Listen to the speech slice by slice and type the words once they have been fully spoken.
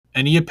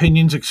Any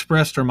opinions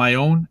expressed are my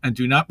own and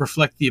do not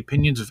reflect the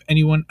opinions of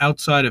anyone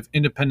outside of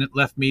Independent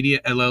Left Media,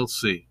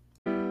 LLC.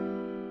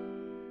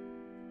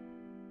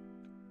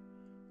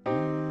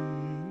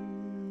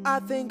 I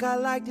think I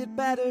liked it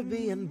better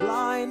being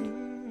blind,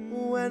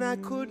 when I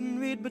couldn't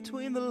read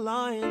between the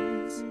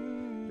lines,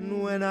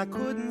 and when I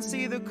couldn't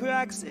see the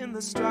cracks in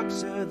the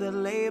structure that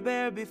lay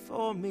bare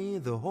before me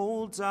the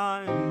whole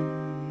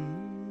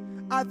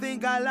time. I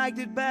think I liked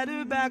it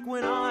better back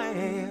when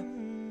I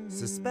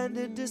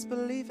suspended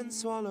disbelief and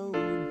swallowed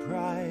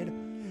pride.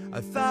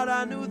 I thought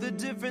I knew the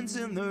difference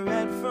in the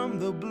red from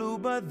the blue,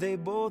 but they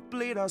both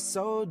bleed us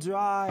so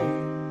dry.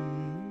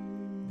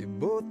 They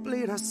both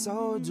bleed us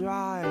so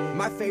dry.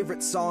 My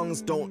favorite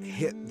songs don't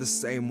hit the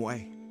same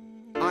way.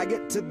 I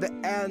get to the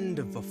end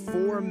of a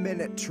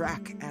 4-minute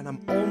track and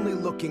I'm only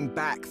looking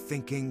back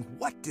thinking,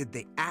 what did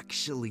they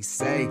actually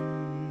say?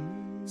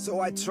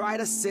 So I try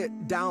to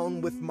sit down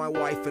with my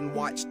wife and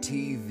watch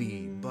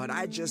TV, but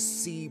I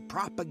just see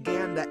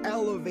propaganda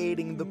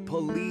elevating the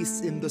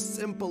police in the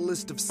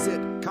simplest of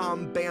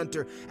sitcom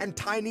banter, and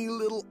tiny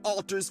little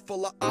altars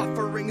full of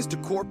offerings to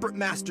corporate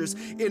masters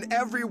in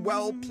every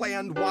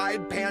well-planned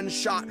wide pan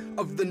shot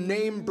of the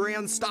name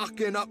brand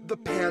stocking up the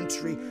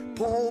pantry.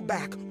 Pull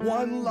back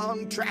one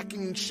long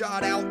tracking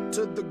shot out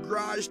to the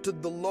garage to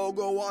the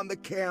logo on the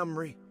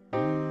Camry.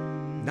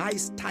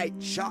 Nice tight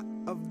shot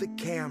of the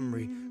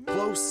Camry.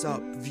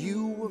 Close-up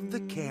view of the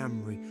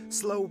Camry,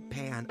 slow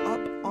pan up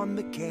on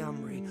the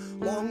Camry,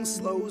 long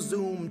slow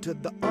zoom to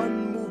the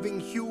unmoving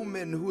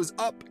human who is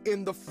up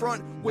in the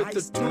front with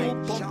nice the tool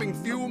pumping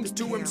fumes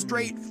to him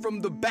straight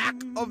from the back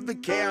of the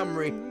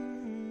Camry.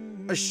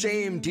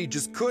 Ashamed he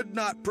just could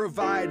not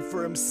provide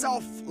for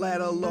himself,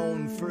 let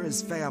alone for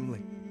his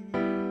family.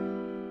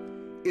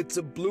 It's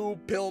a blue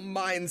pill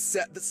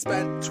mindset that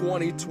spent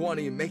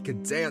 2020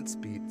 making dance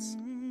beats.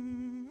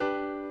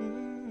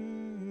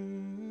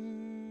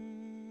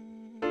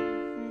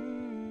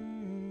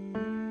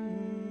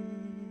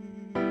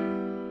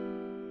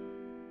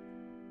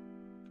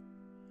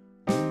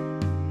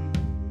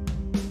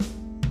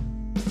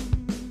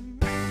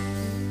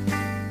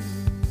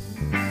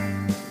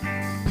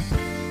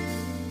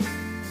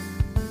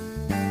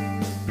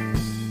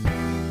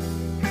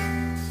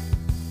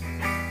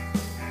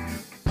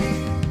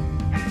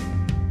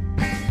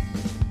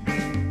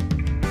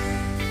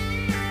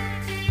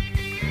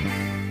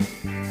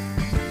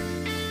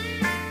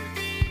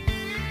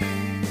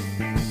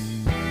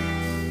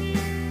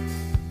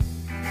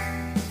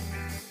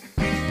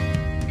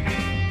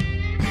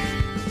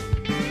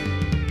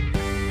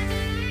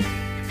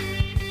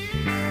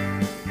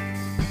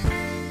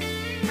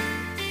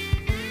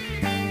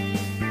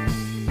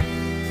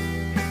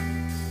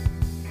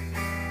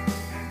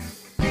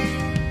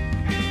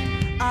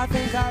 I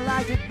think I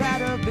liked it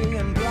better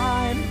being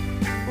blind,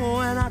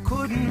 when I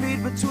couldn't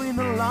read between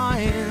the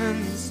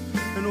lines,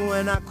 and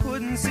when I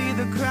couldn't see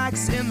the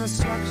cracks in the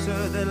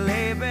structure that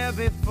lay bare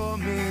before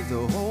me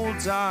the whole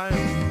time.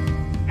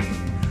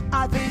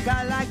 I think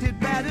I liked it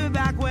better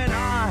back when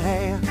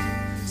I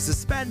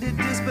suspended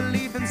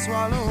disbelief and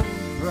swallowed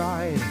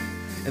pride,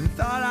 and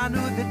thought I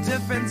knew the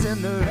difference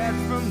in the red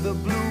from the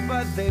blue,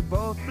 but they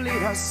both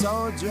bleed us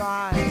so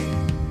dry.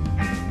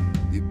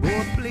 They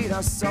both bleed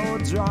us so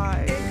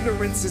dry.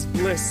 Ignorance is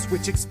bliss,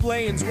 which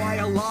explains why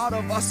a lot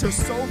of us are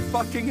so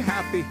fucking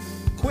happy.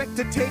 Quick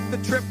to take the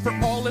trip for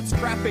all its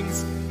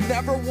trappings.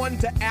 Never one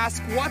to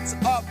ask what's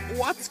up,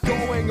 what's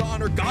going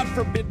on, or God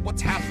forbid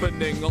what's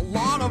happening. A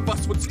lot of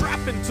us would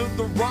strap into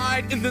the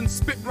ride and then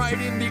spit right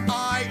in the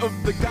eye of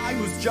the guy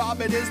whose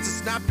job it is to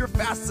snap your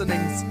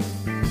fastenings.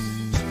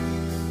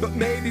 But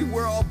maybe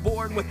we're all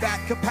born with that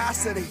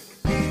capacity.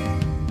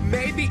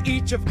 Maybe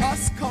each of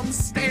us comes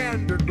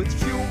standard with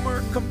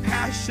humor,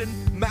 compassion,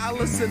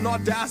 malice, and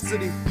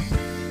audacity.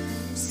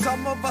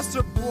 Some of us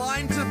are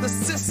blind to the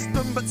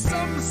system, but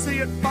some see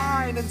it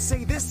fine and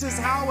say this is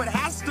how it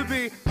has to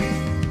be.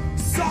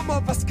 Some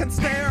of us can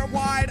stare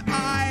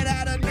wide-eyed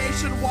at a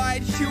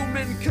nationwide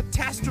human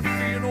catastrophe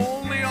and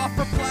only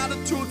offer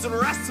platitudes and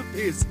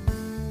recipes.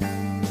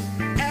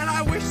 And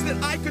I wish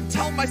that I could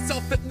tell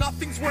myself that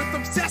nothing's worth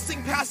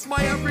obsessing past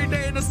my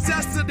everyday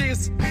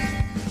necessities.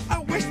 I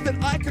wish that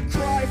I could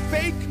cry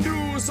fake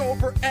news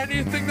over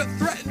anything that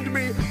threatened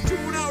me,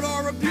 tune out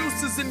our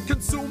abuses and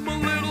consume a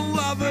little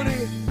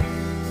levity.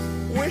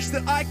 Wish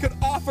that I could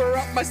offer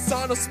up my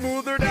son a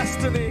smoother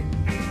destiny.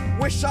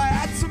 Wish I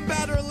had some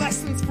better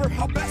lessons for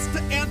how best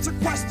to answer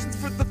questions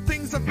for the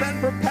things I've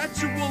been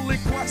perpetually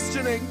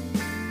questioning.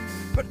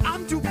 But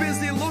I'm too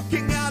busy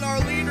looking at our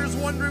leaders,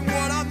 wondering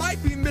what I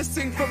might be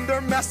missing from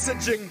their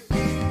messaging.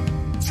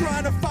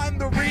 Trying to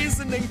find the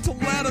reasoning to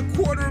let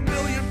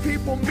 250,000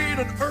 people meet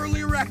an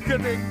early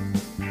reckoning.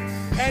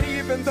 And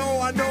even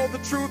though I know the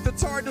truth,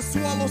 it's hard to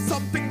swallow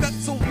something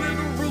that's so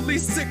literally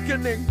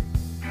sickening.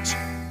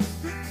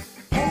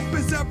 Hope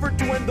is ever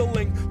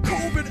dwindling,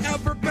 COVID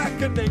ever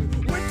beckoning.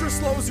 Winter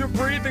slows your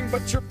breathing,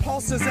 but your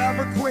pulse is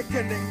ever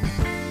quickening.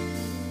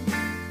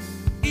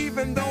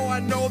 Even though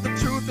I know the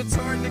truth, it's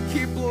hard to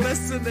keep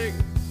listening.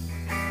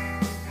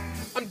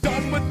 I'm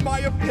done born with my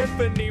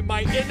epiphany.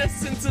 My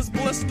innocence is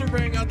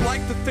blistering. I'd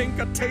like to think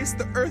I'd taste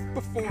the earth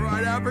before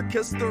I'd ever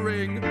kiss the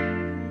ring.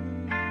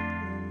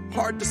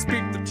 Hard to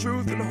speak the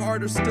truth and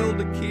harder still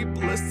to keep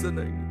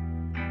listening.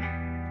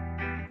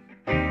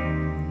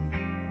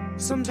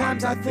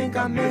 Sometimes I think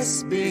I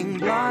miss being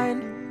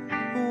blind,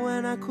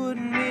 when I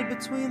couldn't read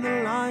between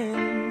the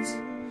lines,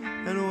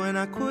 and when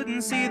I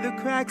couldn't see the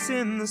cracks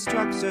in the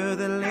structure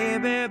that lay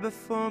bare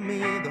before me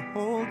the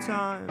whole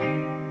time.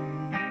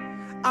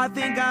 I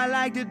think I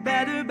liked it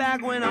better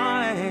back when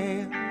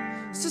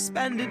I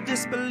suspended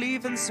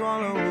disbelief and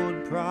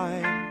swallowed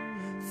pride.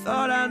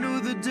 Thought I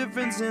knew the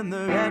difference in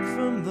the red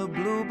from the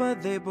blue,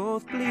 but they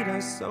both bleed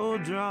us so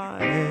dry.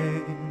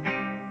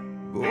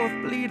 Both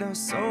bleed us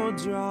so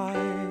dry.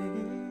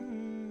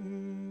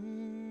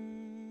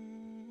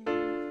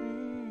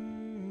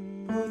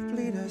 Both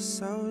bleed us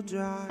so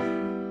dry.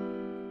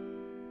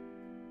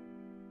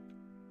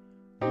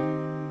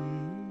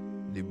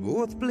 They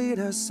both bleed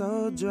us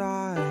so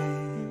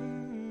dry.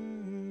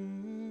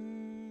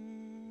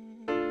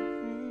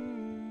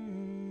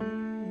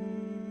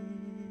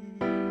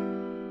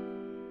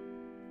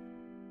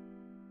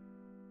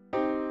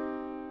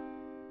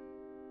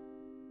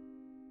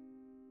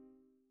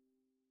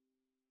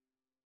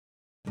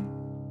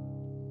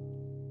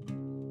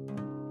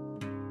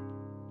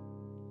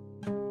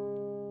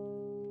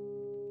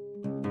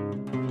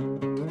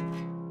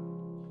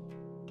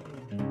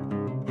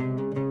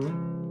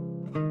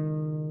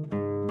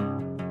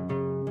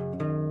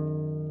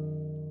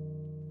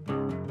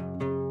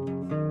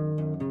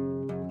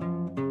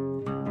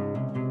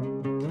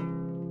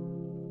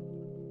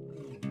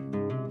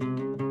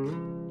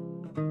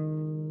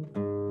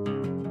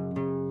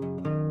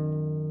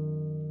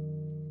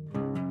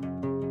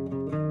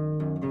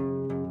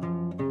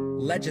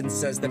 Legend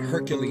says that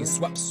Hercules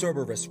swept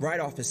Cerberus right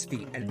off his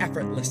feet and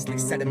effortlessly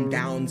set him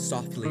down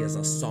softly as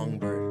a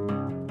songbird.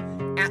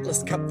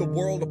 Atlas kept the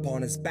world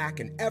upon his back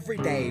and every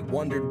day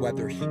wondered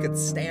whether he could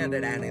stand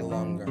it any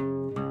longer.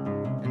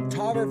 And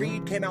Tara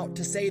Reid came out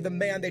to say the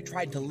man they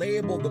tried to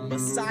label the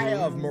Messiah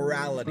of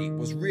morality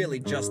was really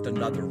just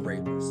another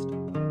rapist.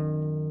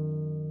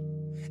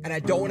 And I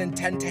don't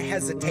intend to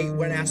hesitate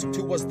when asked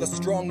who was the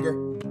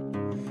stronger.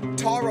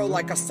 Tara,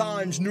 like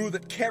Assange, knew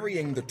that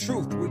carrying the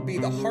truth would be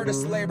the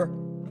hardest labor.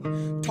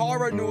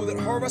 Tara knew that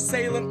her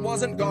assailant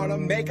wasn't gonna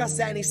make us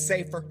any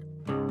safer.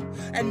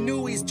 And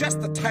knew he's just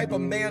the type of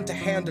man to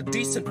hand a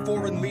decent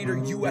foreign leader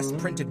US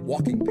printed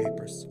walking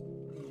papers.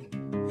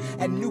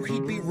 And knew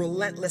he'd be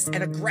relentless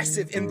and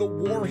aggressive in the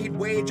war he'd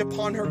wage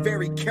upon her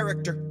very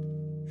character.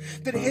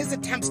 That his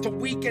attempts to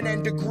weaken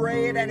and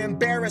degrade and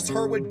embarrass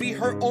her would be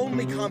her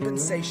only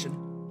compensation.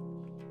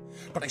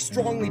 But I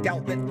strongly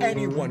doubt that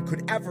anyone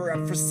could ever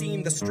have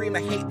foreseen the stream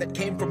of hate that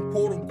came from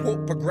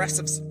quote-unquote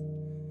progressives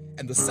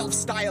and the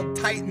self-styled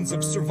titans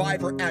of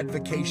survivor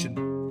advocation.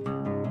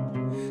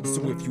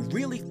 So if you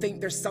really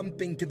think there's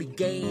something to be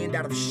gained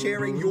out of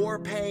sharing your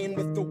pain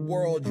with the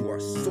world, you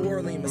are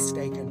sorely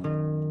mistaken.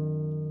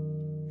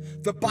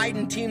 The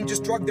Biden team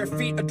just drug their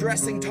feet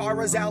addressing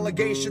Tara's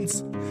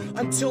allegations.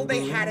 Until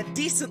they had a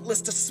decent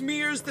list of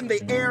smears, then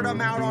they aired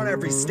them out on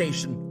every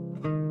station.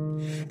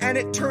 And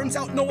it turns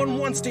out no one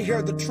wants to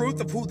hear the truth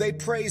of who they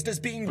praised as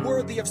being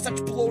worthy of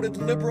such bloated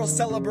liberal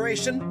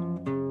celebration.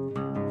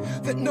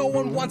 That no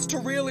one wants to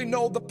really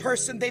know the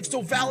person they've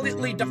so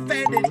valiantly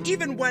defended,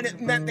 even when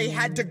it meant they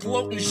had to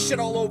gloat and shit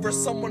all over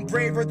someone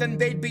braver than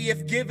they'd be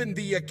if given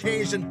the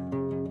occasion.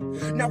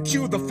 Now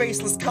cue the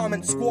faceless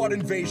comment squad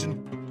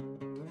invasion.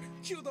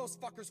 Cue those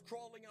fuckers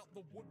crawling out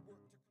the woodwork.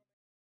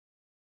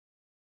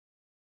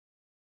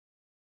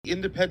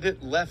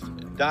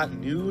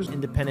 IndependentLeft.news.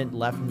 Independent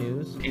Left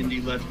News.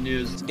 Indie Left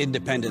News.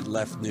 Independent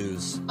Left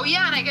News. Oh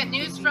yeah, and I get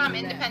news from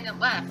Independent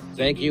Left.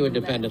 Thank you,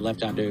 Independent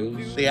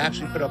Left.news. They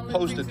actually put up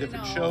posts of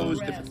different shows,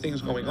 different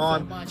things going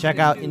on. Check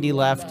out Indie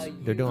Left.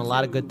 They're doing a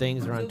lot of good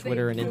things. They're on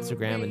Twitter and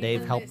Instagram, and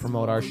they've helped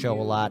promote our show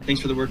a lot.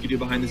 Thanks for the work you do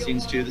behind the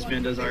scenes, too. This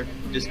man does our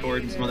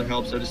Discord and some other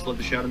help, so I just love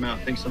to shout him out.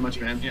 Thanks so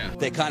much, man. Yeah.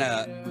 They kind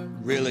of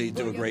really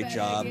do a great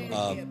job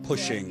of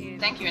pushing.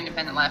 Thank you,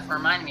 Independent Left, for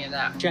reminding me of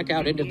that. Check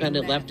out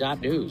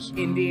IndependentLeft.news.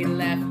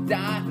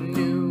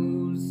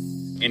 IndieLeft.news.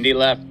 Indie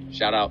Left,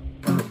 shout out.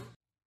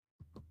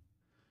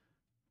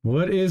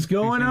 What is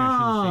going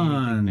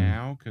on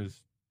now?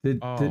 Because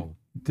got it.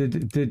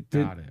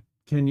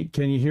 Can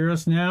you hear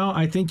us now?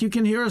 I think you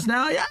can hear us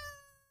now. Yeah.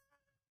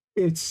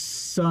 It's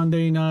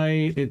Sunday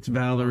night. It's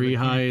Valerie.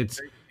 Hi. It's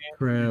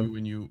Crab.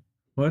 When you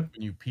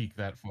peek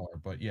that far,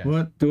 but yes.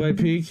 What do I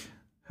peek?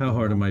 How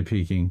hard am I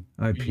peeking?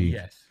 I peek.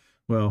 Yes.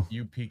 Well,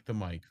 you peek the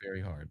mic very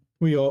hard.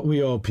 We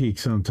all peek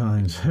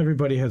sometimes.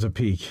 Everybody has a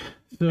peek.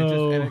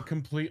 So and it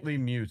completely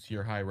mutes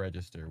your high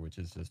register, which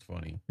is just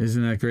funny.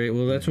 Isn't that great?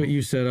 Well, that's what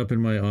you set up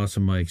in my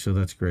awesome mic, so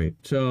that's great.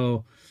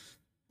 So,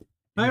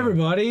 hi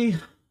everybody.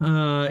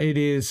 It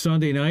is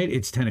Sunday night.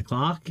 It's 10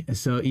 o'clock,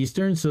 so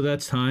Eastern. So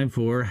that's time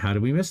for How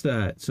Did We Miss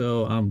That?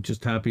 So I'm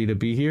just happy to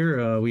be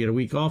here. We had a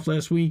week off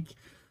last week.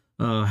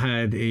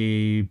 had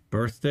a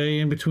birthday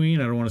in between.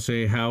 I don't want to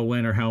say how,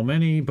 when, or how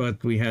many,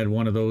 but we had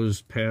one of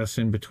those pass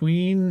in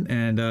between,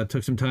 and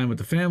took some time with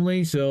the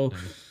family. So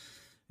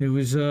it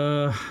was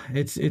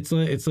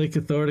it's like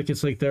cathartic.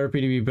 It's like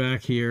therapy to be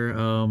back here.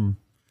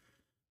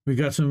 We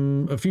got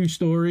a few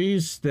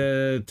stories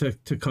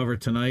to cover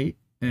tonight,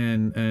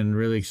 and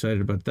really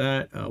excited about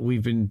that.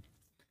 We've been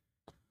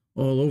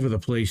all over the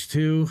place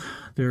too.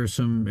 There are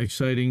some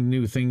exciting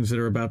new things that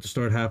are about to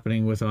start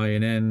happening with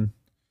INN.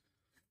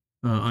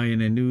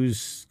 INN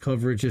news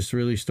coverage is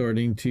really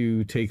starting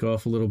to take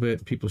off a little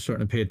bit. People are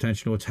starting to pay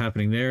attention to what's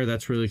happening there.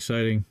 That's really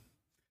exciting.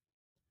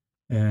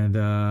 And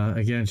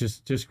again,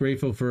 just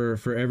grateful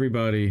for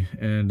everybody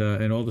and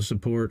all the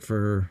support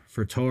for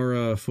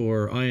Tara,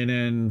 for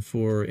INN,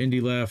 for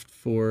Indie Left,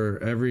 for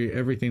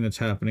everything that's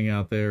happening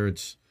out there.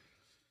 It's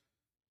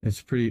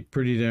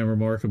pretty damn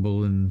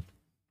remarkable, and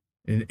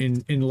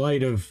in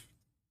light of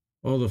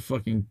all the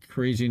fucking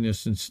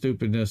craziness and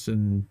stupidness,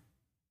 and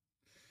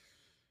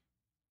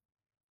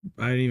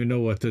I don't even know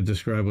what to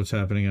describe what's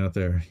happening out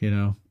there, you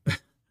know.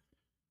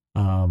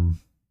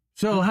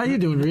 So how you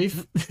doing,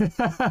 Reef? This is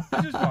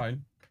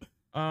fine.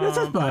 This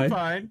is fine. I'm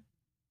fine.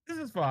 This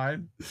is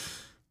fine.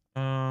 Yeah,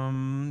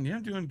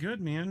 I'm doing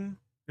good, man.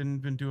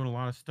 Been doing a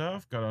lot of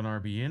stuff. Got on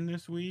RBN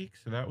this week,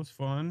 so that was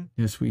fun.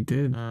 Yes, we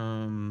did.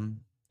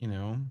 You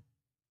know,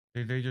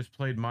 they just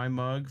played My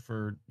Mug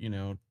for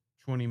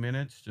 20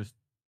 minutes, just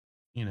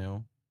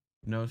no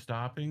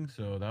stopping.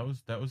 So that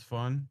was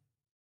fun.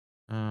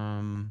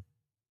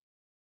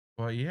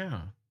 But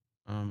yeah,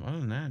 other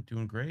than that,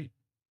 doing great.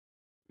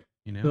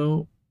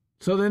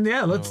 So then,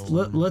 yeah,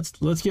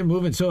 let's get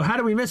moving. So How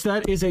Do We Miss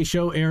That is a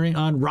show airing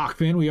on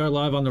Rockfin. We are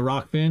live on the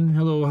Rockfin.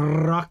 Hello,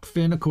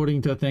 Rockfin,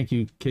 according to, thank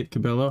you, Kit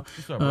Cabello.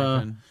 What's up,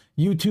 Rockfin?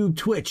 YouTube,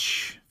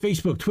 Twitch,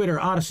 Facebook, Twitter,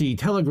 Odyssey,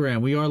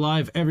 Telegram. We are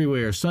live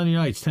everywhere. Sunday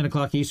nights, 10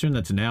 o'clock Eastern.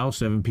 That's now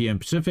 7 p.m.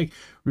 Pacific.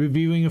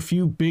 Reviewing a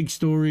few big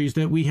stories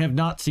that we have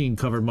not seen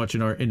covered much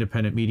in our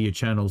independent media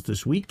channels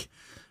this week.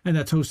 And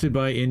that's hosted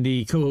by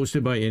Indy,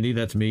 co-hosted by Indy,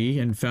 that's me,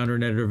 and founder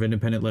and editor of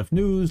Independent Left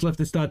News,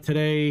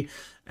 Leftist.today,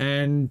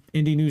 and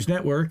Indie News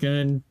Network,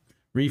 and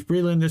Reef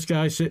Breland, this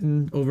guy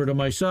sitting over to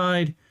my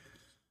side.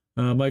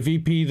 My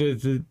VP,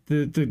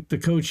 the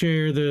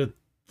co-chair, the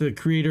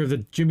creator of the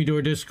Jimmy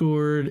Dore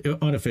Discord,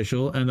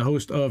 unofficial, and the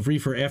host of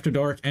Reefer After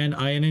Dark and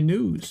INN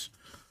News.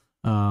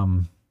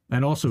 And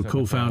also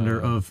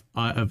co-founder of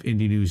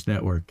Indie News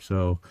Network.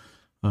 So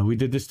we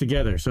did this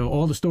together. So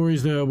all the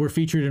stories were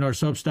featured in our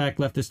Substack,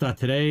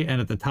 Leftist.today,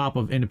 and at the top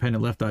of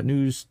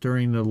IndependentLeft.news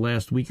during the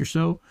last week or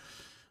so.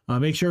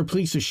 Make sure,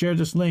 please, to share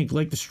this link,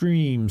 like the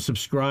stream,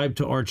 subscribe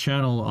to our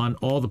channel on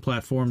all the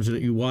platforms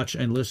that you watch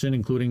and listen,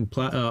 including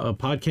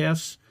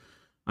podcasts.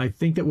 I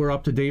think that we're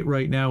up to date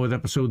right now with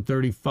episode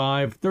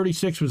 35.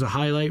 36 was a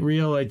highlight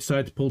reel. I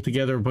decided to pull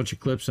together a bunch of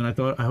clips, and I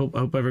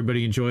hope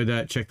everybody enjoyed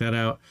that. Check that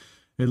out.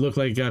 It looked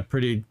like it got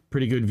pretty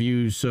good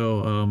views,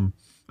 so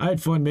I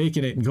had fun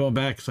making it and going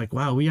back. It's like,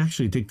 wow, we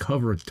actually did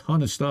cover a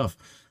ton of stuff.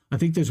 I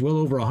think there's well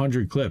over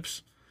 100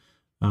 clips.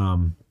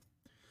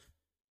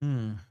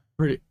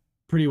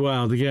 Pretty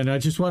wild. Again, I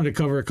just wanted to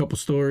cover a couple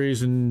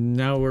stories, and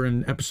now we're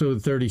in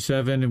episode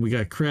 37, and we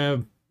got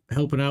Crab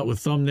helping out with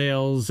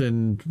thumbnails,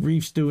 and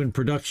Reef's doing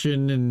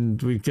production,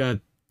 and we've got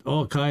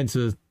all kinds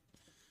of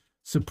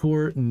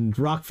support and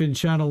Rockfin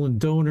channel and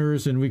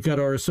donors, and we've got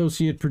our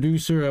associate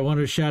producer. I want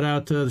to shout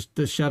out to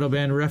the Shadow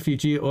Band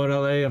refugee,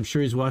 Orale. I'm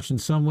sure he's watching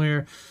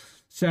somewhere.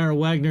 Sarah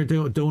Wagner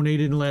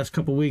donated in the last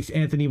couple weeks.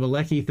 Anthony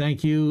Malecki,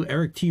 thank you.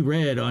 Eric T.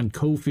 Red on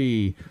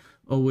Ko-fi,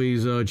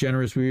 always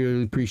generous. We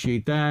really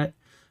appreciate that.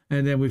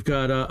 And then we've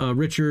got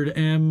Richard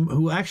M.,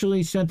 who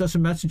actually sent us a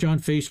message on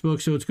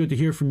Facebook, so it's good to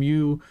hear from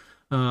you.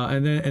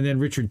 And then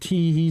Richard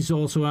T., he's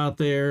also out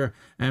there,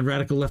 and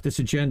Radical Leftist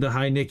Agenda.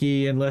 Hi,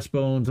 Nikki and Les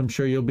Bones. I'm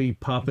sure you'll be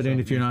popping in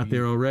if you're not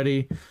there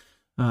already.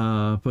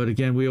 But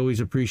again, we always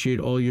appreciate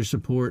all your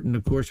support, and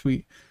of course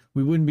we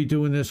wouldn't be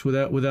doing this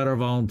without our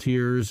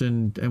volunteers.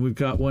 And we've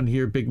got one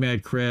here, Big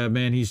Mad Crab.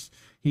 Man, he's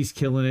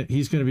killing it.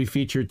 He's going to be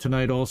featured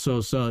tonight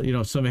also. So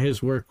some of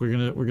his work we're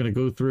gonna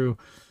go through.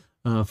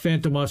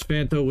 Phantomas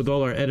Phanto with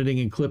all our editing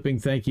and clipping.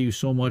 Thank you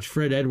so much.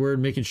 Fred Edward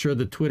making sure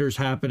the Twitter's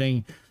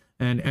happening.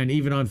 And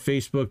even on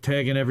Facebook,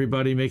 tagging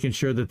everybody, making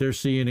sure that they're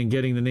seeing and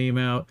getting the name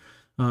out.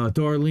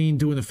 Darlene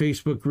doing the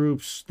Facebook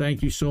groups.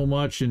 Thank you so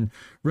much. And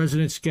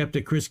Resident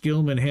Skeptic Chris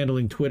Gilman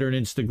handling Twitter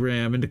and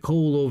Instagram. And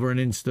Nicole over on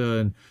Insta.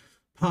 And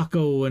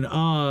Paco and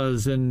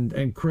Oz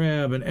and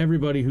Crab and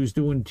everybody who's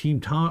doing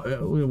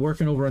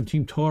working over on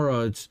Team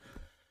Tara.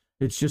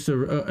 It's just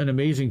an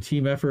amazing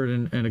team effort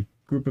and a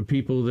group of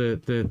people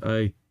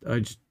that I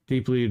just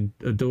deeply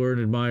adore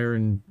and admire.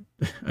 And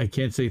I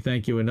can't say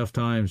thank you enough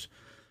times.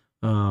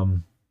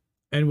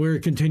 And we're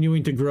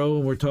continuing to grow,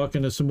 and we're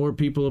talking to some more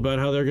people about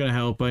how they're going to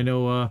help. I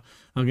know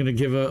I'm going to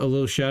give a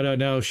little shout out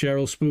now,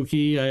 Cheryl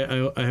Spooky.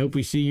 I hope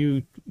we see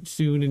you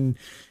soon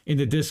in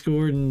the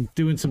Discord and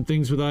doing some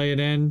things with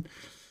INN.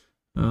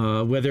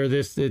 Whether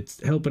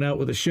it's helping out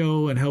with a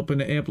show and helping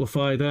to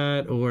amplify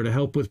that, or to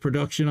help with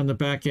production on the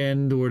back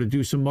end, or to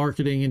do some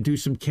marketing and do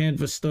some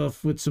canvas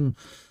stuff with some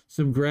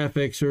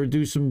graphics, or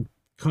do some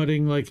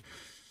cutting, like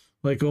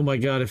oh my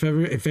god,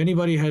 if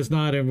anybody has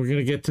not, and we're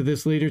gonna get to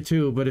this later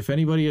too, but if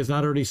anybody has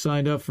not already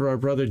signed up for our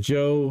brother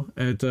Joe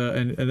at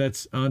and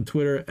that's on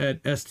Twitter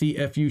at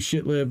STFU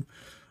shitlib,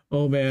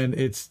 oh man,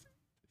 it's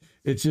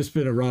just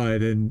been a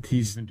ride, and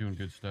he's been doing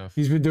good stuff.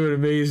 He's been doing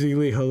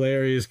amazingly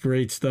hilarious,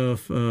 great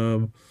stuff,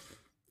 and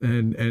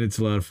it's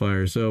a lot of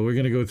fire. So we're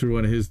gonna go through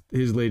one of his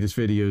latest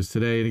videos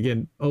today. And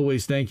again,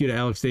 always thank you to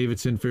Alex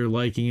Davidson for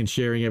liking and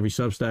sharing every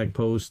Substack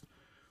post.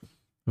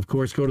 Of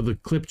course, go to the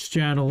Clips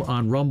channel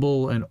on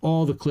Rumble, and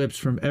all the clips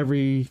from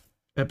every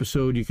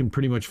episode you can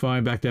pretty much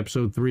find back to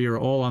episode 3 are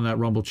all on that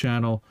Rumble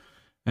channel,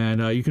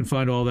 and you can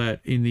find all that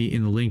in the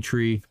link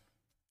tree.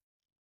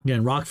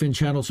 Again, Rockfin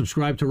channel,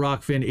 subscribe to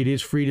Rockfin. It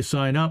is free to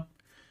sign up.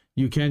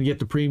 You can get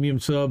the premium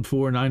sub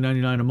for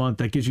 $9.99 a month.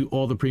 That gives you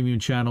all the premium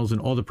channels and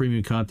all the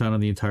premium content on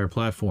the entire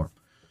platform.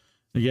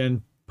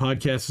 Again,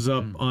 podcast is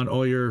up on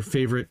all your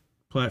favorite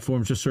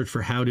platforms. Just search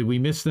for How Did We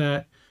Miss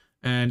That?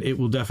 And it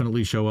will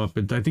definitely show up.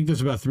 And I think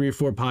there's about 3 or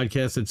 4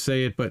 podcasts that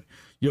say it, but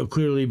you'll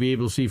clearly be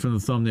able to see from the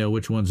thumbnail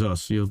which one's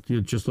us. You'll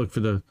just look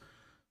for the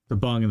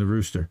Bong and the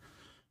Rooster.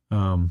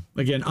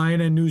 Again,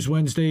 INN News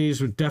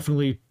Wednesdays, would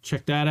definitely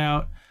check that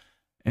out.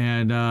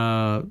 And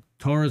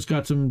Tara's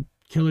got some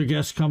killer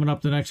guests coming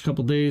up the next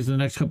couple days, the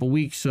next couple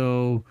weeks,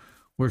 so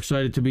we're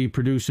excited to be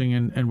producing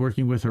and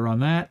working with her on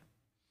that.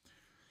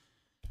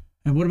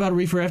 And what about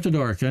Reefer After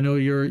Dark? I know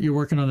you're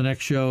working on the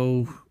next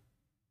show.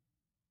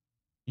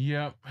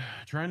 Yep,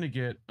 trying to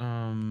get a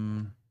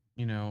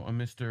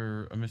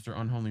Mr.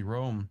 Unholy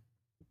Rome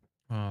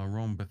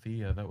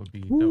Bethia. That would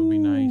be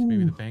nice.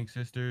 Maybe the Bank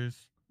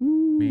Sisters.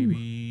 Ooh.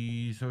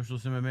 Maybe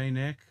Socialist MMA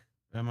Nick.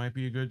 That might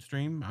be a good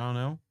stream. I don't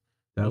know.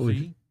 That we'll would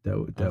see. that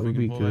would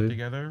be pull good. That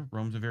together.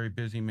 Rome's a very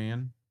busy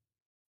man.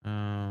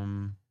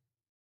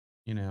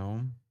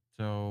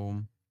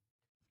 So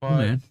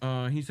but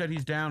cool, he said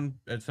he's down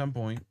at some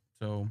point.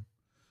 So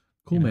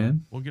cool,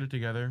 man. We'll get it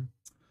together.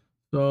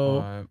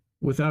 So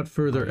without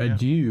further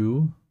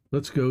ado,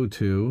 let's go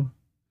to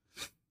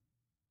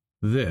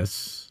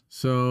this.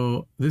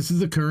 So this is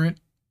the current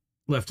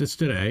Leftist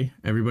Today.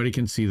 Everybody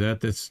can see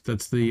that. That's the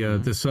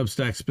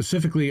Substack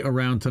specifically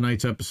around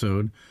tonight's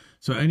episode.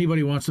 So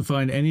anybody wants to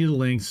find any of the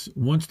links,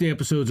 once the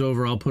episode's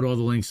over, I'll put all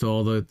the links to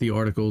all the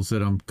articles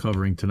that I'm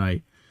covering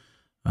tonight.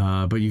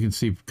 But you can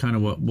see kind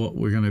of what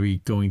we're going to be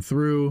going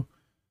through.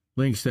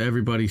 Links to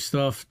everybody's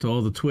stuff, to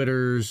all the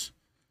Twitters,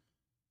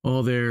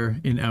 all there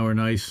in our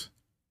nice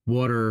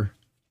water.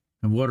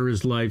 And water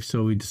is life,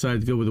 so we decided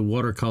to go with a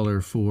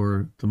watercolor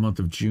for the month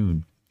of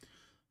June.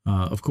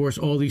 Of course,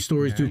 all these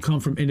stories do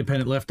come from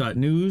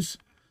IndependentLeft.news.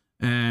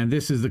 And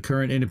this is the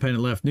current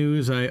Independent Left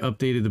News. I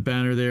updated the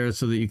banner there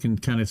so that you can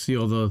kind of see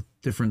all the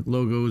different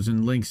logos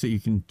and links that you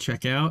can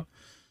check out.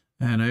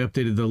 And I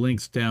updated the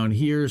links down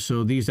here.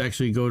 So these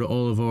actually go to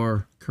all of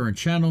our current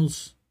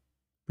channels.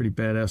 Pretty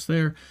badass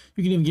there.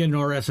 You can even get an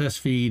RSS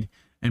feed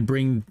and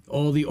bring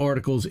all the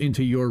articles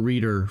into your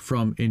reader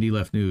from Indie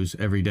Left News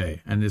every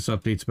day. And this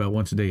updates about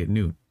once a day at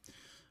noon.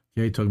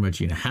 Okay, talking about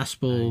Gina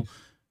Haspel. Nice.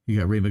 You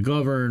got Ray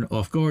McGovern,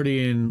 Off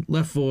Guardian,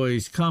 Left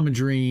Voice, Common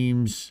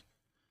Dreams.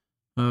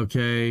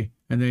 Okay,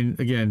 and then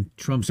again,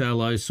 Trump's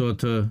allies sought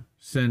to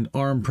send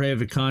armed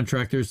private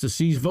contractors to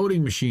seize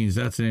voting machines.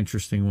 That's an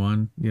interesting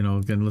one.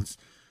 Again,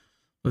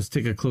 let's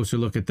take a closer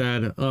look at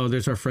that. Oh,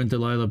 there's our friend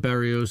Delilah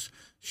Barrios.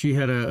 She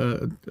had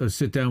a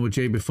sit down with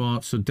Jay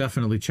Buffont, so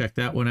definitely check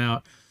that one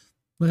out.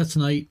 Last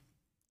night,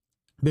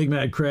 Big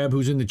Mad Crab,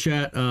 who's in the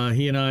chat,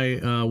 he and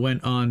I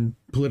went on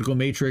Political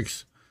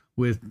Matrix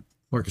with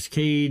Marcus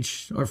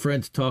Cage, our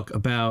friend, to talk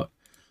about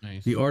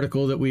the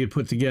article that we had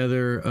put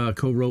together,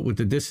 co-wrote with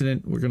The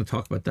Dissident. We're going to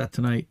talk about that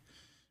tonight.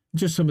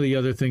 Just some of the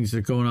other things that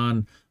are going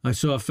on. I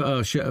saw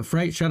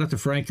Frank. Shout out to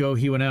Franco.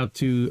 He went out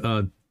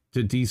to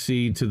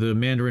DC, to the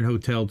Mandarin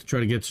Hotel, to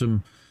try to get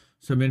some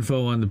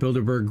info on the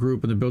Bilderberg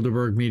group and the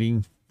Bilderberg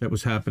meeting that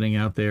was happening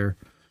out there.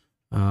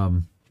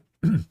 So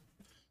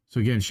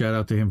again, shout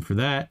out to him for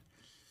that.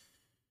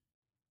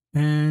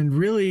 And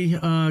really,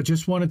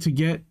 just wanted to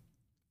get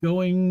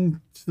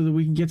going so that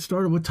we can get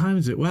started. What time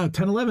is it? Wow,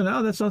 10:11.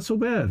 Oh, that's not so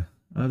bad.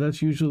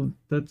 That's usually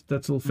that's a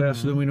little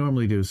faster than we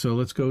normally do. So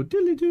let's go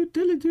dilly doot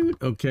dilly doot.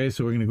 Okay,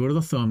 so we're gonna go to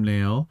the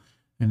thumbnail,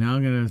 and now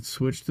I'm gonna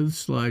switch to the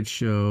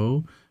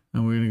slideshow,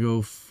 and we're gonna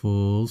go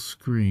full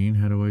screen.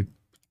 How do I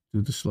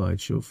do the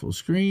slideshow full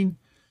screen?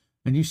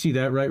 And you see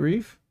that, right,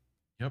 Reef?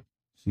 Yep.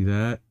 See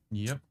that?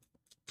 Yep.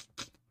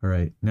 All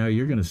right, now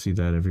you're gonna see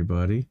that,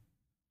 everybody.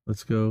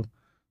 Let's go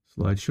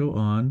slideshow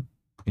on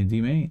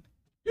Indie Main.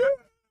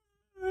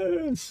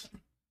 Yes,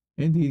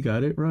 Indy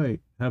got it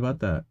right. How about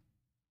that?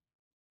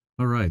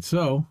 All right,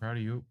 so proud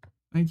of you.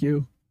 Thank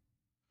you.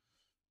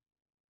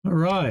 All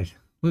right,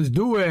 let's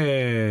do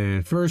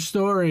it. First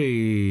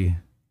story.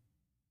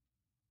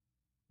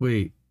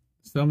 Wait,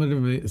 some of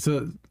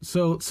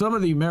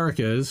the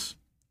Americas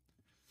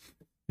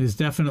is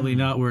definitely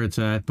not where it's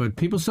at, but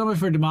people summit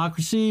for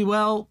democracy.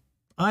 Well,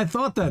 I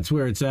thought that's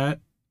where it's at.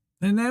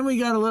 And then we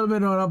got a little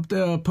bit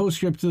on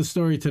postscript to the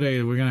story today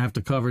that we're going to have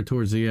to cover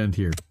towards the end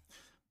here.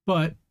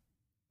 But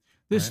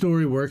this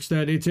story works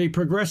that it's a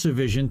progressive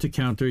vision to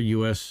counter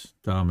U.S.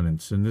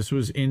 dominance. And this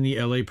was in the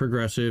L.A.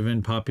 Progressive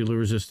and Popular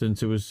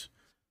Resistance. It was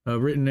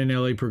written in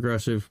L.A.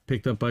 Progressive,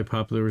 picked up by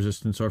Popular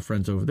Resistance, our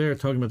friends over there,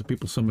 talking about the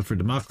People's Summit for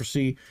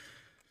Democracy.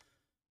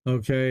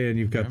 Okay, and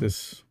you've got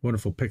this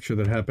wonderful picture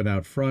that happened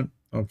out front.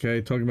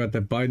 Okay, talking about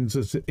that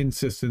Biden's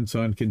insistence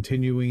on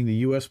continuing the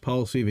U.S.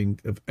 policy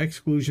of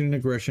exclusion and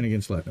aggression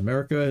against Latin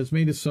America has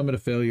made his summit a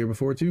failure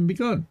before it's even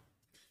begun.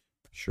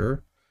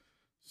 Sure.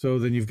 So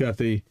then you've got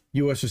the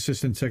U.S.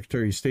 Assistant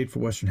Secretary of State for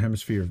Western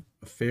Hemisphere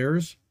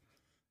Affairs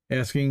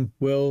asking,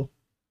 will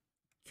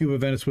Cuba,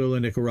 Venezuela,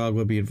 and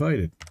Nicaragua be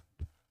invited?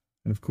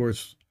 And of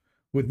course,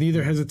 with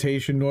neither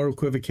hesitation nor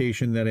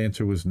equivocation, that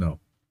answer was no.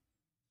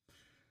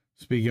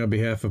 Speaking on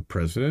behalf of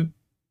President,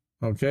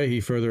 okay, he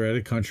further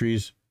added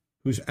countries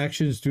whose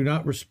actions do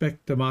not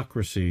respect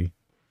democracy,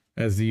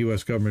 as the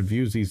U.S. government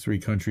views these three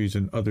countries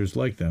and others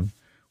like them,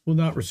 will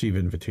not receive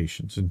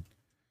invitations. And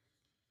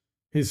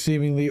his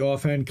seemingly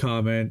offhand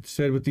comment,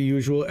 said with the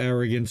usual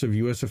arrogance of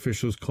U.S.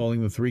 officials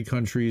calling the three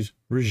countries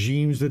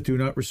regimes that do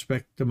not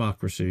respect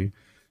democracy,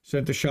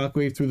 sent a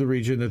shockwave through the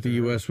region that the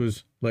U.S.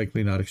 was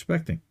likely not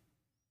expecting.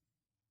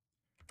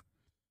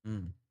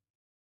 And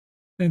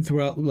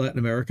throughout Latin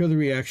America, the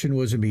reaction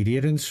was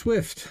immediate and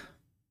swift.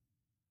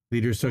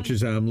 Leaders such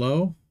as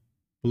AMLO,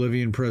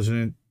 Bolivian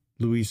President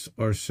Luis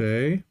Arce.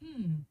 Where'd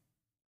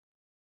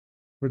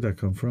that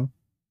come from?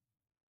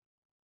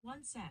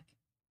 One sec.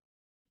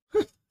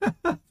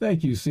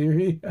 Thank you,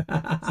 Siri.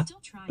 Still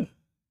trying.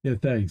 Yeah,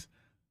 thanks.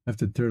 I have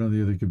to turn on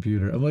the other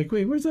computer. I'm like,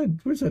 wait, where's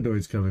that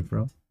noise coming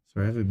from?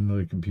 Sorry, I have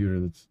another computer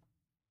that's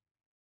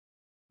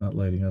not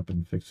lighting up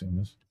and fixing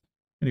this.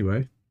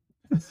 Anyway.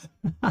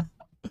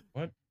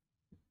 What?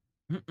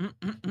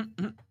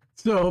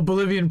 So,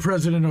 Bolivian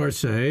President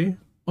Arce,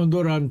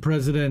 Honduran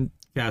President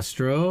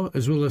Castro,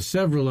 as well as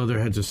several other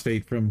heads of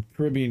state from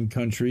Caribbean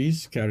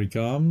countries,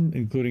 CARICOM,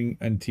 including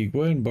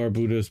Antigua and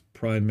Barbuda's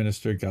Prime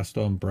Minister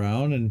Gaston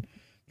Brown and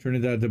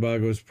Trinidad and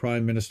Tobago's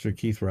Prime Minister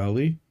Keith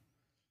Rowley,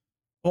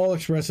 all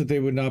expressed that they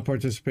would not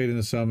participate in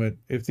the summit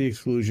if the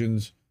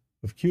exclusions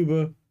of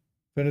Cuba,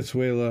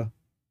 Venezuela,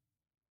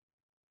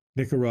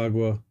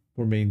 Nicaragua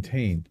were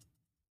maintained.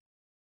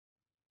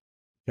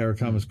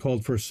 CARICOM has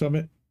called for a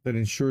summit that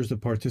ensures the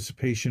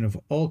participation of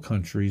all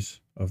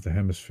countries of the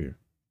hemisphere.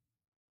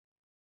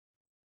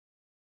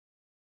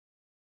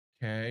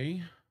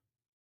 Okay.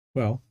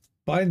 Well,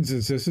 Biden's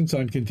insistence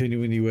on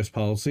continuing the U.S.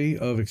 policy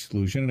of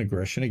exclusion and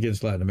aggression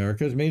against Latin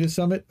America has made a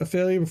summit a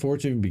failure before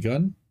it's even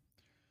begun.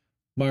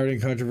 Mired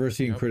in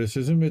controversy and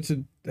criticism,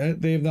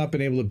 they have not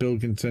been able to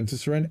build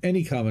consensus around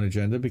any common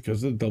agenda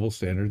because of the double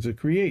standards it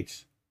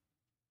creates.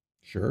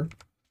 Sure.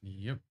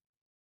 Yep.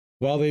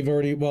 While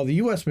the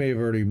U.S. may have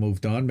already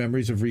moved on,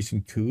 memories of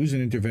recent coups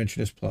and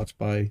interventionist plots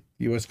by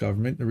the U.S.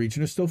 government in the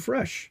region are still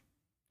fresh.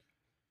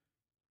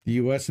 The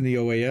U.S. and the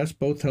OAS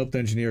both helped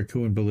engineer a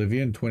coup in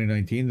Bolivia in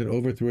 2019 that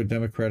overthrew a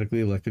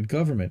democratically elected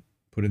government,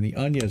 put in the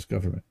Áñez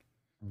government.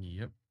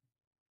 Yep.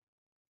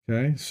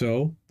 Okay,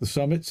 so the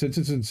summit, since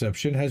its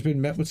inception, has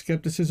been met with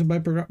skepticism by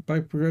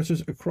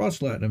progressives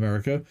across Latin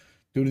America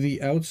due to the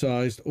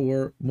outsized,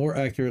 or more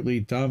accurately,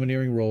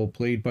 domineering role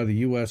played by the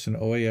U.S. and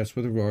OAS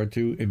with regard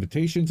to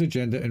invitations,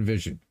 agenda, and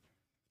vision.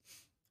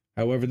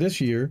 However, this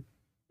year,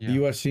 the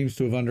U.S. seems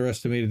to have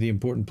underestimated the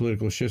important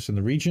political shifts in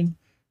the region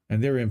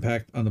and their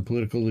impact on the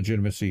political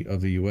legitimacy of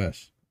the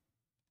U.S.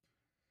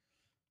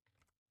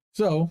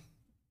 So,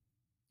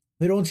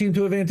 we don't seem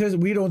to have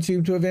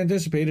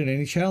anticipated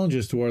any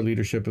challenges to our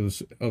leadership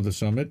of the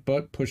summit,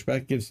 but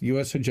pushback against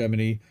U.S.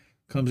 hegemony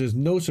comes as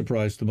no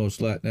surprise to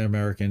most Latin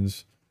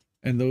Americans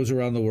and those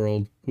around the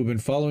world who've been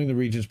following the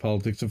region's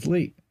politics of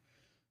late.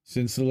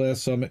 Since the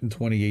last summit in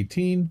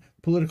 2018,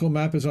 the political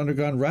map has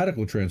undergone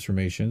radical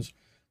transformations,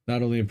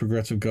 not only in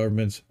progressive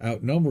governments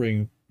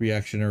outnumbering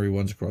reactionary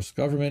ones across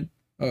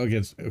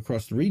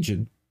the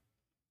region,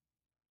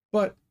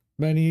 but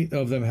many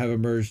of them have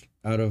emerged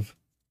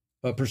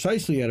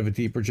precisely out of a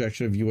deep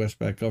rejection of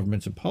U.S.-backed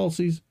governments and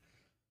policies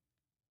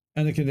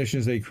and the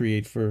conditions they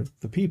create for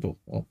the people.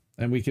 Well,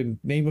 and we can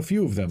name a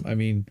few of them. I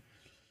mean,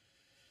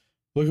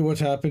 look at what's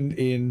happened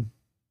in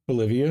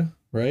Bolivia,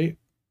 right?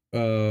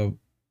 Yeah.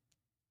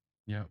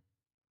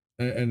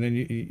 And then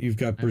you've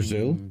got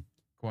Brazil.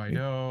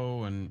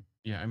 Guaido, and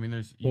yeah, I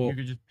mean, you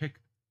could just pick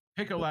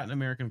a Latin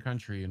American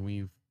country, and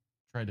we've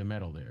tried to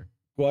meddle there.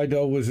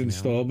 Guaido was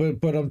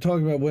installed, but I'm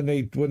talking about when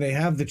they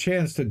have the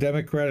chance to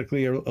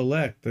democratically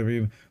elect. I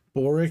mean,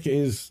 Boric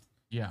is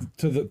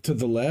to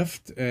the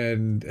left,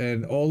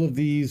 and all of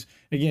these,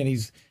 again,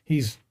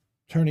 he's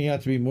turning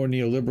out to be more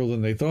neoliberal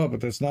than they thought,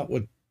 but that's not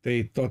what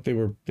they thought they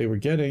were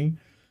getting.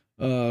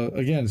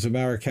 Again,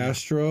 Xiomara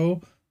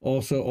Castro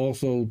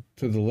also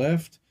to the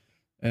left,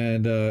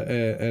 and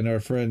our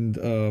friend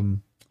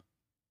who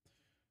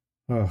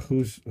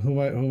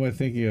am I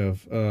thinking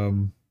of?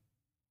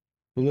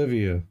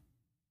 Bolivia.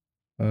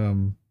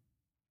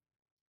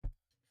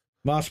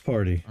 Moss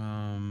Party.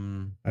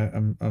 I'm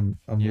Yeah.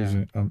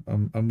 losing.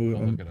 I'm I'll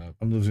moving. look it up.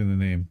 I'm losing the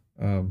name.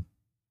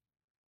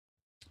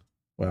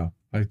 Wow.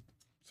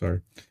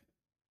 Sorry.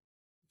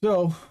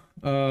 So,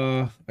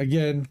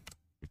 again,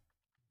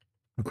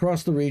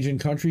 across the region,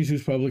 countries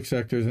whose public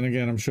sectors, and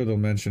again, I'm sure they'll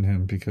mention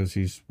him because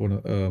he's one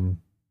of the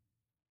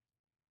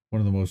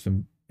most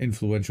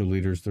influential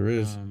leaders there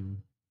is.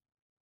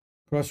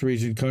 Across the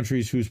region,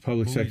 countries whose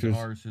public Luis sectors.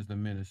 Arce is the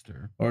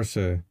minister. Arce.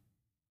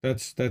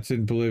 That's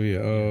in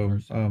Bolivia.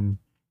 Arce.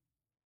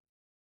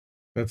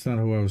 That's not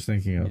who I was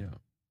thinking of. Yeah.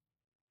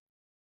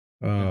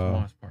 That's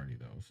Moss Party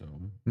though, so.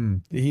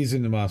 He's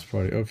in the Moss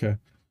Party. Okay.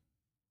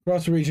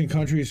 Across the region,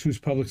 countries whose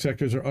public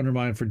sectors are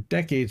undermined for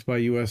decades by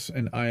U.S.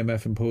 and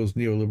IMF-imposed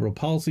neoliberal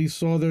policies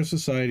saw their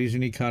societies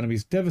and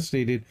economies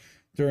devastated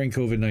during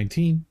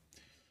COVID-19.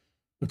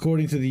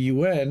 According to the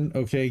UN,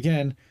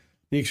 the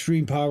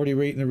extreme poverty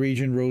rate in the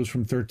region rose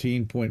from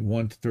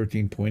 13.1 to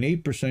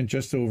 13.8%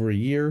 just over a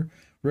year,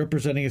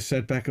 representing a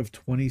setback of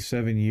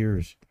 27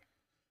 years.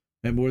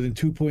 And more than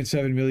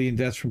 2.7 million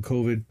deaths from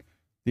COVID.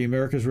 The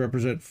Americas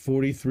represent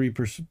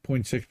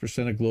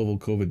 43.6% of global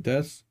COVID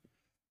deaths,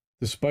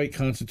 despite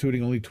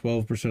constituting only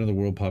 12% of the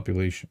world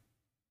population.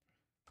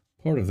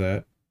 Part of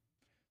that,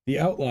 the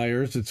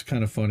outliers, it's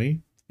kind of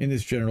funny, in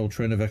this general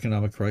trend of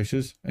economic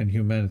crisis and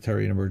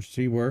humanitarian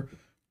emergency were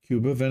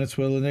Cuba,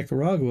 Venezuela, and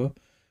Nicaragua,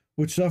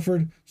 which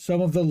suffered some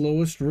of the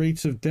lowest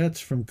rates of deaths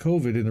from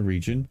COVID in the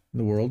region, in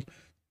the world,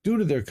 due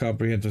to their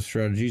comprehensive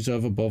strategies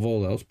of, above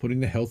all else, putting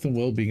the health and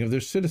well-being of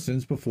their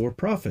citizens before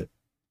profit.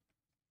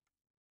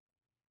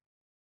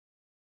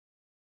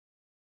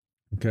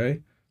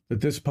 Okay? That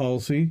this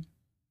policy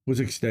was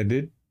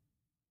extended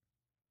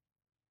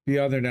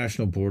beyond their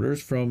national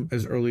borders from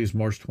as early as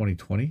March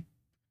 2020.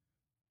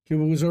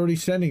 Cuba was already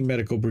sending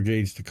medical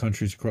brigades to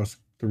countries across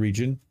the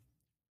region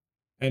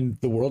and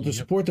the world to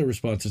support their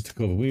responses to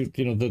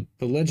COVID.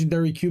 The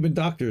legendary Cuban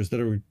doctors that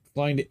are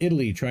flying to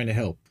Italy trying to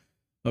help.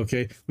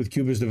 Okay, with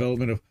Cuba's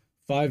development of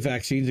 5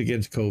 vaccines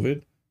against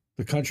COVID,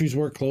 the countries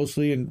work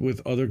closely and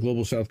with other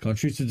global South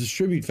countries to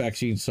distribute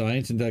vaccine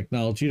science and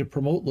technology to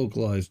promote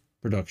localized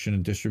production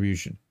and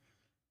distribution.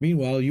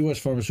 Meanwhile, U.S.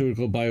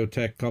 pharmaceutical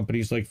biotech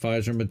companies like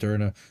Pfizer and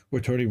Moderna were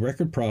turning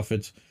record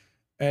profits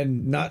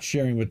and not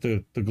sharing with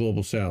the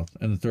global South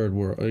and the third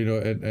world,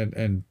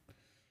 and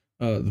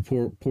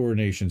the poorer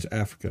nations,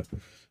 Africa.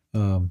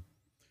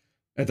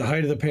 At the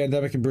height of the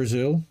pandemic in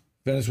Brazil,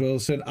 Venezuela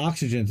sent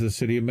oxygen to the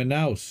city of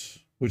Manaus,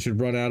 which had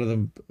run out of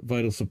the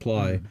vital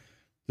supply,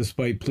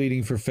 despite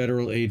pleading for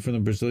federal aid from the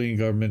Brazilian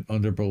government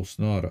under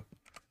Bolsonaro.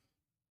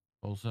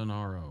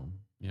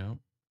 Yep.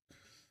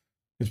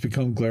 It's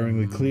become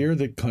glaringly clear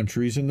that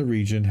countries in the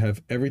region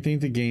have everything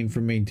to gain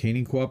from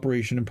maintaining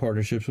cooperation and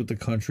partnerships with the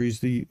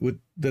countries the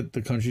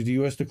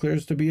U.S.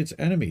 declares to be its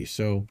enemies.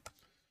 So,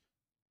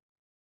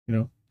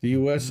 the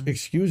U.S.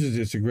 excuses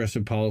its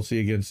aggressive policy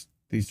against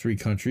these 3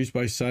 countries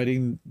by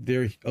citing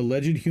their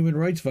alleged human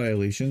rights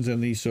violations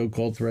and the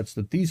so-called threats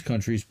that these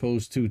countries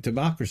pose to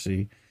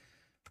democracy.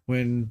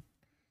 When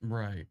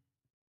right,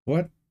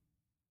 what?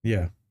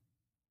 Yeah.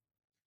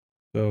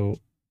 So,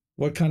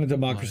 what kind of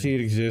democracy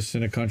exists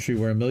in a country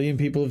where 1 million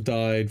people have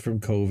died from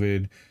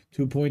COVID,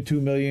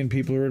 2.2 million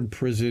people are in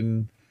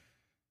prison,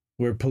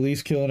 where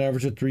police kill an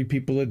average of 3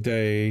 people a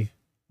day,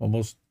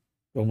 almost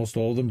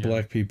all of them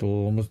black people,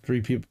 almost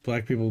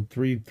black people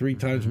three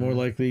times more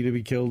likely to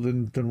be killed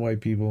than white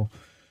people,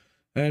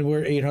 and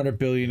where $800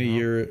 billion a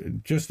year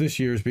just this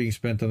year is being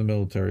spent on the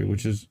military,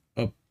 which is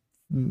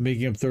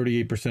making up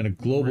 38% of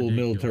global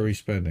military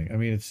spending. I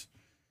mean,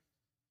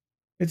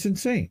 it's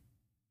insane.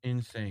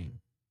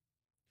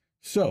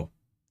 So,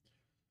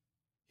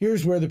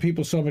 here's where the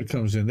People's Summit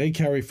comes in. They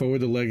carry forward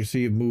the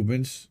legacy of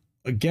movements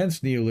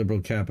against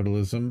neoliberal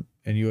capitalism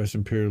and U.S.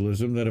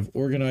 imperialism that have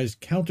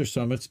organized counter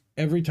summits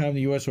every time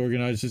the U.S.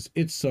 organizes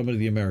its Summit of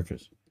the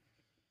Americas.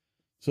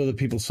 So the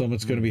People's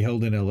Summit's going to be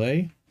held in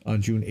L.A.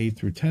 on June 8th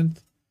through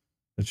 10th.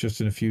 That's just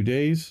in a few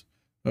days.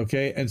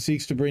 Okay, and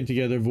seeks to bring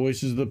together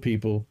voices of the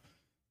people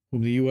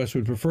whom the U.S.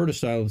 would prefer to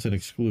silence and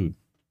exclude.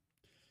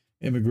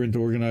 Immigrant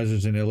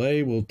organizers in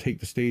L.A. will take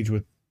the stage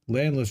with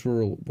landless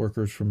rural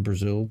workers from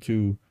Brazil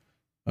to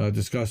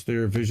discuss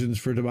their visions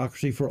for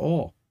democracy for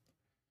all.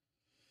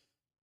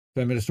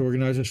 Feminist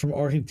organizers from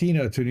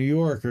Argentina to New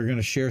York are going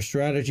to share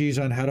strategies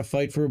on how to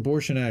fight for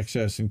abortion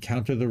access and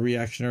counter the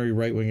reactionary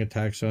right-wing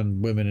attacks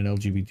on women and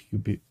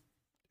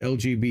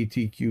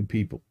LGBTQ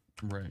people.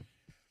 Right.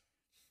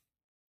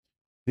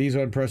 These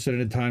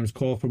unprecedented times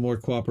call for more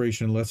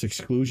cooperation and less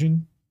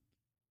exclusion.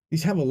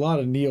 These have a lot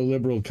of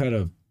neoliberal kind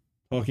of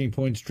talking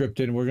points dripped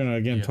in. We're going to,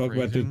 again, talk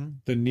phrasing.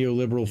 about the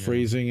neoliberal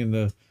phrasing and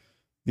the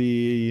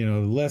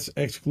less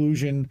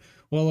exclusion.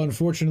 Well,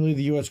 unfortunately,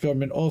 the U.S.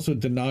 government also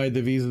denied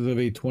the visas of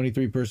a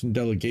 23-person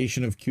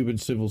delegation of Cuban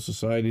civil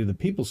society to the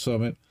People's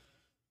Summit.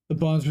 The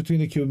bonds between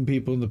the Cuban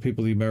people and the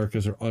people of the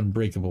Americas are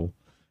unbreakable.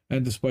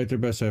 And despite their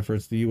best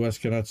efforts, the U.S.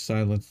 cannot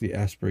silence the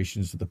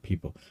aspirations of the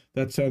people.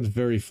 That sounds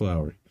very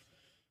flowery.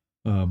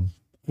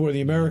 For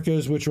the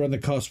Americas, which are on the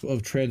cusp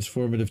of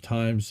transformative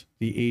times,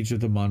 the age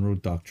of the Monroe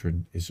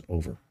Doctrine is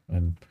over.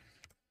 And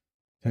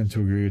Tend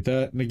to agree with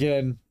that. And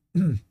again,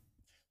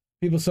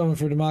 People's Summit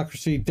for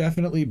Democracy,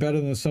 definitely better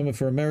than the Summit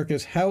for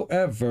Americas.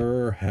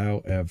 However,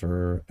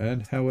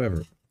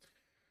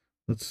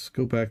 let's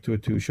go back to a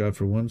two-shot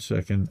for 1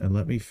 second and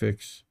let me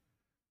fix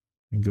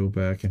and go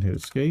back and hit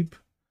escape.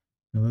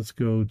 And let's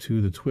go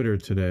to the Twitter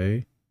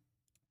today.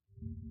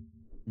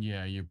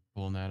 Yeah, you're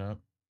pulling that up.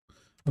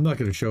 I'm not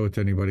going to show it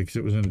to anybody because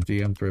it was in a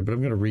DM thread, but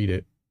I'm going to read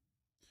it.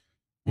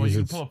 Well, you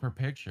can pull up her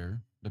picture.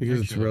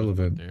 Because it's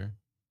relevant.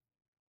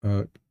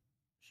 There.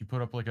 She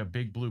put up like a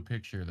big blue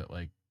picture that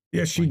like.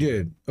 Yeah, she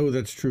did. Oh,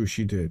 that's true.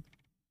 She did.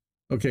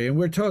 Okay, and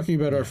we're talking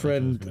about our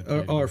friend,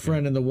 our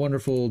friend and the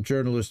wonderful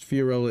journalist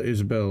Fiorella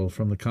Isabel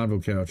from the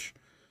Convo Couch.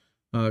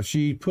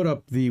 She put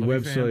up the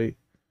website.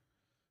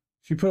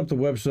 She put up the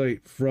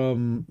website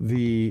from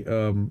the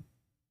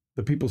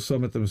People's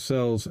Summit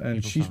themselves,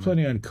 and she's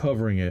planning on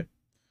covering it.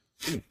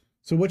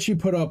 So what she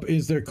put up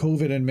is their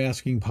COVID and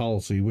masking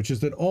policy, which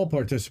is that all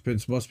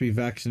participants must be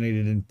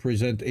vaccinated and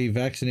present a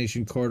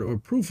vaccination card or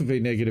proof of a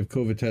negative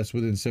COVID test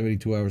within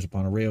 72 hours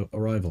upon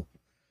arrival.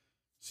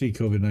 See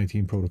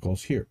COVID-19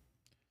 protocols here.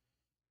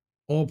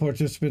 All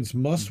participants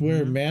must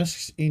wear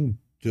masks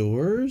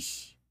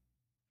indoors.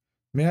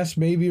 Masks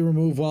may be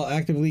removed while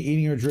actively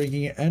eating or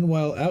drinking and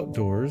while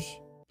outdoors.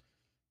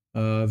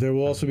 There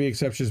will also be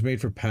exceptions made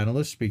for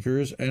panelists,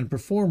 speakers, and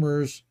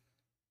performers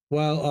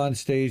while on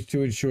stage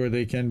to ensure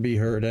they can be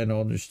heard and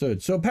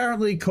understood. So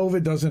apparently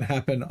COVID doesn't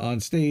happen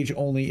on stage,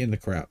 only in the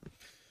crowd.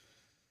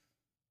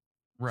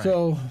 Right.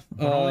 So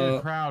but only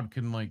the crowd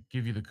can like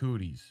give you the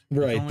cooties.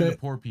 Right. It's only the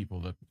poor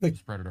people that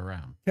spread it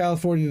around.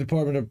 California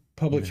Department of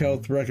Public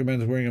Health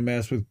recommends wearing a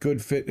mask with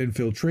good fit and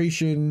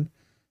filtration.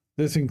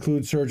 This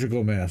includes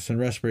surgical masks and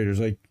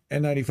respirators like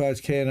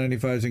N95s,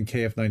 KN95s, and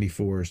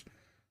KF94s.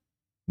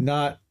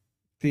 Not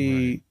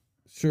the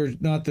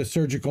not the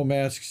surgical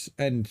masks,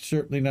 and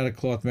certainly not a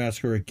cloth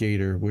mask or a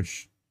gaiter,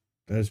 which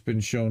has been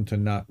shown to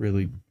not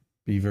really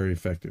be very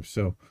effective.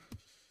 So,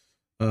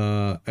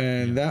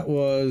 that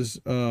was,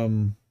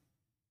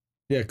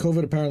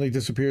 COVID apparently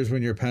disappears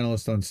when you're a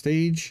panelist on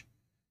stage.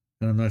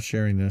 And I'm not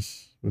sharing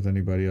this with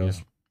anybody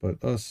else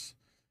but us.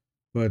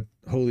 But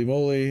holy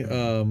moly,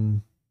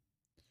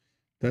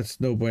 that's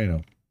no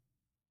bueno.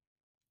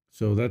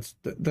 So that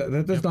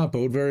does not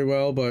bode very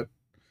well, but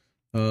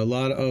a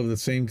lot of the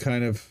same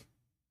kind of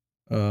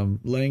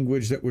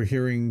language that we're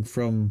hearing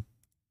from.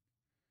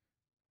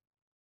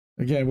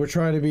 Again, we're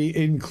trying to be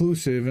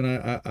inclusive, and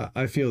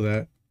I feel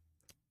that.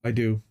 I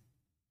do.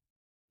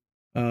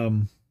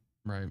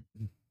 Right.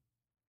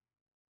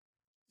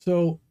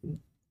 So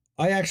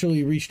I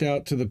actually reached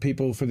out to the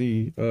people for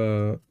the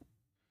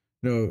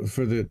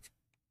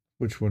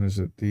which one is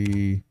it?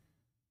 The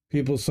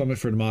People's Summit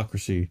for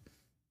Democracy.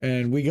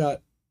 And we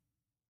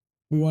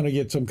want to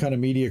get some kind of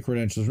media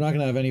credentials. We're not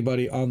going to have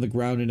anybody on the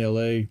ground in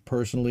LA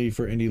personally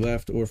for Indie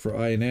Left or for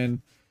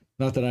INN.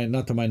 Not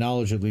to my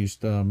knowledge, at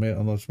least,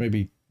 unless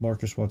maybe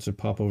Marcus wants to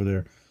pop over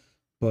there.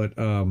 But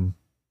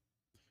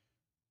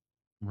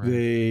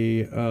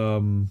they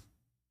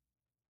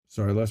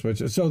sorry, last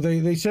mention. So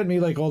they sent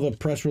me like all the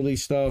press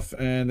release stuff,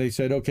 and they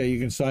said, okay, you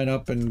can sign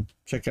up and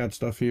check out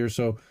stuff here.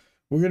 So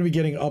we're going to be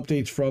getting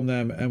updates from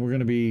them, and we're going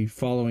to be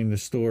following the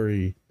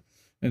story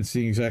and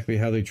seeing exactly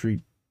how they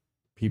treat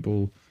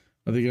people.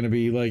 Are they going to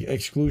be like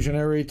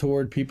exclusionary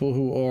toward people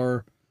who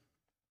are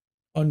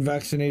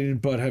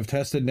unvaccinated but have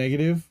tested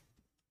negative?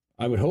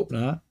 I would hope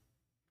not.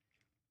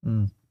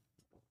 You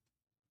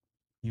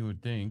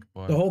would think,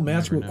 but the whole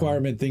mask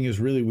requirement thing is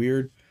really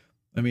weird.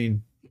 I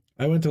mean,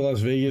 I went to Las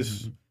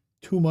Vegas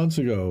 2 months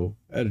ago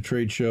at a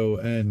trade show,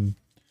 and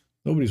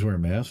nobody's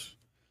wearing masks.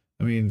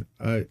 I mean,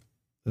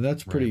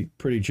 that's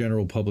pretty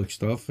general public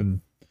stuff.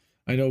 And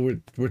I know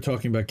we're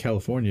talking about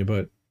California,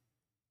 but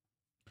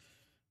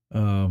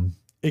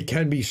it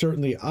can be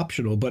certainly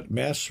optional. But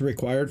masks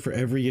required for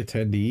every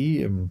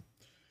attendee.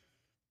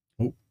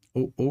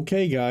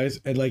 Okay,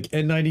 guys, and like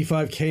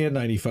N95,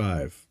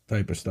 KN95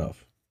 type of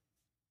stuff.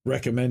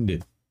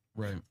 Recommended.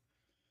 Right.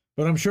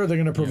 But I'm sure they're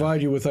going to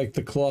provide you with like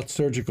the cloth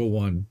surgical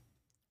one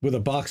with a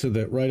box of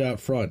it right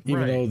out front,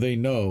 even though they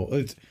know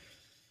it's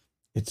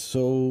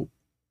so.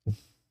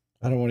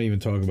 I don't want to even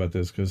talk about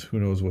this because who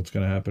knows what's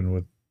going to happen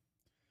with.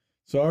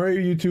 Sorry,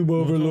 YouTube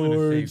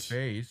overlords.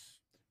 Sorry,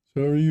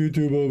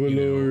 YouTube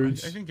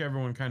overlords. I think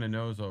everyone kind of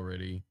knows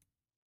already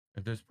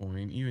at this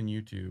point. Even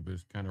YouTube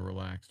is kind of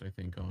relaxed, I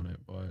think, on it.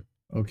 But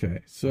okay,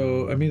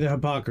 so I mean, the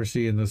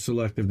hypocrisy and the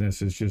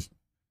selectiveness is just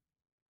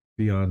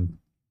beyond.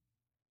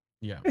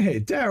 Yeah. Hey,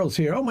 Daryl's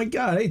here. Oh my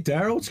God. Hey,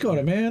 Daryl, what's going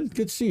on, man?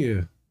 Good to see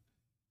you.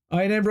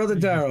 I am brother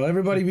Daryl.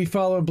 Everybody be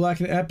following Black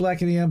in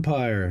the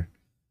Empire.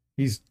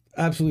 He's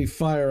absolutely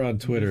fire on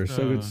Twitter.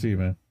 So good to see you,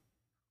 man.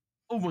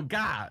 Oh my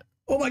God.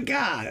 Oh my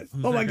God.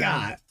 Oh my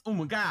God. Oh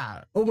my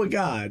God. Oh my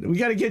God. We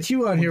got to get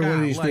you on here one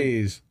of these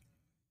days.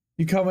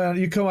 You come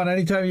on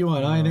anytime you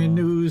want. INN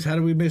News. How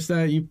do we miss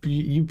that? You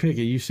pick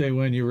it. You say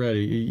when you're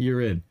ready. You're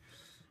in.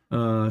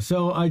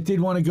 So I did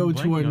want to go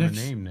to our next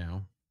name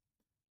now.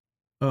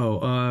 Oh,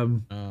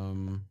 on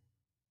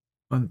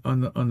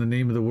the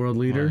name of the world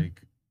leader.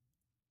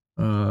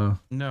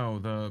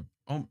 No,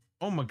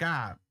 Oh my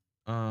God.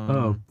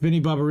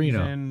 Vinny Barbarino.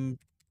 And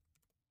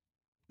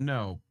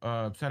no,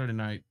 Saturday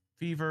Night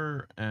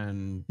Fever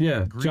and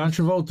Yeah, Grease. John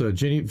Travolta,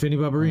 Vinny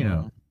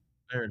Barbarino.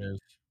 There it is.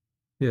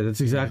 Yeah,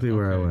 that's exactly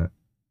where I went.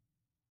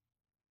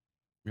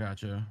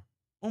 Gotcha.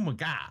 Oh my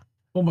God.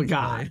 Oh my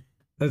God.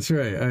 That's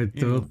right.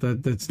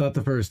 That's not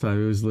the first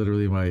time. It was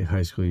literally my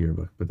high school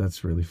yearbook, but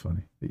that's really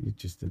funny that you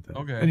just did that.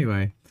 Okay.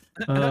 Anyway,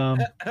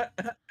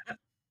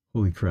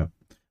 holy crap.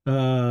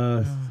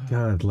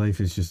 God, life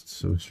is just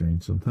so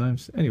strange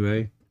sometimes.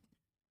 Anyway,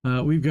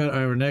 we've got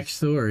our next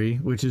story,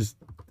 which is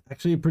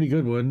actually a pretty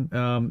good one.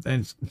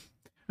 And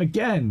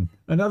again,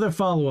 another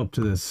follow-up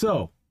to this.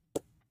 So,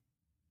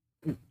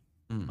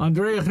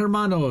 Andrea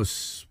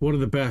Hermanos, one of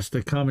the best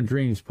at Common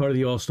Dreams, part of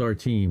the All-Star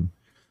team.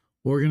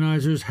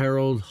 Organizers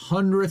herald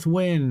 100th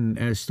win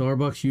as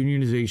Starbucks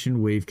unionization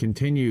wave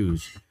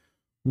continues.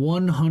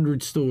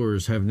 100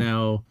 stores have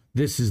now,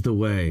 this is the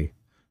way.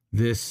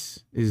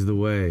 This is the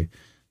way.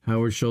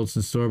 Howard Schultz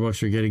and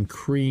Starbucks are getting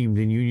creamed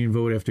in union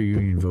vote after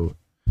union vote.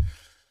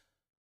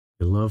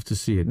 You love to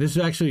see it. This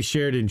is actually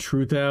shared in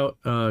Truth Out,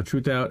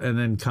 and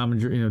then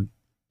Common,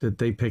 that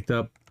they picked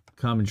up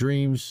Common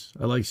Dreams.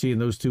 I like seeing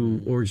those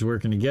two orgs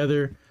working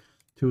together.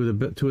 Two of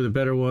the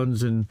better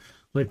ones, and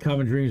let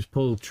Common Dreams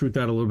pull Truth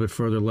Out a little bit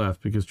further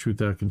left, because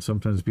Truth Out can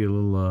sometimes be a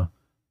little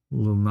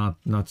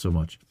not so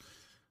much.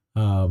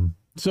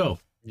 So,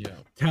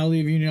 tally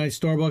of unionized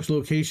Starbucks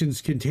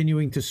locations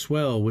continuing to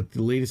swell, with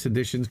the latest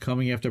additions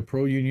coming after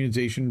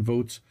pro-unionization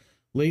votes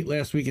late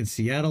last week in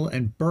Seattle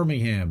and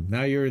Birmingham.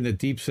 Now you're in the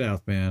deep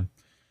south, man.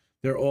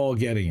 They're all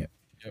getting it.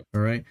 Yep.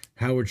 All right.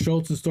 Howard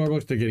Schultz and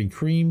Starbucks, they're getting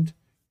creamed.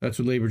 That's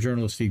what labor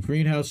journalist Steve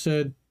Greenhouse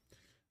said.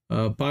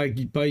 By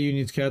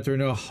unions count, there are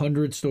now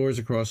 100 stores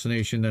across the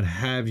nation that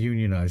have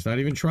unionized. Not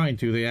even trying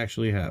to, they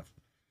actually have.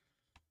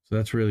 So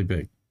that's really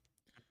big.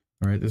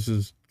 All right, this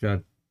has got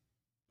a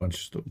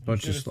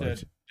bunch of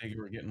slides. They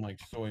were getting like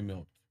soy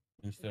milk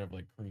instead of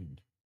like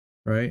creamed.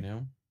 Right?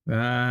 You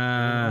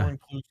know? More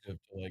inclusive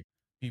to like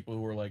people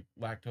who are like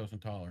lactose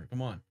intolerant.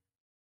 Come on.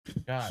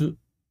 God.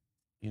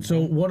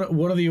 So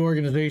one of the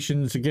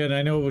organizations, again,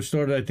 I know it was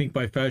started, I think,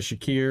 by Faz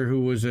Shakir,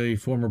 who was a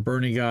former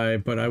Bernie guy,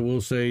 but I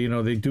will say,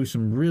 they do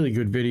some really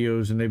good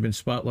videos, and they've been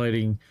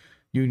spotlighting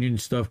union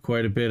stuff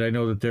quite a bit. I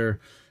know that their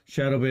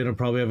shadow ban will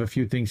probably have a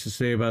few things to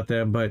say about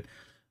them, but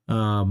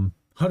 100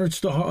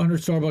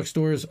 Starbucks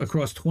stores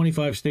across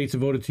 25 states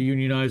have voted to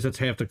unionize. That's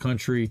half the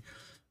country.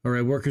 All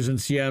right, workers in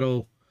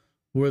Seattle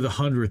were the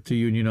 100th to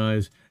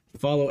unionize.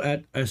 Follow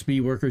at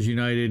SB Workers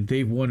United.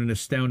 They've won an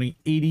astounding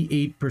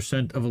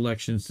 88% of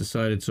elections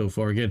decided so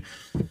far. Again,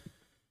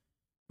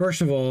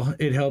 first of all,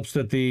 it helps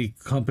that the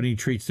company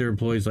treats their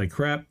employees like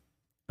crap,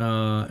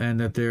 and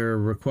that their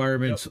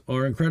requirements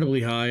are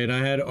incredibly high. And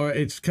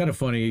it's kind of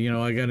funny,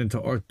 I got into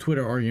our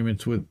Twitter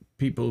arguments with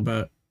people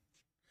about,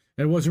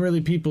 and it wasn't really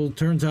people.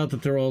 Turns out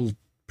that they're all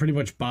pretty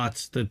much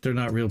bots, that they're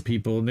not real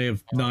people, and they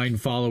have 9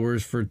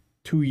 followers for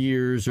 2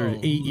 years or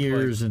 8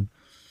 years, and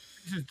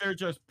they're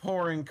just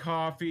pouring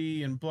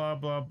coffee and blah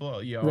blah blah.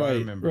 Yeah, right, I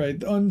remember.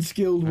 Right.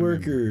 Unskilled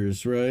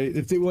workers, right?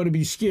 If they want to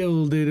be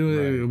skilled, they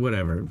do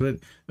whatever. But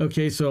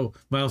okay, so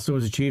milestone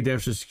was achieved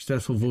after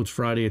successful votes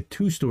Friday at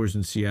 2 stores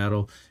in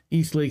Seattle.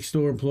 East Lake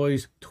store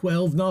employees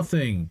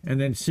 12-0,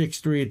 and then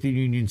 6-3 at the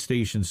Union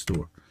Station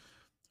store.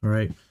 All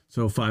right,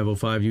 so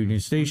 505 Union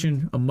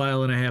Station, a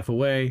mile and a half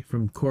away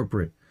from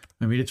corporate.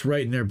 I mean, it's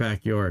right in their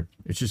backyard.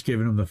 It's just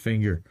giving them the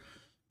finger.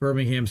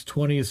 Birmingham's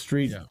 20th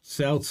Street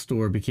South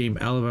store became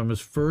Alabama's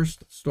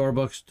first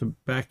Starbucks to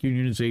back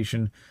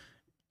unionization,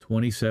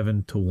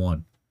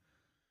 27-1.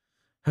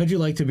 How'd you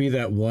like to be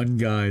that one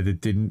guy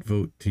that didn't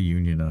vote to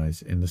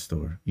unionize in the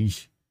store?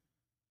 Eesh.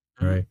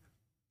 Right.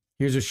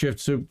 Here's a shift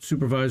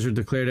supervisor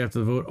declared after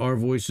the vote, our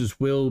voices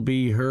will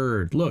be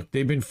heard. Look,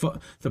 they've been,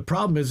 the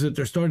problem is that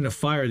they're starting to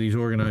fire these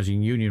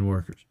organizing union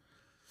workers.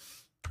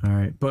 All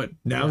right. But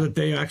now that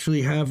they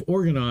actually have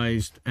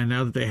organized, and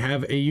now that they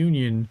have a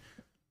union,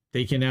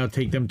 they can now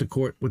take them to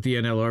court with the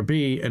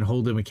NLRB and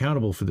hold them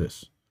accountable for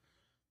this.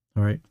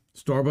 All right.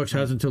 Starbucks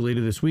has until later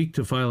this week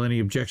to file any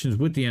objections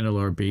with the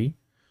NLRB.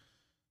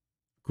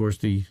 Of course,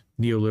 the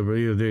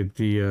neoliberal,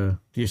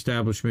 the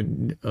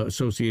establishment,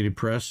 Associated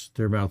Press,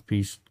 their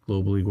mouthpiece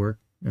globally,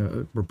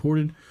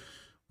 reported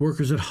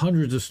workers at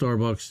hundreds of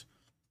Starbucks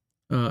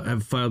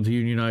have filed to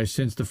unionize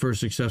since the first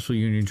successful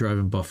union drive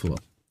in Buffalo.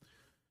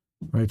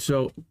 All right.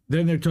 So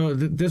then they're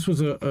talking. This was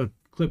a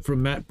clip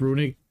from Matt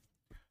Brunig.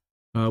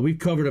 We've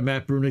covered a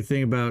Matt Brunig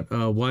thing about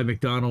why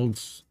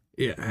McDonald's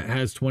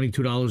has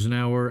 $22 an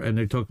hour, and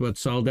they talked about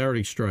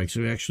solidarity strikes.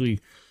 We actually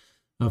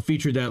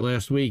featured that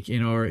last week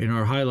in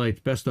our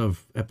highlights best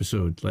of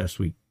episode last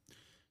week.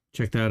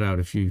 Check that out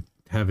if you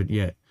haven't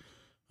yet.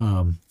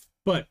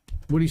 But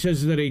what he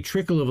says is that a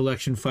trickle of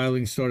election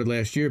filings started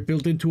last year,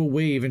 built into a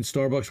wave, and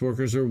Starbucks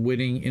workers are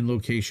winning in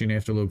location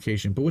after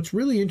location. But what's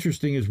really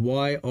interesting is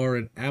why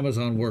aren't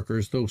Amazon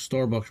workers those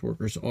Starbucks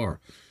workers are?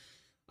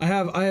 I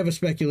have a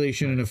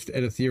speculation and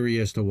a theory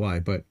as to why,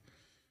 but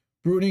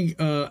Bruning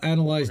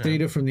analyzed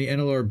data from the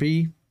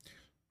NLRB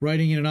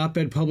writing in an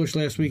op-ed published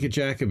last week at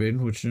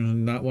Jacobin, which is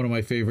not one of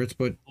my favorites,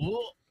 but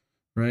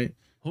right.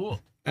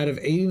 Out of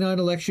 89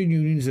 election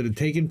unions that had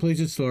taken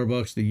place at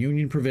Starbucks, the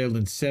union prevailed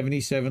in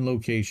 77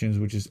 locations,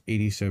 which is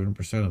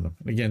 87% of them.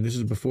 And again, this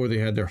is before they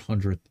had their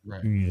 100th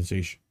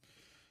unionization.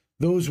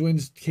 Those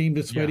wins came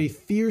despite a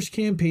fierce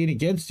campaign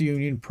against the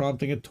union,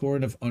 prompting a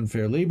torrent of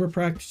unfair labor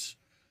practice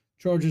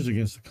charges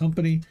against the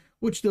company,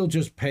 which they'll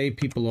just pay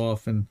people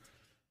off and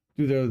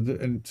do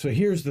and so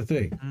here's the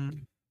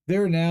thing.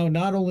 They're now,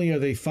 not only are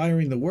they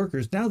firing the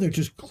workers, now they're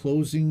just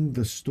closing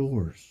the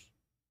stores.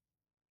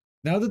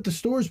 Now that the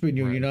store's been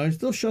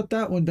unionized, they'll shut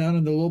that one down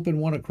and they'll open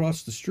one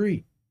across the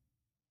street.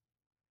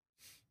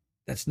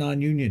 That's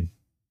non-union.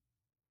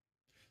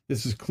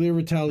 This is clear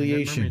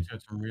retaliation. Mermaid's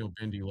got some real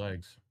bendy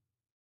legs.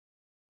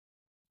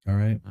 All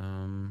right.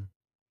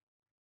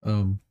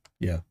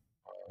 Yeah.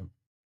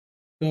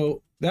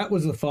 So that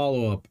was the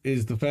follow-up,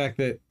 is the fact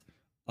that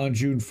on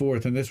June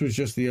 4th, and this was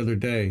just the other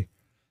day,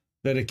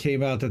 that it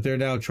came out that they're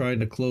now trying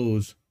to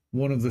close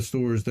one of the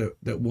stores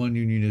that won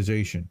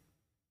unionization.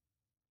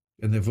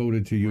 And they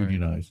voted to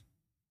unionize.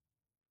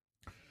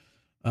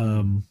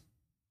 Fuck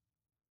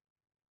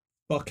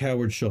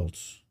Howard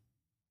Schultz.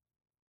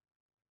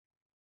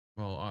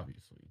 Well,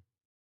 obviously.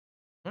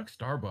 Fuck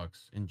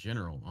Starbucks in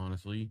general,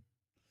 honestly.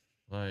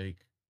 Like,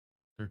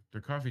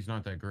 their coffee's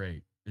not that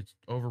great. It's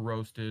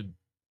over-roasted.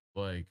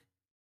 Like,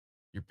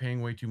 you're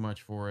paying way too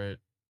much for it.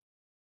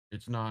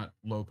 It's not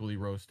locally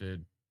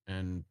roasted.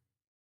 And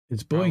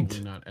it's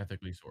probably not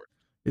ethically sourced.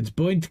 It's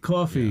Boint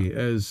coffee,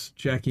 as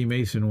Jackie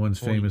Mason once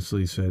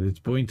famously said. It's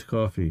Boint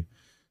coffee.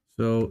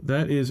 So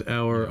that is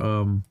our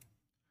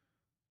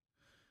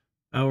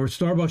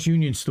Starbucks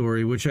union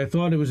story, which I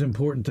thought it was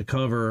important to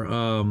cover.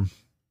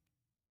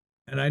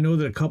 And I know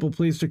that a couple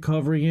places are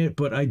covering it,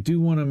 but I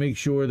do want to make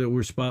sure that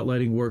we're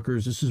spotlighting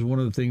workers. This is one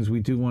of the things we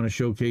do want to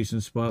showcase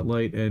and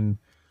spotlight, and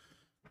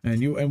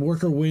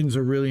worker wins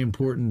are really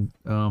important.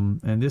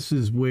 And this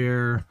is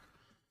where,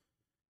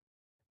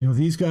 you know,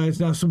 these guys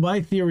now. So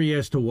my theory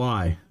as to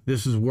why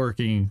this is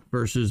working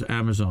versus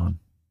Amazon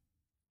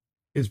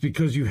is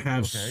because you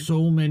have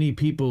so many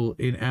people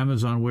in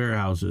Amazon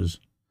warehouses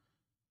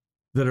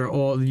that are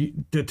all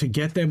that to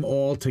get them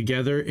all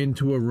together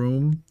into a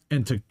room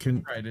and to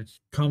come really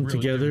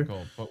together.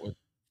 But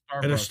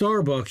at a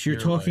Starbucks, you're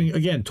talking like,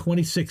 again,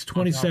 26,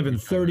 27,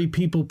 30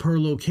 people per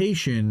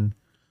location.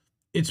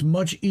 It's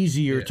much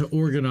easier to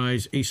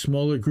organize a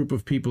smaller group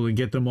of people and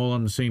get them all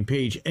on the same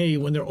page.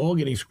 When they're all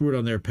getting screwed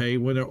on their pay,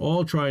 when they're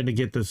all trying to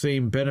get the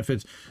same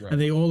benefits, and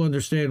they all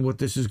understand what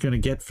this is going to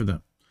get for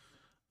them.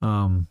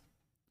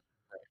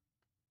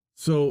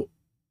 So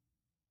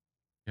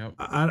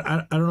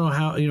I don't know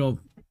how, you know,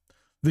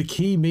 the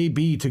key may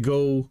be to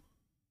go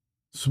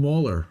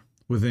smaller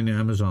within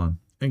Amazon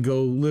and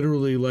go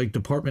literally like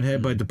department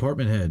head by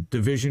department head,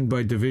 division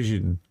by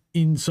division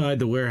inside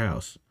the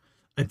warehouse.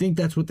 I think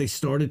that's what they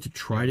started to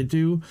try to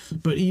do.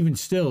 But even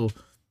still,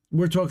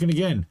 we're talking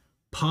again,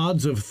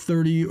 pods of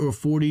 30 or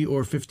 40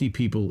 or 50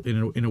 people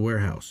in a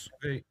warehouse.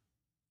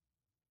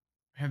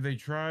 Have they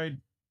tried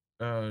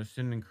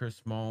sending Chris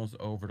Smalls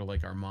over to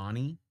like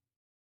Armani?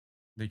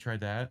 They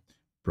tried that?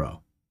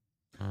 Bro.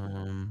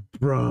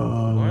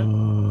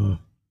 What?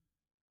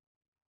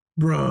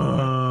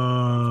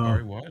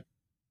 Sorry, what?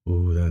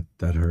 Oh,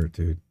 that hurt,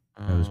 dude.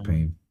 That was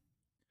pain.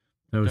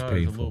 That was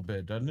painful. A little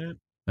bit, doesn't it?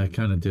 That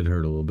kind of did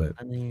hurt a little bit.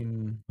 I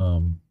mean,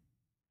 I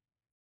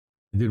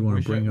did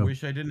want to bring up.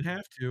 Wish I didn't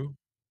have to.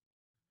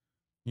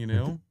 You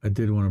know, I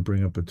did want to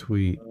bring up a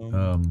tweet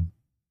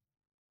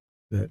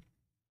that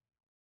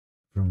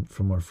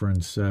from our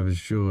friend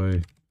Savage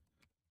Joy.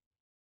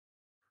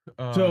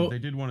 So they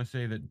did want to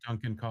say that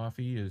Dunkin'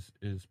 Coffee is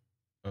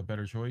a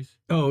better choice.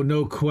 Oh,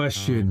 no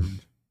question,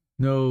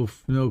 no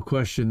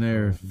question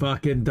there.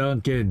 Fucking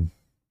Dunkin'.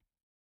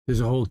 There's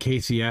a whole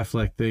Casey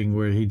Affleck thing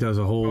where he does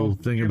a whole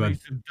thing about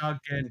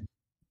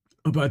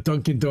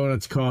Dunkin'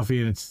 Donuts coffee,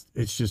 and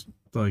it's just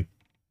like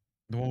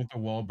the one with the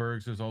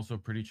Wahlbergs is also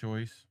pretty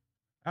choice.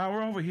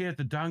 We're over here at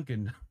the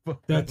Dunkin'.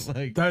 That's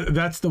like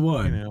that's the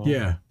one. You know,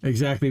 yeah,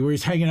 exactly. Where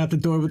he's hanging out the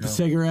door with the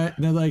cigarette,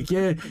 and they're like,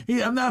 "Yeah,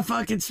 I'm not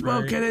fucking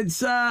smoking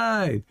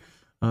inside."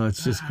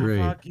 It's just great.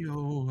 Fuck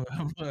you.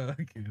 I'm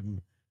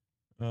fucking.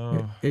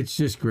 It's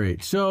just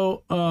great.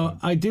 So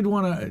I did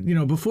want to, you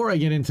know, before I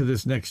get into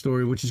this next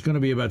story, which is going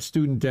to be about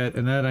student debt,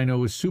 and that I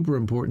know is super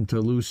important to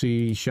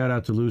Lucy. Shout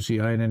out to Lucy,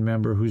 INN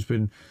member, who's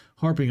been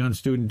harping on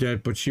student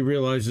debt, but she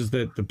realizes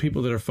that the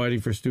people that are fighting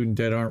for student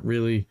debt aren't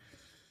really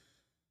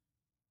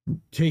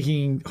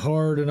taking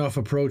hard enough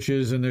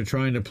approaches, and they're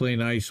trying to play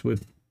nice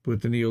with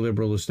the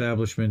neoliberal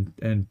establishment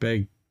and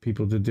beg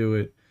people to do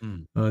it.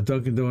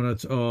 Dunkin'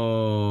 Donuts.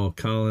 Oh,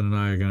 Colin and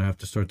I are going to have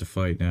to start to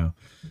fight now.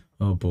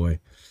 Oh, boy.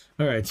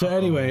 All right. So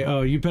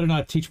anyway, you better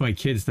not teach my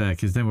kids that,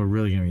 because then we're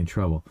really going to be in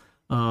trouble.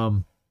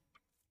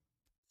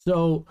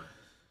 So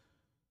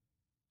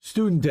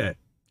student debt,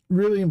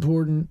 really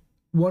important.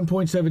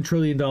 $1.7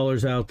 trillion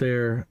out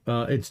there.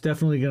 It's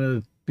definitely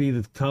going to be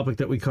the topic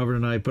that we cover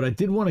tonight. But I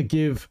did want to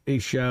give a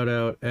shout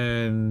out.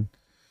 And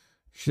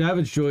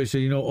Savage Joy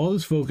said, you know, all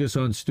this focus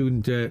on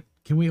student debt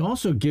can we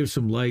also give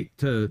some light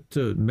to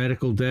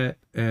medical debt?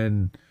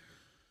 And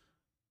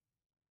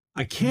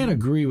I can't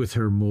agree with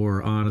her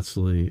more,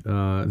 honestly.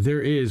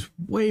 There is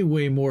way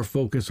more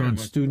focus on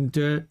student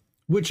debt,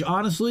 which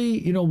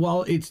honestly, you know,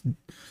 while it's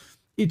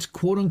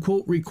quote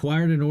unquote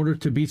required in order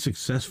to be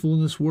successful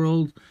in this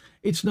world,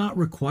 it's not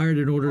required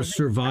in order to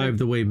survive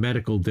the way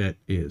medical debt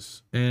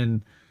is.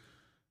 And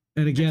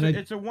again,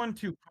 it's a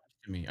 1-2 punch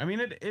to me. I mean,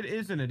 it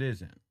is and it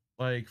isn't.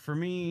 Like, for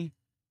me,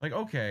 like,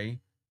 okay,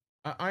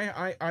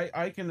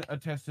 I can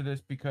attest to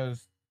this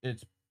because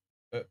it's,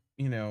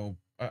 you know,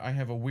 I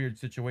have a weird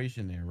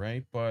situation there,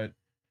 right? But,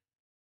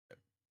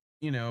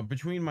 you know,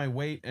 between my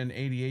weight and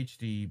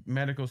ADHD,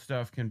 medical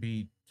stuff can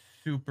be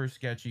super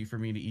sketchy for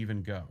me to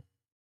even go,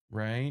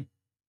 right?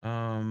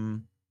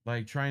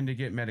 Like, trying to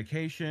get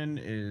medication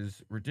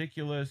is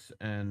ridiculous,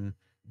 and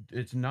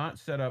it's not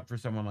set up for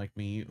someone like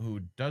me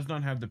who does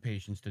not have the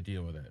patience to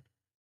deal with it,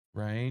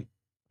 right?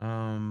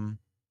 And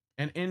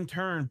in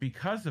turn,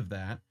 because of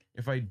that,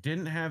 if I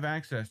didn't have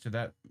access to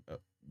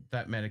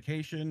that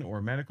medication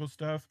or medical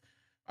stuff,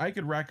 I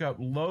could rack up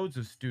loads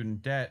of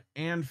student debt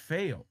and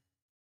fail.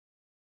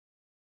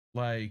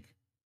 Like,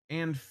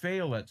 and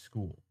fail at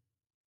school,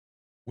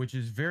 which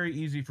is very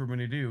easy for me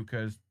to do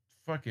because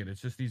fuck it,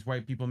 it's just these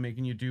white people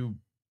making you do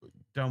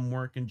dumb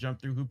work and jump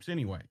through hoops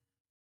anyway,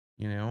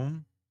 you know?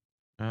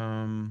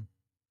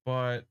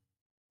 But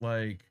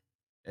like,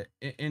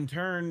 in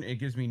turn, it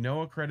gives me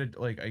no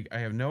I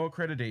have no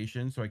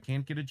accreditation, so I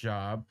can't get a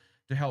job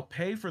to help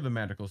pay for the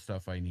medical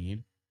stuff I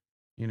need.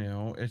 You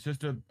know, it's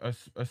just a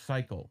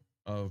cycle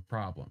of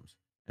problems.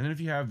 And then if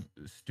you have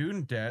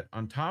student debt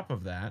on top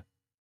of that,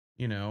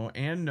 you know,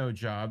 and no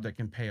job that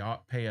can pay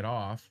it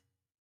off,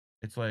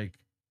 it's like,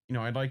 you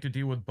know, I'd like to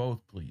deal with both,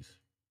 please.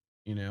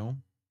 You know?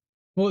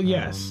 Well,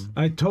 yes,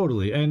 I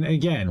totally. And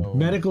again,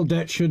 medical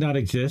debt should not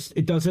exist.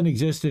 It doesn't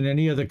exist in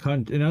any other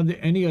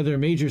any other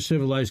major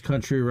civilized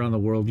country around the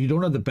world. You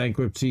don't have the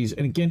bankruptcies.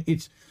 And again,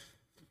 it's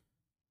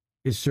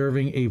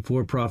serving a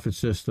for-profit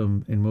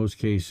system in most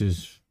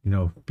cases, you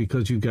know,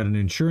 because you've got an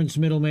insurance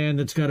middleman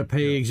that's got to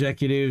pay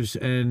executives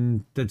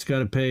and that's got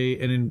to pay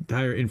an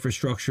entire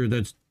infrastructure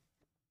that's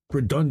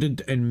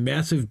redundant and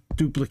massive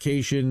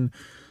duplication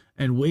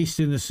and waste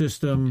in the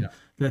system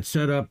that's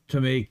set up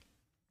to make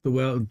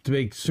to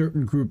make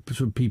certain groups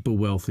of people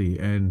wealthy.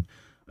 And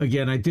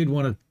again, I did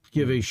want to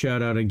give a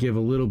shout out and give a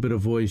little bit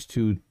of voice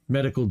to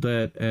medical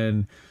debt.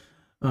 And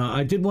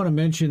I did want to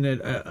mention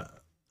that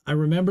I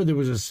remember there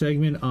was a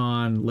segment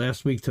on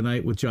Last Week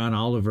Tonight with John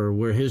Oliver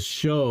where his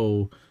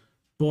show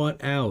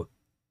bought out,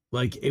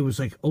 like, it was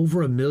like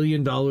over $1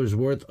 million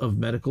worth of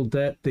medical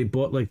debt. They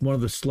bought like one of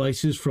the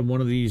slices from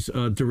one of these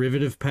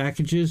derivative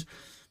packages.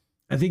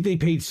 I think they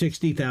paid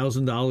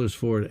 $60,000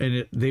 for it,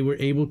 and they were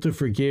able to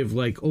forgive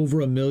like over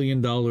 $1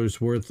 million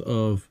worth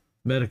of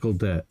medical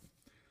debt.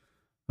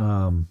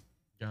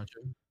 Gotcha.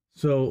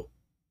 So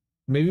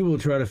maybe we'll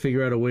try to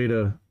figure out a way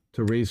to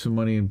raise some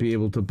money and be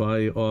able to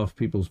buy off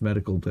people's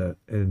medical debt,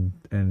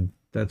 and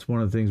that's one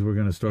of the things we're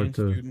going to start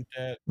to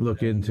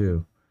look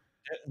into.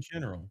 Debt in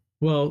general.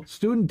 Well,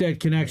 student debt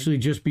can actually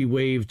just be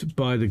waived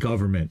by the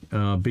government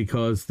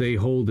because they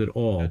hold it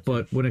all.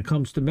 But when it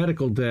comes to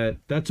medical debt,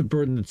 that's a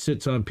burden that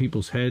sits on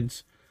people's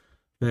heads,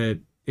 that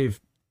if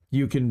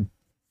you can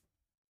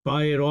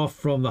buy it off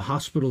from the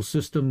hospital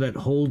system that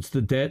holds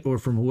the debt or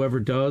from whoever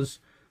does,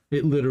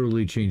 it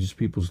literally changes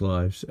people's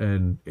lives,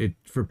 and it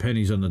for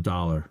pennies on the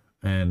dollar.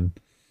 And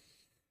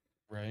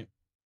right.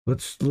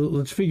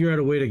 Let's figure out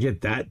a way to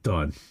get that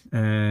done.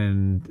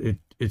 And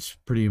it's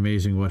pretty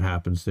amazing what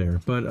happens there.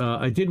 But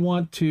I did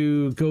want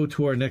to go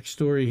to our next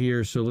story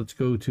here. So let's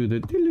go to the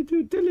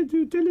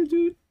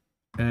diddly-doot.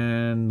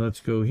 And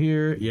let's go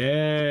here.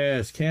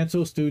 Yes,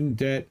 cancel student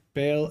debt,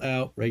 bail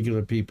out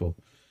regular people.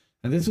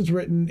 And this is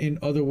written in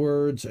Other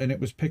Words, and it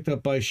was picked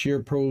up by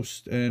Scheer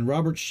Post. And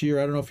Robert Scheer,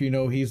 I don't know if you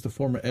know, he's the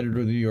former editor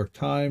of the New York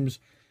Times.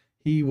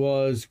 He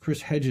was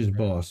Chris Hedges'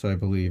 boss, I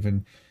believe.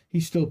 And he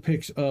still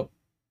picks up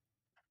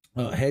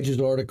Hedges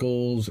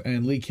articles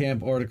and Lee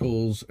Camp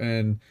articles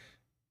and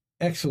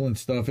excellent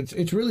stuff.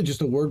 It's really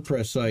just a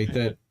WordPress site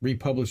that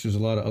republishes a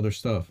lot of other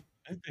stuff.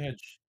 I think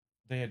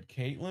they had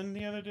Caitlin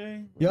the other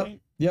day. Right?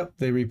 Yep.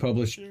 They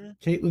republished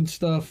Caitlin's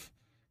stuff,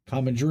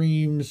 Common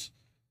Dreams.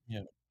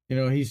 Yeah. You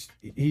know, he's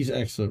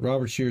excellent.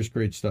 Robert Scheer's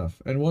great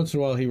stuff. And once in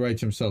a while he writes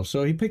himself.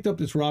 So he picked up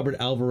this Robert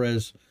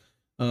Alvarez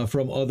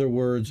from Other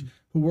Words,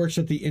 who works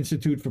at the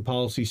Institute for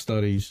Policy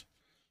Studies.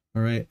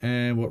 All right.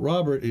 And what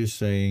Robert is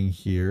saying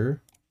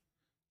here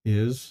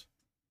is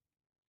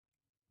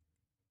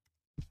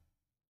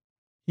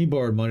he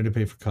borrowed money to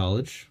pay for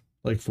college,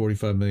 like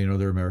 45 million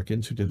other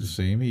Americans who did the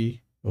same.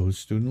 He owes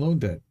student loan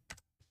debt.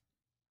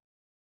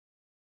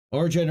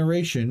 Our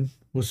generation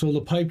was sold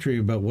a pipe dream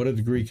about what a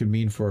degree could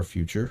mean for our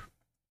future.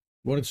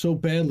 Wanted so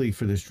badly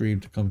for this dream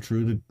to come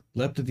true that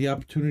leapt at the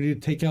opportunity to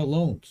take out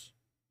loans.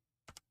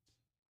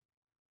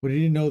 What he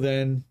didn't know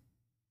then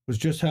was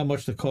just how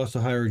much the cost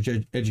of higher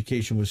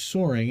education was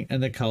soaring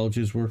and that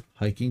colleges were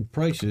hiking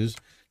prices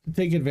to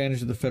take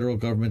advantage of the federal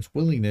government's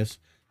willingness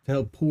to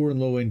help poor and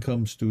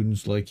low-income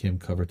students like him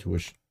cover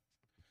tuition.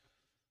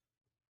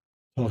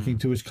 talking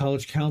to his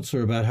college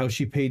counselor about how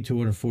she paid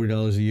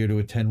 $240 a year to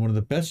attend one of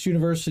the best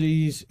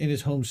universities in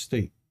his home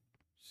state.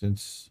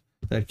 Since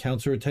that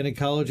counselor attended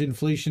college,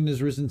 inflation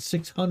has risen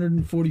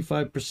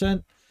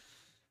 645%,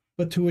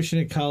 but tuition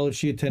at college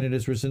she attended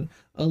has risen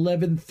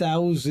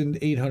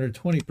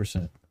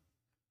 11,820%.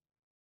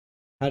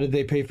 How did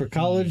they pay for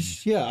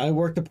college? Yeah, I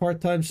worked a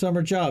part-time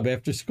summer job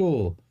after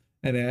school,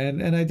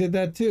 and I did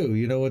that too.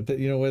 You know what?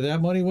 You know where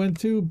that money went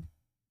to?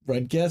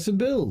 Rent, gas, and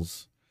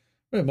bills.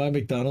 Right, my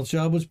McDonald's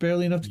job was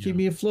barely enough to keep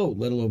me afloat,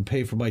 let alone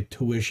pay for my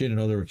tuition and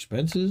other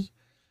expenses.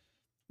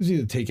 It was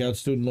either take out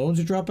student loans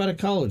or drop out of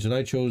college, and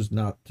I chose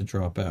not to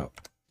drop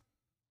out.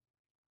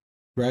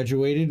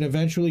 Graduated and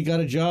eventually got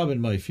a job in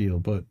my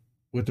field, but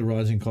with the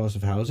rising cost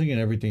of housing and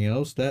everything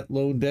else, that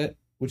loan debt,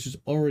 which is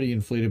already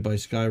inflated by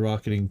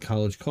skyrocketing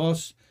college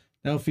costs,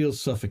 now feels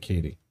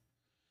suffocating.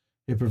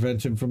 It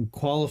prevents him from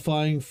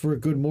qualifying for a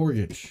good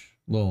mortgage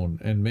loan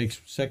and makes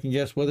second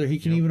guess whether he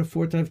can even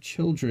afford to have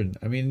children.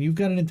 I mean, you've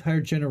got an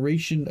entire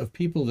generation of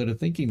people that are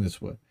thinking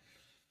this way.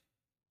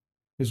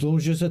 His loan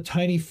is just a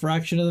tiny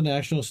fraction of the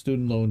national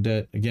student loan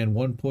debt. Again,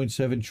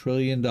 $1.7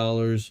 trillion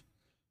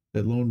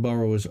that loan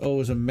borrowers owe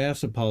is a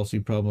massive policy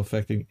problem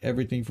affecting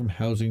everything from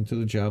housing to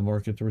the job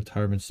market to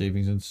retirement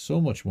savings and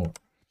so much more.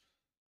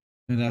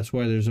 And that's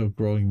why there's a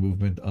growing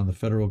movement on the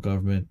federal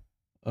government,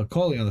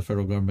 calling on the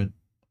federal government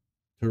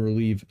to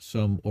relieve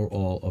some or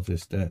all of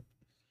this debt.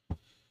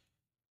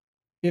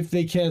 If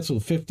they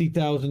canceled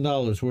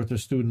 $50,000 worth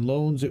of student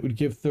loans, it would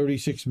give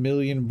 36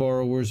 million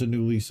borrowers a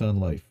new lease on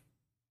life.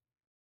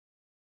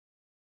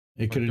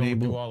 It could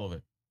enable do all of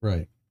it.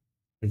 Right.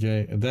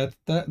 Okay, and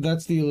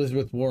that's the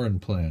Elizabeth Warren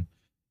plan.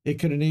 It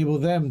could enable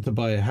them to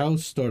buy a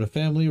house, start a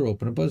family, or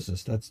open a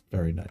business. That's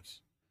very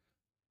nice.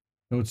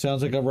 You know, it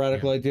sounds like a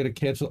radical idea to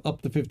cancel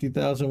up to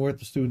 $50,000 worth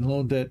of student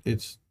loan debt.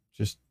 It's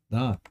just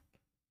not.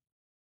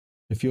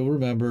 If you'll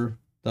remember,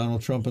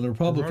 Donald Trump and the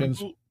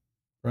Republicans,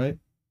 right,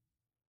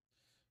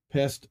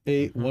 passed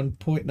a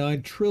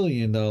 $1.9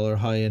 trillion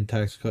high-end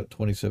tax cut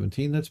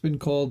 2017 that's been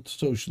called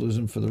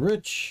socialism for the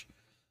rich.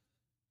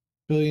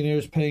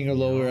 Billionaires paying a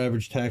lower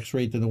average tax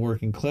rate than the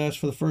working class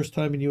for the first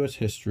time in U.S.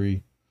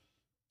 history,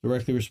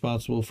 directly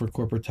responsible for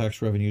corporate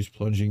tax revenues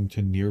plunging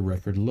to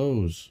near-record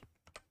lows.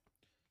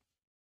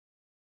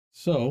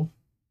 So,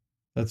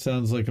 that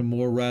sounds like a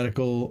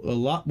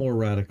lot more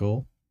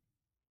radical,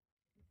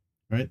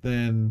 right,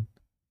 than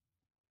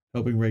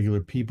helping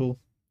regular people.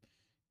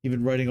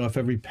 Even writing off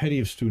every penny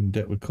of student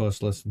debt would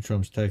cost less than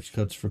Trump's tax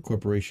cuts for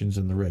corporations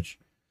and the rich.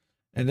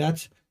 And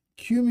that's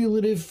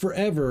cumulative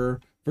forever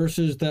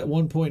versus that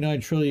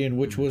 1.9 trillion,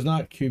 which was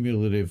not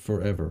cumulative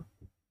forever.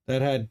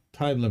 That had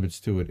time limits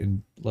to it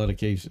in a lot of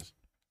cases.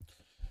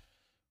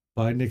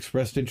 Biden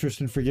expressed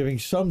interest in forgiving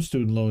some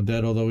student loan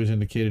debt, although he's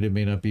indicated it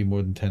may not be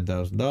more than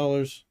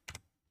 $10,000.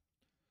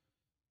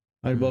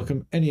 I'd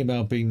welcome any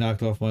amount being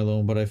knocked off my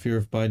loan, but I fear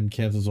if Biden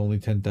cancels only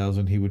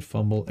 $10,000, he would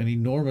fumble an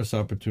enormous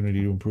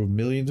opportunity to improve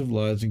millions of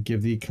lives and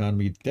give the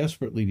economy a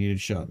desperately needed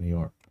shot in the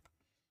arm.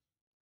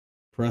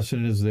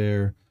 Precedent is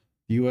there.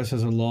 The U.S.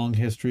 has a long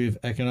history of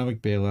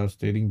economic bailouts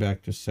dating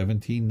back to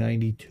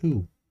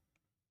 1792.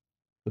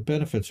 The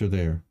benefits are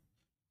there.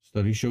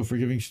 Studies show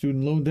forgiving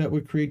student loan debt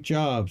would create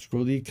jobs,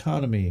 grow the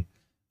economy,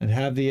 and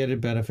have the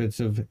added benefits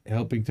of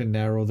helping to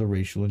narrow the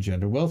racial and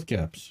gender wealth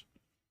gaps.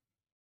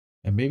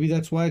 And maybe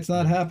that's why it's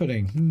not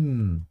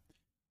happening.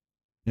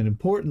 And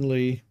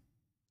importantly,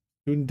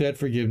 student debt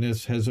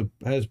forgiveness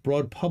has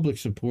broad public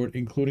support,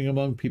 including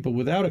among people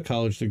without a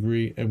college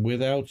degree and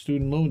without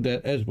student loan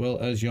debt, as well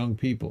as young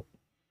people.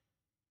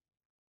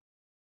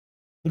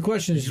 The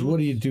question is, what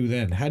do you do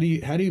then? How do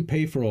you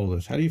pay for all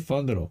this? How do you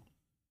fund it all?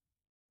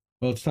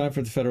 Well, it's time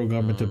for the federal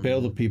government to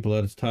bail the people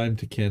out. It's time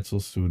to cancel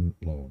student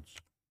loans.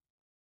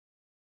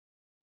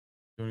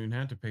 Don't even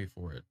have to pay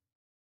for it.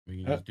 We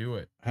can just do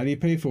it. How do you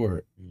pay for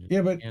it?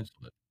 Yeah, but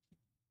cancel it.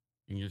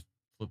 You can just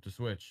flip the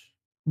switch.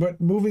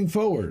 But moving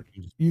forward,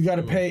 you got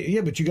to pay.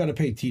 Yeah, but you got to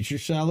pay teacher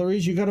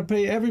salaries. You got to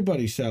pay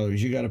everybody's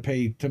salaries. You got to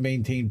pay to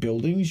maintain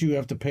buildings. You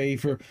have to pay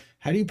for.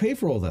 How do you pay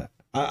for all that?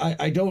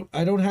 I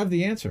don't have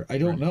the answer. I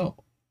don't know.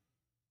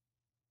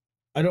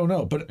 I don't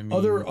know. But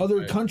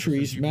other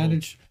countries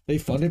manage. They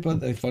fund it, but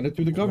they fund it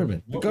through the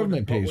government. The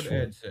government pays for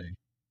it. Say?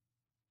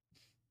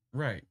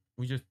 Right.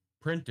 We just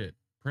print it.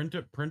 Print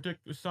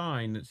a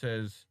sign that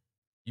says,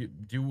 "You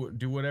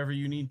do whatever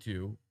you need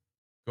to.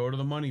 Go to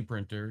the money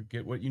printer,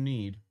 get what you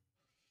need."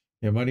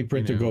 Yeah, money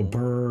printer go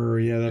brr.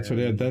 Yeah,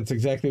 that's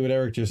exactly what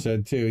Eric just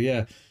said too.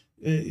 Yeah,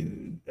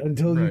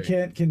 until you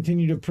can't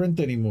continue to print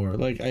anymore.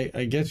 Like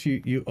I guess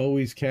you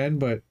always can,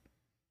 but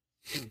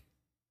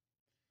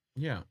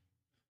yeah,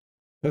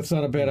 that's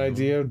not a bad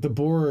idea. The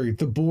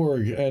Borg,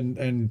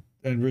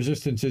 and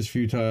resistance is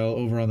futile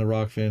over on the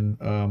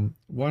Rockfin.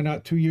 Why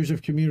not 2 years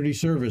of community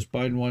service?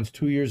 Biden wants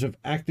 2 years of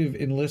active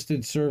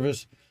enlisted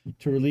service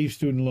to relieve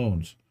student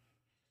loans.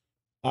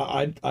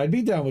 I'd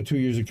be down with 2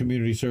 years of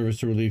community service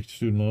to relieve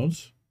student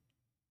loans.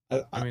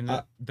 I mean,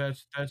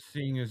 that's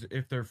seeing as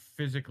if they're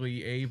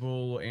physically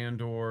able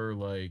and or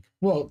like.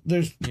 Well,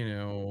 there's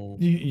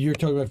you're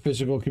talking about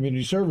physical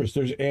community service.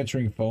 There's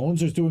answering phones.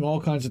 There's doing all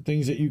kinds of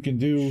things that you can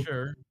do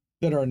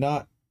that are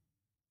not.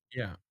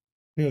 Yeah.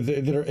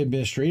 That are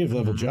administrative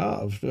level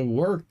jobs,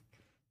 work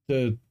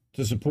to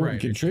support and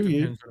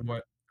contribute. It depends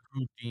on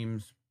who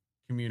deems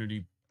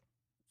community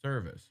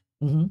service.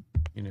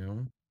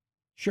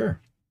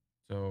 Sure.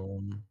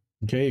 So.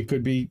 Okay, it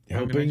could be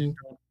helping.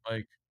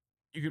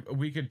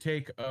 We could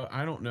take.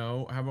 I don't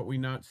know. How about we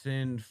not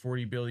send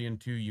 40 billion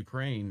to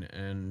Ukraine,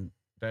 and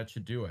that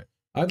should do it.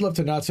 I'd love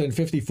to not send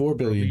 54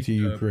 billion to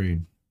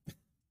Ukraine.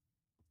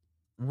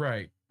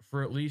 Right,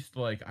 for at least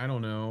I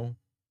don't know,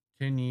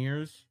 10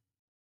 years.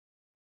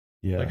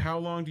 Yeah. Like, how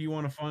long do you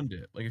want to fund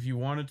it? Like, if you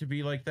want it to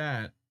be like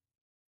that,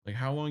 like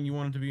how long you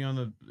want it to be on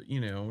the.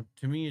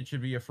 To me, it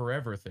should be a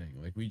forever thing.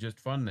 Like, we just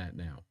fund that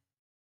now.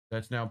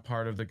 That's now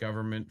part of the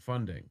government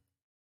funding.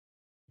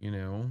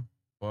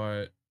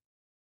 But.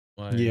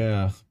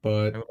 Yeah,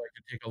 but I would like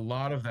to take a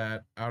lot of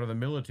that out of the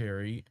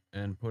military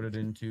and put it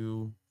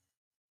into,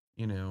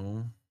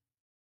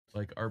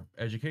 our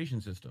education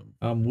system.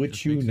 I'm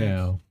with you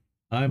now.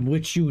 I'm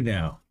with you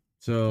now.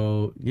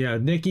 So yeah,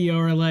 Nikki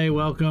RLA,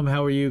 welcome.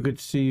 How are you? Good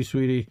to see you,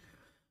 sweetie.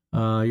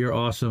 You're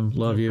awesome.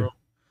 Love you.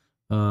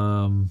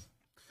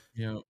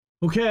 Yeah.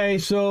 Okay,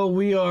 so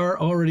we are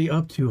already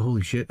up to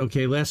holy shit.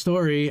 Okay, last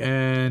story,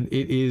 and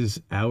it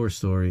is our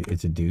story.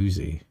 It's a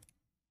doozy.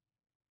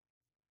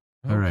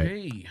 All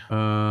right.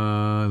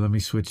 Let me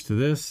switch to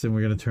this, and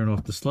we're going to turn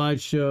off the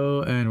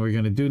slideshow, and we're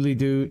going to doodly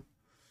doot.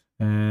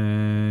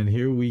 And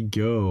here we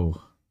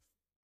go.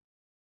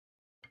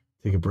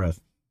 Take a breath.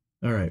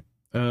 All right.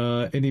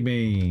 Indy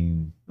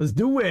Main. Let's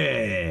do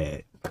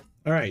it.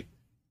 All right.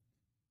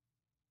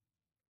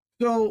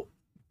 So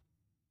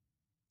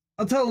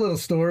I'll tell a little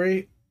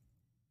story.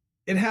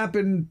 It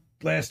happened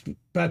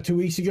about 2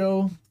 weeks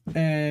ago,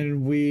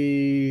 and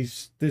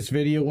this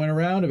video went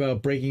around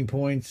about Breaking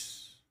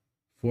Point's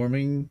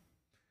forming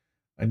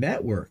a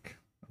network.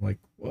 I'm like,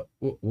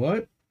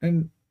 what?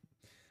 And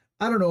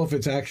I don't know if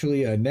it's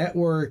actually a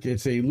network.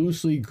 It's a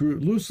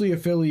loosely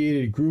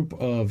affiliated group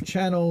of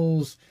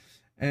channels,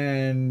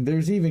 and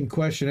there's even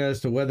question as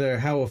to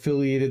how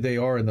affiliated they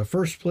are in the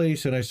first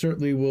place. And I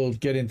certainly will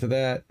get into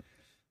that.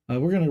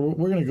 We're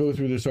gonna go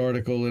through this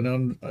article,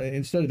 and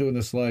instead of doing the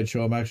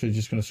slideshow, I'm actually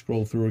just gonna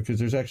scroll through it because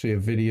there's actually a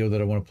video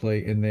that I want to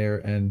play in there.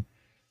 And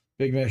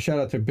shout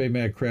out to Big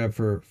Mad Crab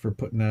for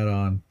putting that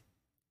on.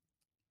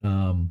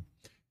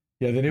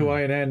 Yeah, the new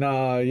INN,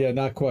 yeah,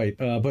 not quite.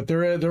 But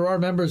there are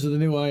members of the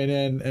new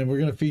INN, and we're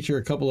going to feature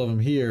a couple of them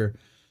here.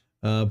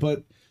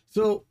 But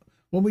so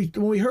when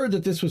we heard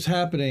that this was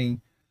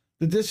happening,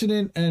 the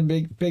Dissident and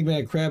Big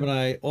Mad Crab and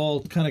I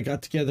all kind of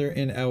got together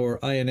in our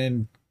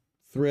INN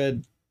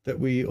thread that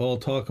we all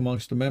talk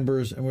amongst the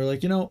members, and we're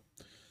like,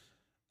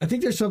 I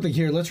think there's something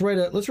here. Let's write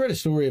a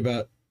story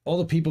about all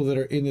the people that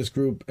are in this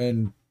group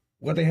and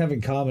what they have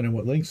in common and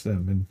what links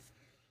them.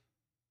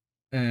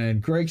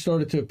 And Greg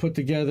started to put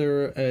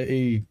together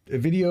a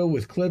video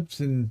with clips,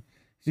 and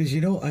he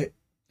says,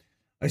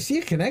 I see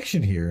a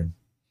connection here. And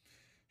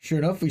sure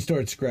enough, we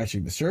started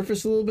scratching the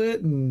surface a little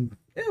bit, and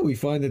yeah, we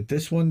find that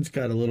this one's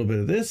got a little bit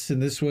of this,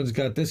 and this one's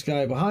got this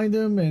guy behind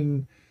him.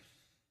 And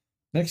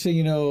next thing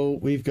you know,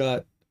 we've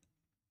got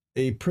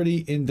a pretty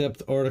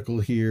in-depth article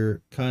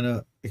here kind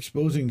of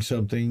exposing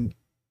something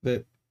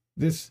that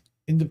this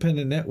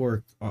independent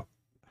network,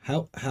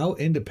 how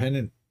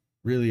independent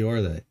really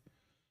are they?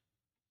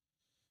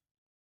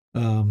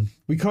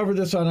 We covered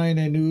this on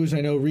INN News. I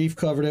know Reef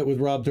covered it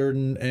with Rob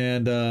Durden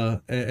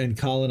and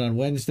Colin on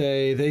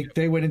Wednesday.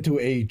 They went into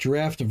a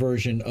draft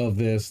version of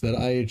this that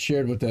I had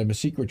shared with them, a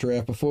secret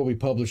draft before we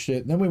published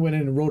it. And then we went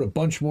in and wrote a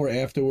bunch more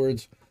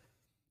afterwards.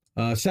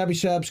 Sabby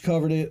Sabs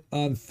covered it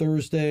on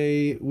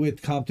Thursday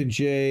with Compton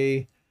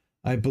J.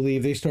 I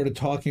believe they started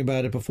talking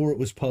about it before it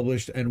was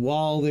published. And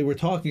while they were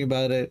talking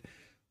about it,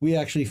 we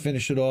actually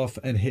finished it off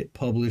and hit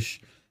publish.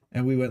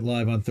 And we went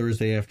live on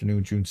Thursday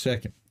afternoon, June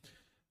 2nd.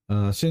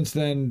 Since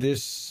then,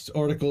 this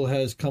article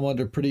has come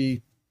under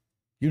pretty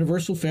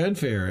universal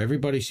fanfare.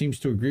 Everybody seems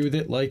to agree with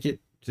it, like it,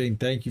 saying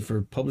thank you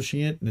for publishing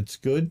it, and it's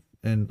good,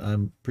 and I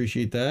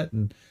appreciate that.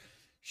 And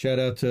shout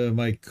out to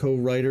my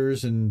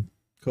co-writers and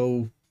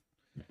to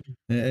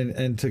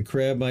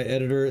Crab, my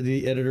editor,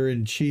 the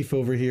editor-in-chief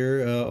over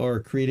here,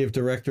 our creative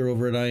director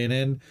over at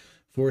INN,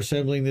 for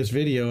assembling this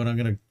video. And I'm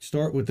going to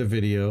start with the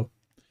video.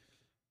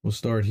 We'll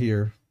start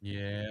here.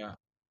 Yeah.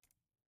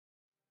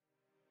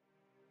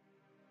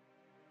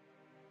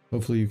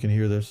 Hopefully you can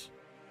hear this.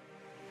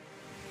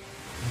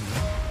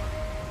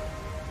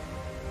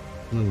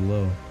 A little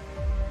low.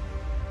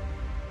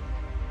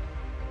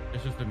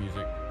 It's just the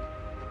music.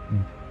 You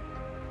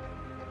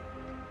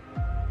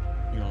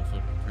can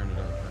also turn it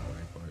up that way,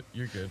 but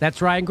you're good.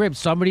 That's Ryan Gribb.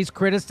 Somebody's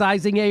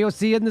criticizing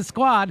AOC in the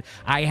squad.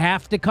 I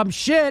have to come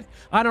shit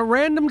on a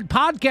random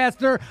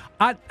podcaster.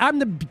 I'm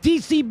the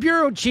DC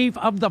bureau chief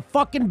of the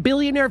fucking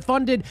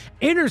billionaire-funded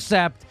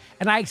Intercept,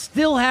 and I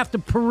still have to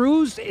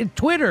peruse in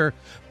Twitter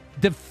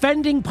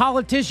defending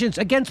politicians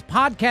against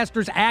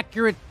podcasters'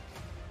 accurate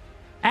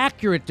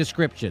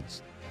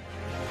descriptions.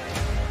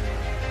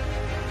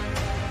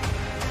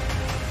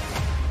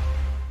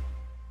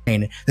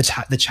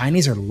 The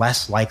Chinese are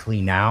less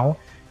likely now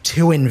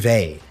to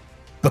invade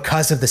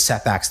because of the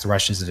setbacks the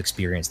Russians have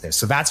experienced there.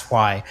 So that's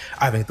why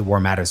I think the war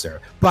matters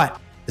there.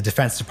 But the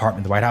Defense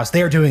Department, the White House,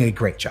 they are doing a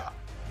great job.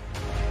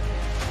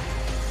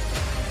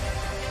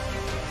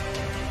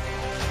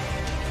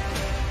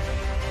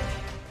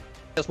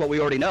 That's what we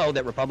already know,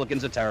 that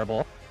Republicans are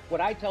terrible.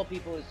 What I tell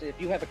people is if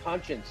you have a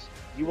conscience,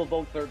 you will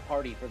vote third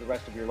party for the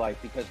rest of your life,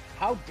 because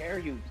how dare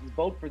you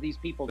vote for these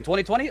people? In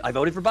 2020, I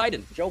voted for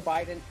Biden. Joe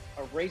Biden,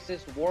 a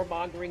racist,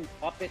 warmongering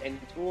puppet and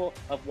tool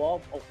of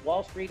Wall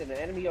Street and an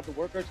enemy of the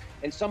workers,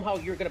 and somehow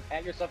you're going to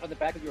pat yourself on the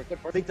back of you're a good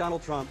person. I think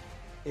Donald Trump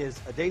is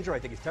a danger. I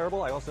think he's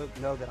terrible. I also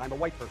know that I'm a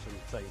white person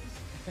saying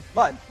this.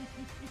 But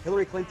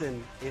Hillary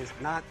Clinton is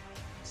not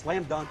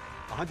slam dunk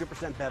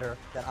 100% better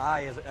that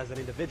I, as an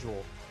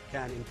individual,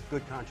 can in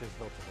good conscience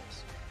vote for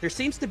this. There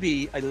seems to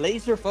be a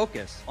laser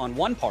focus on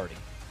one party.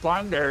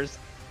 There's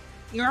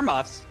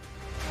earmuffs.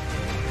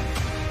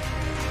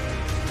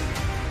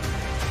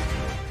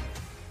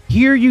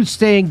 Here you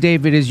saying,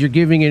 David, is you're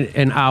giving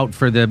an out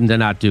for them to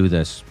not do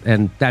this,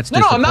 and that's no,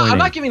 disappointing. I'm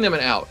not giving them an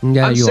out.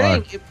 Yeah, I'm you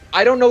saying are.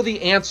 I don't know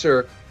the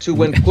answer to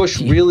when push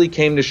really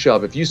came to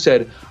shove. If you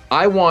said,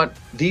 I want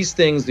these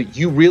things that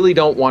you really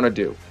don't want to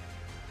do,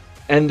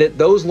 and that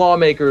those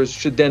lawmakers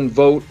should then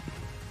vote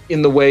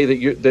in the way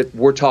that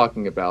we're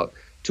talking about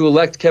to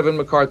elect Kevin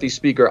McCarthy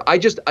Speaker.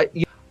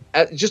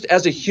 Just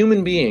as a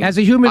human being, you're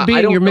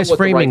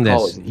misframing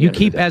this.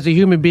 As a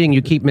human being,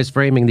 you keep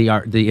misframing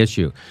the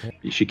issue.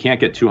 She can't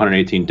get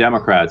 218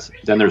 Democrats,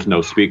 then there's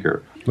no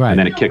speaker, right. And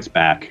then it kicks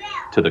back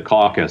to the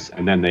caucus,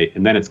 and then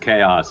it's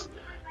chaos,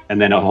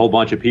 and then a whole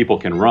bunch of people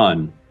can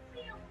run,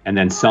 and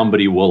then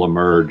somebody will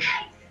emerge.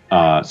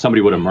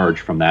 Somebody would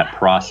emerge from that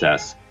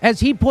process. As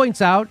he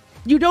points out,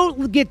 you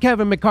don't get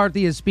Kevin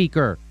McCarthy as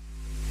speaker.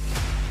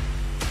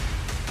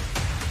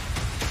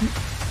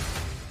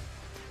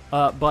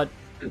 But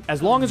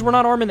as long as we're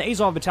not arming the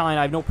Azov battalion,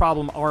 I have no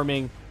problem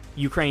arming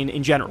Ukraine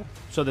in general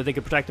so that they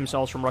could protect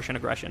themselves from Russian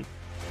aggression.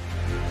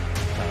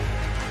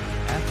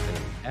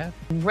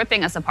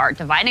 Ripping us apart,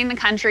 dividing the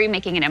country,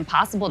 making it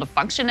impossible to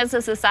function as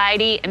a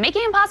society, and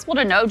making it impossible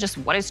to know just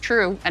what is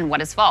true and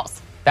what is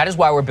false. That is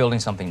why we're building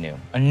something new,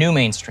 a new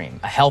mainstream,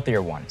 a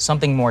healthier one,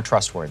 something more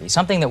trustworthy,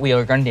 something that we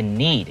are going to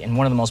need in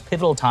one of the most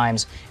pivotal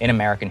times in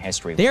American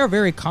history. They are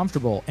very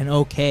comfortable and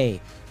okay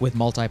with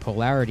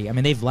multipolarity. I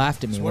mean, they've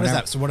laughed at me. So what is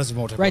that? So what is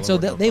multipolarity? Right, so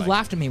they've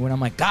laughed at me when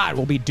I'm like, God,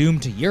 we'll be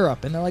doomed to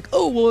Europe. And they're like,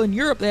 oh, well, in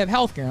Europe they have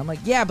healthcare. And I'm like,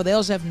 yeah, but they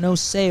also have no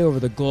say over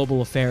the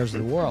global affairs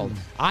of the world.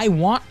 I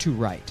want to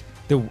write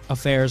the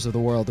affairs of the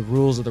world, the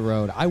rules of the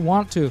road. I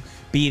want to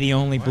be the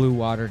only blue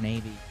water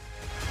navy.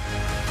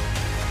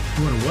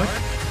 You want a what?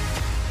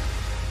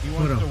 He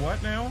wants to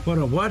what now? What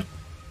a what?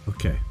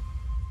 Okay.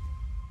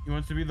 He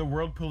wants to be the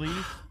world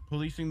police,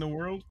 policing the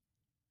world?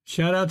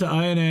 Shout out to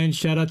INN.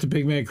 Shout out to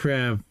Big Man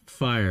Crab.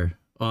 Fire.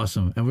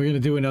 Awesome. And we're going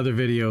to do another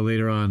video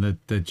later on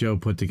that Joe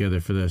put together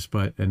for this,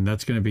 and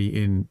that's going to be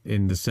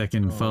in the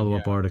second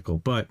follow-up article.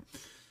 But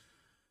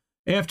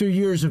after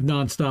years of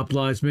nonstop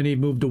lies, many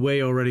moved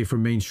away already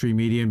from mainstream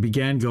media and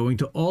began going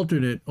to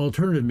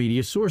alternative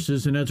media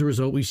sources. And as a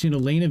result, we've seen a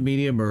lane of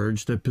media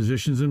emerge that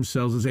positions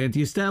themselves as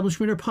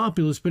anti-establishment or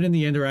populist, but in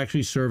the end are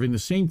actually serving the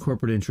same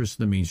corporate interests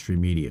in the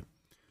mainstream media.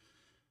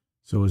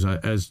 So as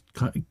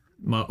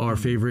our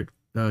favorite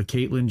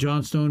Caitlin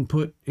Johnstone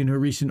put in her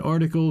recent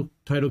article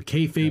titled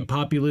Kayfabe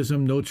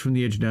Populism, Notes from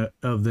the Edge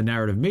of the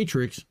Narrative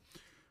Matrix,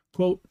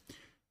 quote,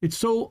 "It's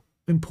so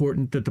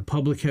important that the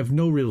public have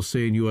no real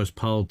say in U.S.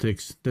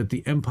 politics, that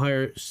the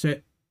empire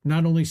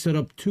not only set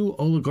up two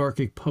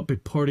oligarchic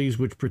puppet parties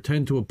which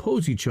pretend to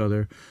oppose each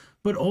other,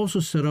 but also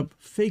set up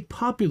fake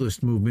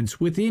populist movements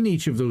within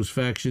each of those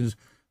factions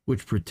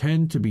which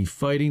pretend to be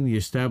fighting the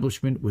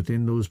establishment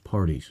within those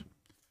parties."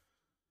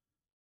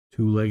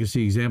 Two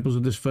legacy examples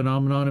of this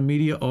phenomenon in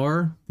media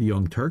are the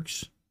Young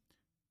Turks,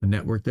 a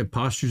network that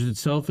postures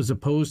itself as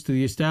opposed to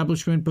the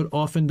establishment but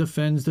often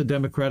defends the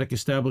democratic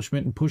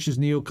establishment and pushes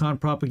neocon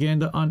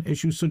propaganda on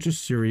issues such as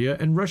Syria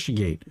and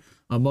Russiagate,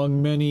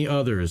 among many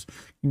others,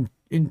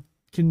 in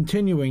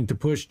continuing to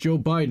push Joe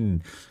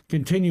Biden,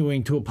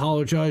 continuing to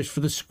apologize for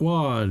the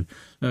squad,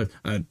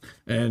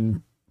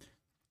 and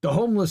the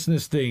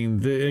homelessness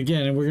thing,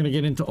 again, and we're going to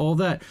get into all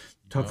that.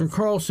 Tucker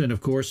Carlson, of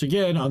course,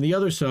 again, on the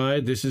other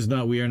side,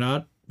 we are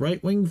not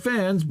right-wing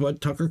fans, but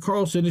Tucker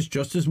Carlson is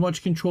just as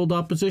much controlled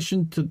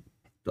opposition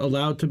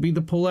allowed to be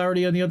the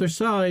polarity on the other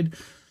side.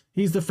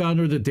 He's the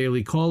founder of the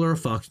Daily Caller, a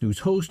Fox News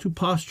host who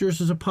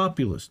postures as a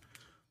populist.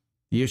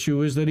 The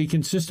issue is that he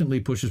consistently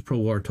pushes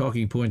pro-war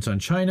talking points on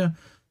China,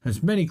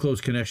 has many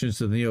close connections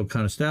to the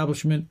neocon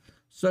establishment,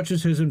 such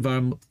as his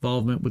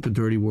involvement with the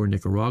dirty war in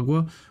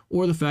Nicaragua,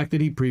 or the fact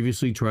that he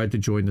previously tried to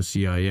join the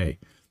CIA.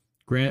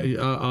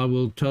 I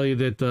will tell you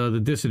that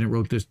the Dissident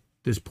wrote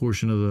this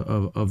portion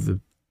of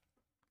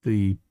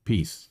the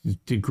piece. He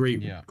did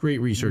great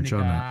research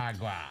on that.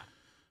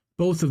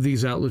 Both of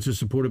these outlets are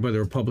supported by the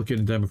Republican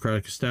and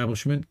Democratic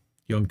establishment.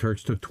 Young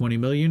Turks took $20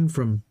 million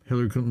from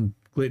Hillary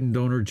Clinton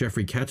donor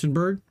Jeffrey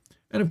Katzenberg.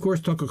 And of course,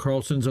 Tucker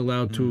Carlson's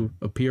allowed to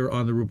appear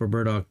on the Rupert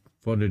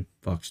Murdoch-funded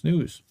Fox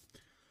News.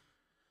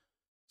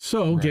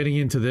 So getting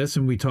into this,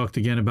 and we talked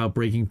again about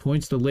breaking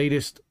points, the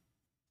latest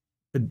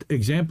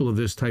example of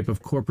this type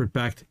of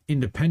corporate-backed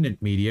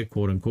independent media,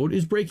 quote-unquote,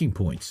 is Breaking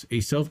Points, a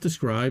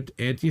self-described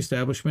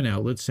anti-establishment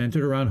outlet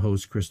centered around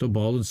hosts Crystal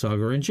Ball and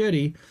Saagar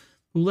Enjeti,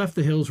 who left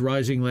The Hills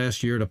Rising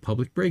last year at a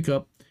public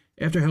breakup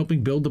after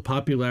helping build the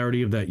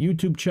popularity of that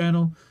YouTube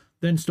channel,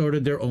 then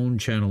started their own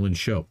channel and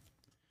show.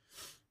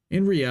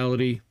 In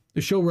reality,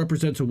 the show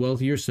represents a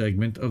wealthier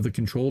segment of the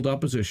controlled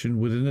opposition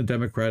within the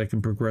Democratic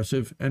and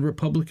Progressive and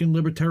Republican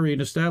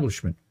Libertarian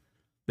establishment.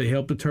 They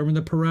help determine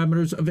the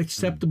parameters of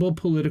acceptable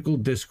political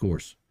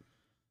discourse.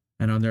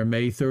 And on their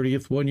May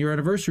 30th one-year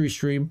anniversary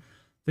stream,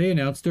 they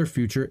announced their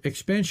future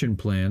expansion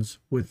plans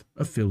with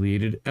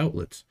affiliated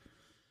outlets.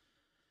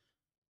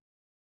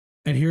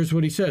 And here's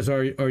what he says.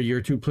 Our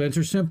year 2 plans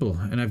are simple.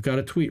 And I've got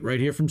a tweet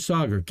right here from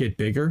Saagar. Get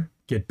bigger,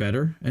 get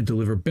better, and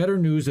deliver better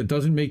news that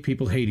doesn't make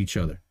people hate each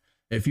other.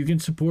 If you can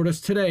support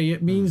us today,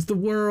 it means the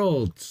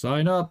world.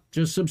 Sign up,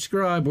 just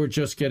subscribe. We're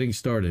just getting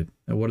started.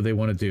 And what do they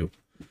want to do?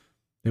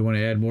 They want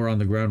to add more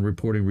on-the-ground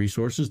reporting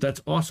resources.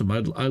 That's awesome.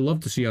 I love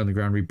to see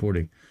on-the-ground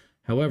reporting.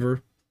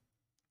 However,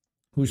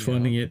 who's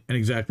funding it and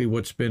exactly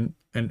what spin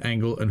and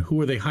angle and who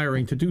are they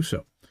hiring to do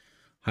so?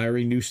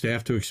 Hiring new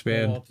staff to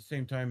expand. While at the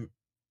same time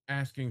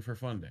asking for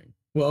funding.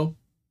 Well,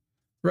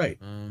 right.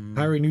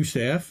 Hiring new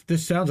staff.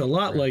 This sounds a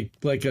lot like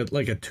a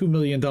 $2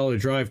 million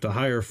drive to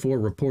hire 4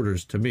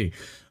 reporters to me.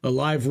 A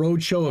live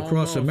road show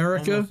across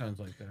America. Sounds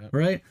like that.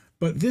 Right?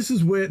 But this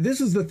is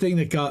the thing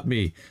that got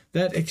me.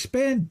 That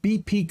expand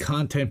BP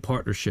content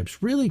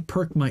partnerships really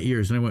perked my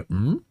ears. And I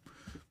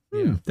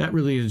went, that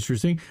really is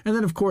interesting. And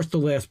then, of course, the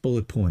last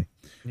bullet point.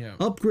 Yeah.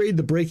 Upgrade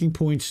the Breaking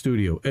Point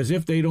studio as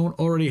if they don't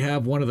already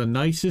have one of the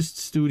nicest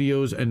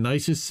studios and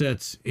nicest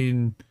sets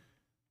in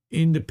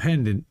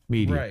independent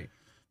media. Right.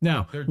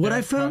 Now, what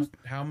I found...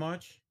 How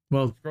much?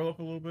 Well, scroll up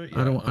a little bit.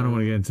 I don't want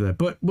to get into that.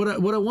 But what I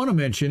want to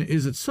mention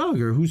is that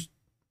Saagar, who's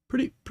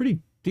pretty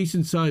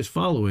decent sized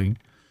following,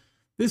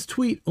 this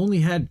tweet only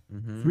had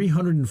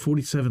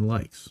 347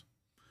 likes.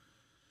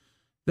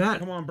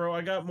 Come on, bro.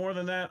 I got more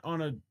than that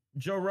on a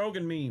Joe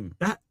Rogan meme.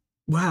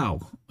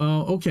 Wow.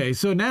 Okay.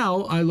 So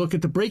now I look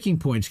at the Breaking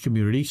Points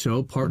community.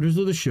 So partners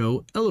of the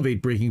show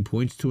elevate Breaking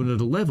Points to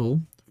another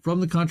level from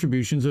the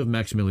contributions of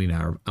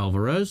Maximilian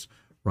Alvarez,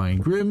 Ryan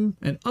Grimm,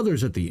 and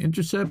others at The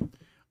Intercept,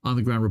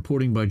 on-the-ground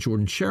reporting by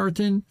Jordan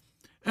Sheraton,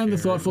 and the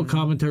thoughtful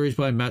commentaries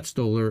by Matt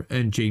Stoller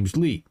and James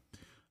Lee.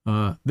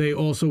 They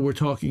also were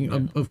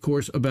talking, of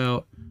course,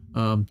 about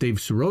Dave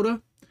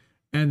Sirota,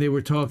 and they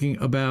were talking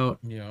about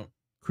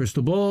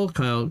Crystal Ball,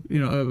 about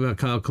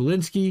Kyle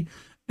Kulinski,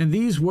 and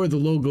these were the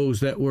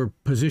logos that were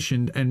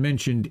positioned and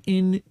mentioned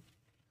in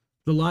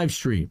the live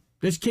stream.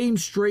 This came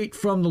straight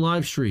from the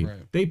live stream.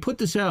 Right. They put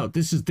this out.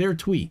 This is their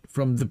tweet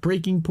from the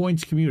Breaking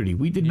Points community.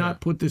 We did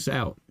not put this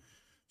out.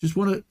 Just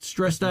want to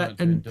stress that.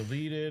 And been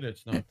deleted.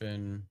 It's not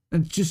been.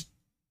 And just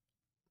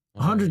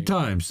 100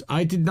 times.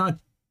 I did not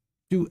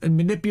do and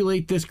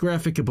manipulate this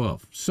graphic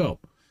above. So,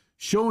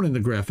 shown in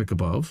the graphic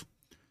above,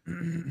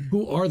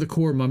 who are the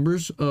core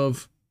members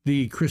of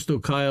the Crystal,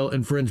 Kyle,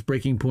 and Friends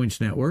Breaking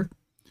Points Network,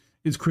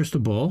 is Crystal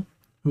Ball,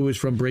 who is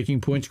from Breaking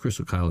Points,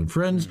 Crystal, Kyle, and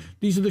Friends.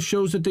 These are the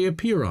shows that they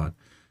appear on.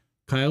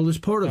 Kyle is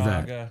part of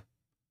that.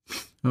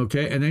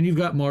 Okay, and then you've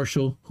got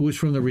Marshall, who is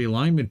from the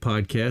Realignment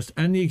podcast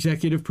and the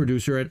executive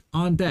producer at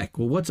On Deck.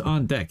 Well, what's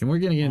On Deck? And we're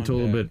going to get into a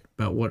little bit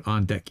about what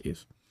On Deck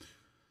is.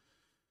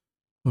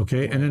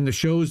 Okay, and then the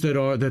shows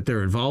that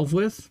they're involved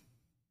with,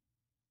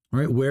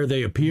 right, where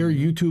they appear,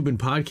 YouTube and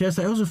podcasts.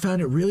 I also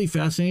found it really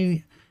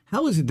fascinating.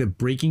 How is it that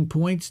Breaking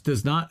Points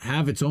does not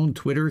have its own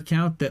Twitter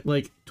account that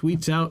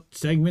tweets out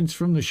segments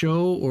from the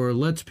show or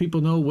lets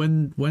people know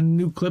when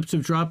new clips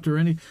have dropped or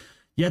any?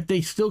 Yet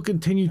they still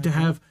continue to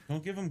have.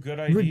 Don't give them good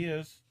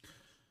ideas.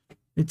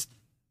 It's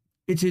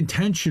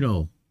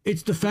intentional.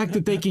 It's the fact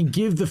that they can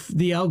give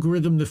the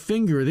algorithm the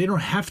finger. They don't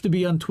have to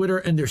be on Twitter,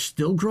 and they're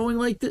still growing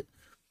like that.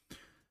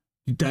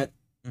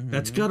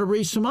 That's got to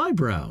raise some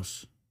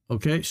eyebrows.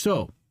 Okay,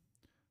 so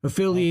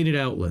affiliated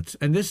outlets,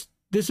 and this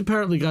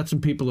apparently got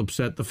some people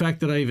upset. The fact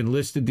that I even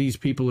listed these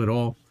people at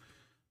all,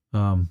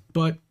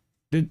 but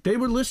they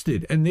were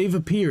listed and they've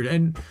appeared.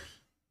 And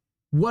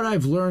what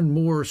I've learned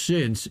more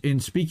since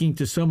in speaking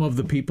to some of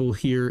the people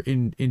here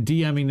in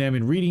DMing them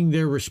and reading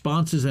their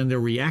responses and their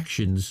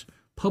reactions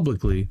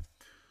publicly,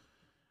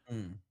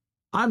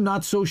 I'm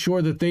not so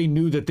sure that they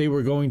knew that they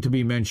were going to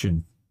be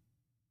mentioned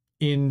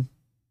in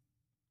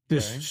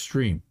this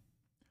stream.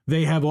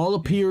 They have all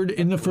appeared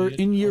in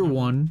year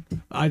one.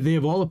 They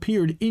have all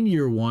appeared in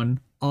year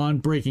one on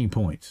Breaking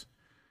Points.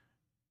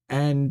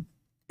 And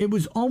it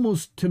was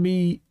almost, to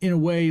me, in a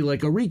way,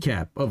 like a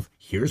recap of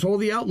here's all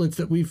the outlets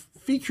that we've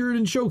featured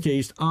and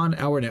showcased on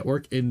our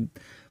network,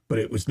 but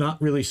it was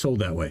not really sold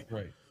that way.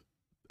 Right.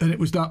 And it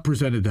was not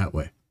presented that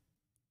way.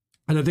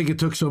 And I think it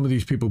took some of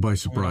these people by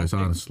surprise,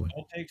 honestly.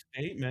 I'll take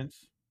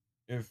statements.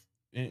 if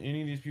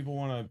any of these people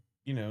want to,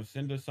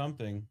 send us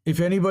something. If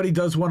anybody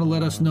does want to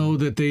let us know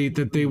that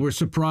they were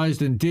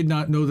surprised and did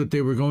not know that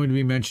they were going to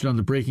be mentioned on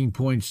the Breaking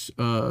Points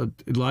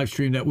live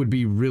stream, that would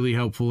be really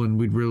helpful, and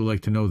we'd really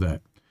like to know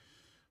that.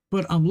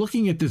 But I'm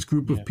looking at this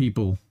group of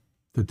people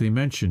that they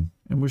mention,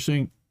 and we're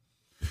saying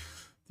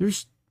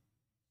there's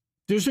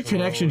a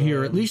connection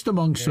here, at least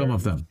among some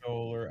of them.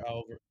 Solar,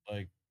 Albert,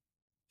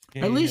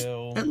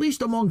 At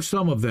least among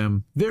some of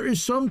them, there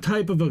is some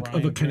type of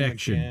a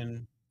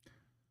connection.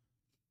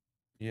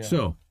 Yeah.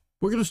 So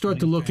we're going to start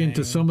to look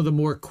into some of the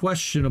more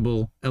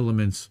questionable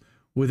elements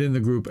within the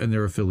group and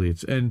their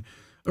affiliates. And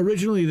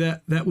originally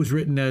that was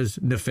written as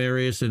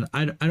nefarious, and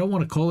I don't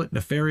want to call it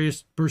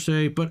nefarious per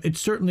se, but it's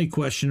certainly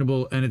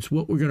questionable, and it's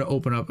what we're going to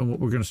open up and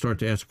what we're going to start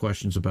to ask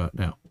questions about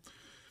now.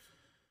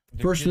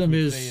 First of them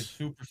is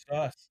super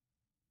sus.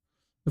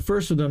 The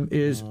first of them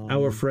is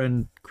our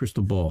friend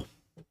Crystal Ball,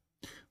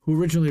 who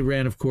originally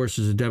ran, of course,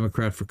 as a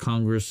Democrat for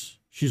Congress.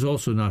 She's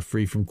also not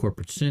free from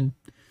corporate sin,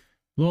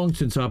 long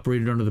since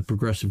operated under the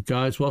progressive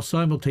guise, while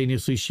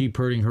simultaneously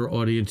sheep-herding her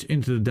audience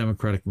into the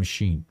Democratic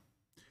machine.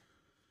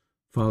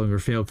 Following her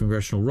failed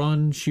congressional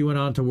run, she went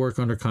on to work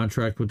under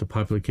contract with the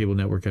popular cable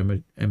network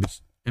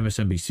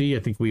MSNBC. I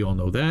think we all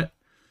know that.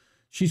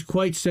 She's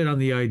quite set on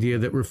the idea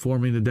that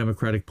reforming the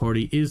Democratic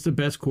Party is the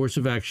best course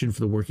of action for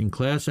the working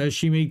class, as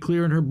she made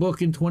clear in her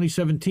book in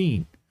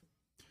 2017.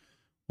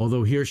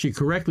 Although here she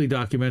correctly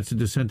documents the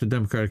descent of the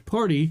Democratic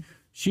Party,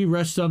 she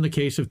rests on the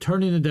case of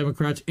turning the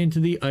Democrats into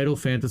the idle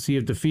fantasy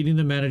of defeating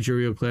the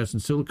managerial class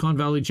and Silicon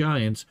Valley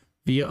giants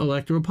via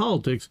electoral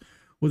politics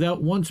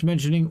without once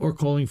mentioning or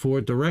calling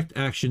for direct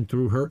action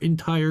through her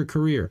entire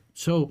career.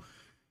 So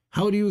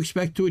how do you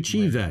expect to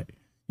achieve that?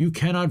 You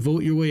cannot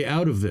vote your way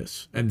out of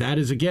this. And that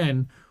is,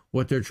 again,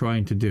 what they're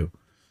trying to do.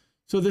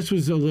 So this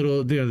was a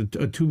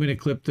 2-minute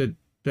clip that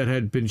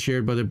had been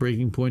shared by the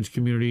Breaking Points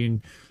community,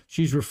 and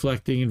she's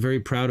reflecting and very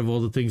proud of all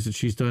the things that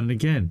she's done. And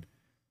again,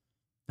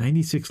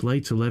 96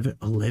 likes, 11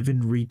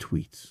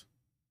 retweets.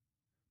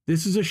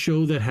 This is a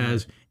show that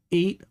has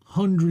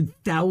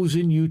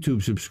 800,000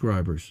 YouTube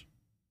subscribers.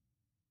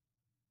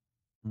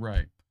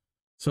 Right.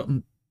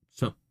 Something's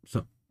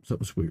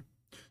weird.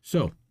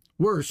 So,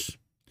 worse,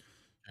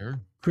 sure.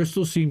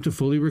 Crystal seemed to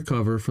fully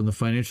recover from the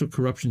financial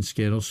corruption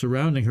scandal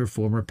surrounding her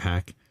former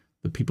PAC,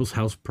 the People's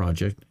House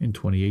Project, in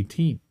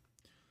 2018.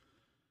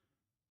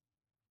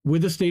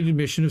 With a stated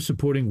mission of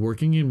supporting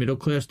working and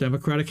middle-class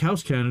Democratic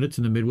House candidates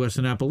in the Midwest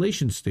and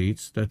Appalachian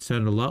states, that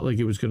sounded a lot like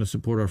it was going to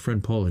support our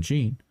friend Paula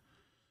Jean,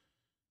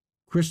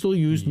 Crystal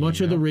used much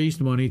of the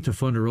raised money to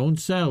fund her own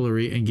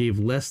salary and gave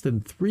less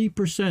than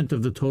 3%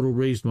 of the total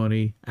raised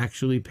money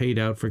actually paid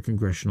out for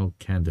congressional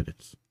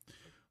candidates.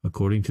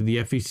 According to the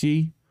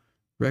FEC,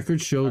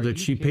 records show that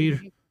she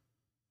paid...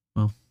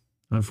 Well,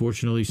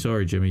 unfortunately,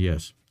 sorry, Jimmy,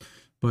 yes.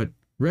 But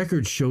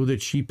records show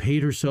that she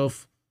paid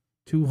herself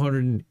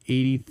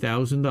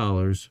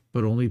 $280,000,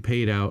 but only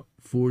paid out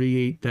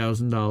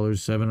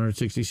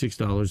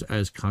 $48,766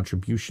 as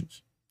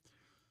contributions.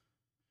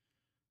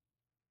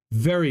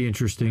 Very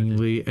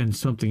interestingly, and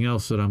something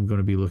else that I'm going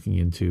to be looking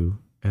into,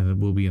 and it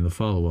will be in the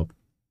follow-up,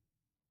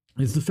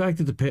 is the fact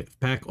that the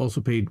PAC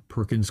also paid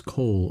Perkins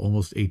Coie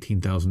almost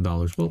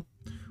 $18,000. Well,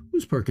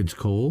 who's Perkins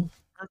Coie?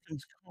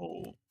 Perkins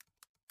Coie.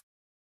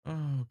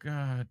 Oh,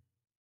 God.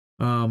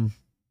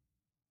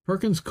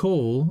 Perkins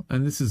Coie,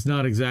 and this is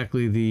not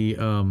exactly the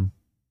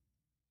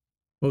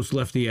most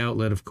lefty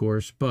outlet, of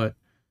course, but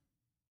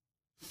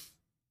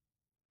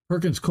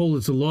Perkins Coie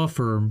is a law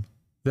firm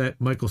that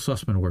Michael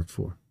Sussman worked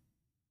for.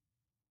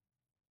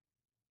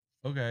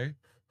 Okay.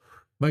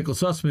 Michael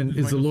Sussman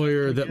is the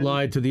lawyer that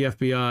lied to the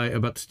FBI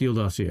about the Steele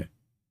dossier,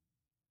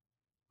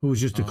 who was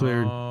just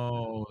declared...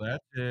 Oh,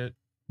 that's it.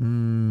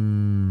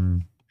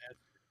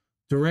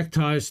 Direct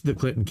ties to the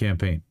Clinton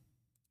campaign.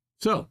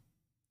 So,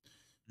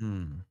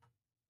 who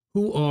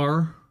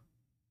were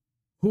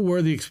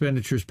the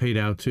expenditures paid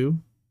out to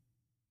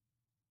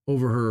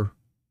over her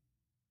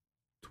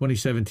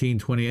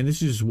 2017-20, and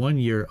this is just 1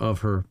 year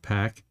of her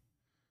PAC.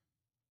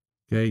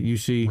 Okay, you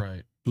see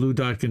Blue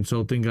Dot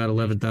Consulting got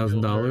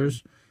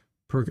 $11,000.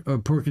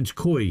 Perkins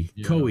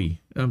Coie,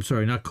 I'm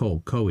sorry, not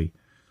Cole, Coie.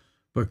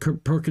 But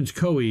Perkins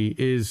Coie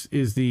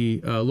is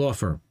the law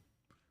firm.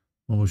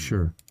 Almost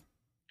sure.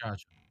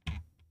 Gotcha.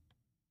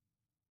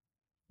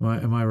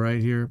 Am I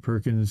right here?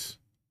 Perkins.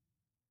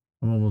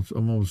 I'm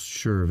almost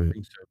sure of it. I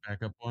think so.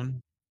 Back up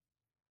one.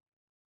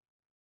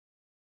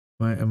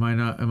 Am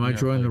I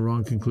drawing the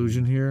wrong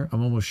conclusion here?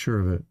 I'm almost sure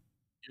of it.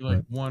 You're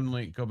like one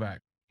link. Go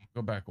back.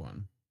 Go back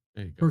one.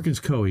 There you go. Perkins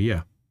Coie,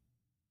 yeah.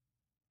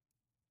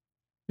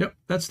 Yep,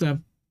 that's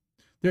them.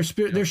 They're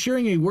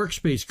sharing a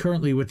workspace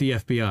currently with the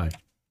FBI.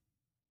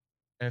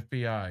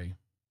 FBI.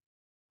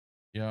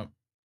 Yep.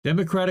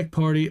 Democratic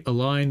Party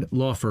aligned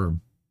law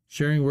firm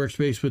sharing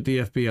workspace with the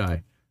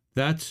FBI.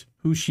 That's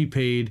who she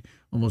paid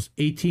almost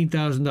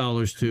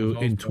 $18,000 to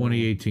in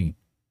 2018.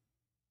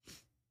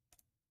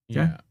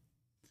 Yeah.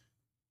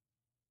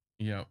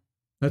 Yep.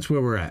 That's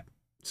where we're at.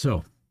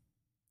 So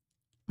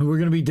we're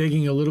going to be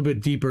digging a little bit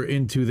deeper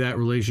into that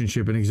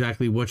relationship and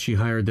exactly what she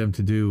hired them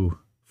to do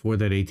for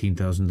that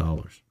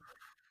 $18,000.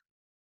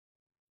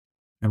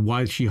 And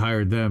why she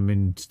hired them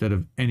instead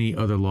of any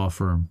other law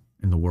firm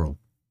in the world.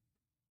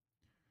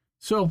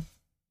 So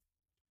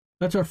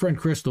that's our friend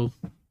Crystal.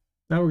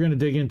 Now we're going to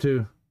dig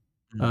into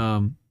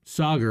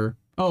Saagar.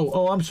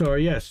 Oh, I'm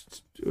sorry.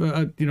 Yes.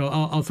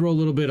 I'll throw a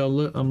little bit.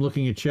 I'm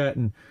looking at chat,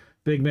 and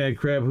Big Mad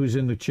Crab, who's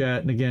in the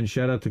chat. And again,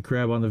 shout out to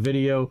Crab on the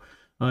video.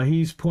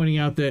 He's pointing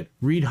out that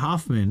Reid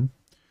Hoffman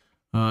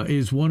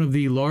is one of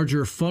the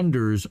larger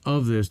funders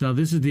of this. Now,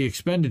 this is the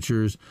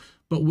expenditures,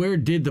 but where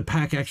did the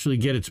PAC actually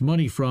get its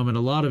money from? And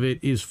a lot of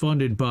it is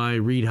funded by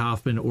Reid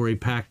Hoffman, or a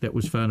PAC that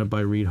was funded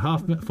by Reid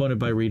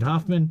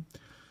Hoffman.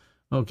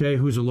 Okay,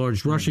 who's a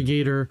large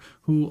Russiagator,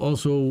 who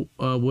also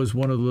was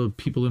one of the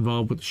people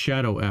involved with the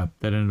Shadow app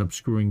that ended up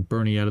screwing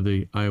Bernie out of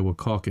the Iowa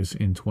caucus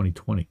in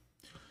 2020.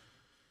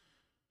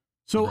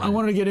 So I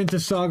wanted to get into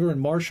Saagar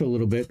and Marshall a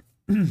little bit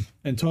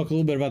and talk a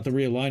little bit about the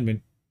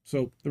realignment.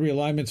 So the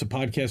realignment's a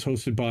podcast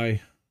hosted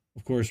by,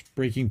 of course,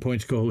 Breaking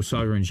Point's co-host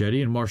Saagar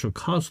Enjeti and Marshall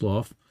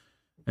Kozlov.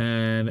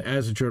 And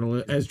as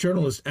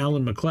journalist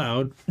Alan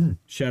McLeod,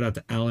 shout out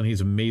to Alan,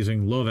 he's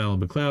amazing, love Alan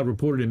McLeod,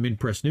 reported in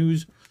Mid-Press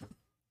News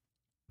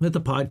that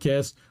the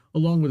podcast,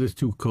 along with his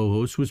two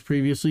co-hosts, was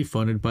previously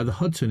funded by the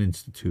Hudson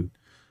Institute,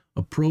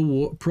 a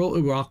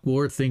pro-Iraq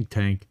war think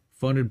tank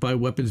funded by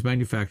weapons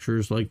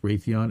manufacturers like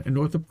Raytheon and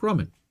Northrop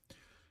Grumman.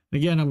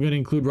 Again, I'm going to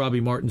include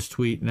Robbie Martin's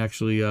tweet, and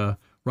actually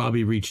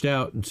Robbie reached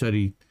out and said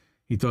he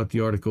thought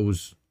the article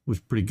was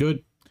pretty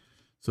good.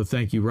 So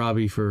thank you,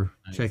 Robbie, for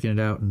checking it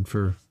out and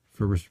for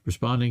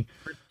responding.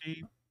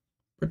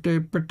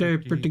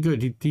 Pretty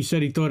good. He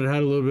said he thought it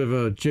had a little bit of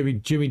a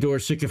Jimmy Dore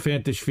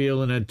sycophantish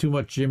feel and had too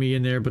much Jimmy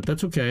in there, but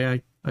that's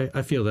okay.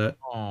 I feel that.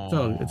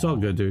 It's all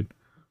good, dude.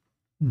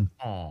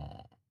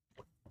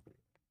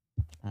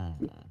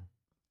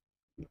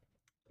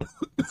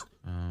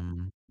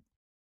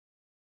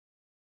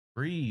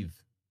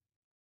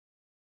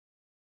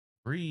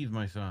 Breathe,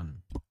 my son.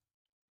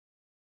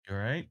 You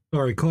all right?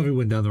 Sorry, coffee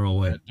went down the wrong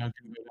way. Duncan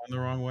went down the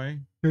wrong way?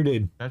 Sure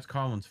did. That's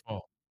Colin's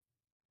fault.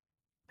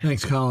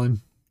 Thanks, Colin.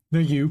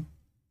 Thank you.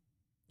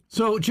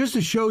 So just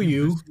to show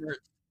you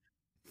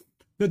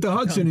that the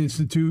Hudson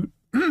Institute,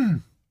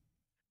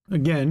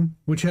 again,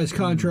 which has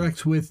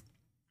contracts with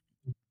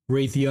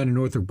Raytheon and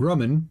Northrop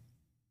Grumman,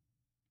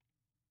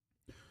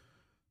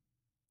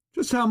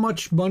 just how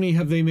much money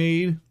have they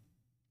made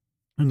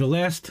in the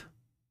last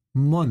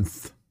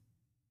month?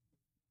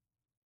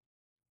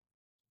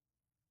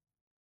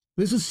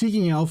 This is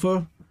Seeking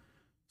Alpha,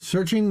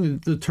 searching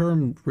the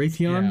term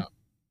Raytheon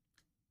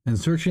and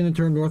searching the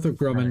term Northrop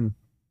Grumman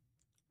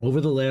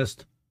over the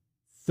last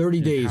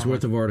 30 days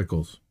worth of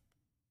articles.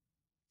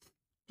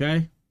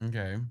 Okay?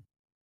 Okay.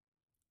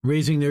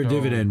 Raising their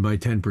dividend by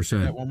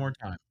 10%. One more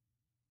time.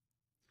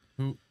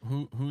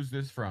 Who's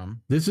this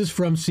from? This is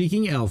from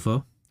Seeking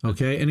Alpha.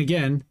 Okay, and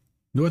again,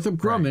 Northrop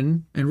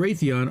Grumman and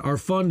Raytheon are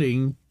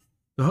funding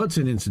the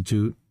Hudson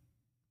Institute,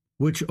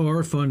 which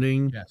are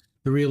funding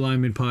the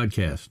Realignment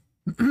podcast,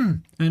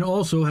 and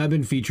also have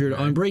been featured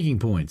on Breaking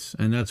Points,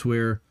 and that's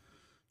where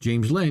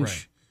James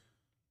Lynch,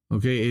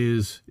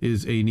 is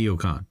a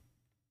neocon.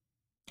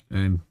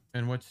 And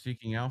what's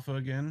Seeking Alpha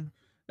again?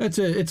 It's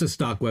a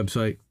stock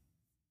website.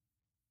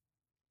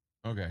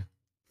 Okay.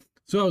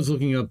 So I was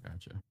looking up,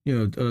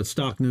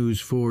 stock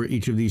news for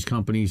each of these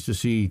companies to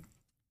see,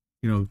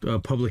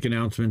 public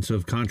announcements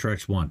of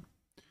contracts won.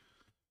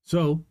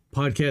 So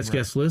podcast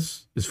guest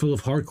list is full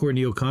of hardcore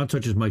neocons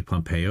such as Mike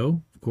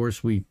Pompeo. Of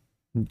course, we're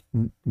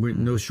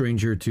no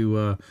stranger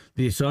to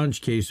the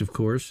Assange case, of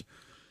course.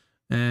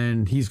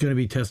 And he's going to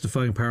be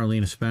testifying apparently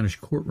in a Spanish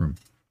courtroom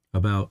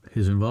about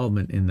his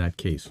involvement in that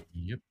case.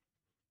 Yep.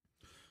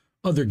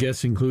 Other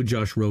guests include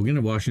Josh Rogan,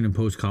 a Washington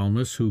Post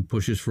columnist who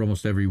pushes for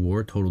almost every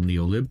war, total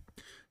neolib.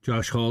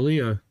 Josh Hawley,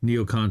 a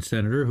neocon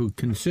senator who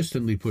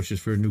consistently pushes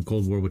for a new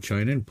Cold War with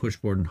China and push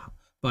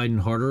Biden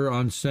harder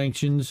on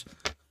sanctions,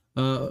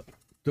 to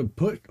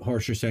put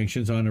harsher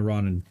sanctions on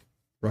Iran and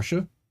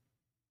Russia.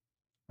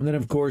 And then,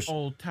 of course,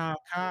 Old Tom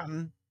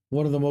Cotton,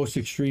 one of the most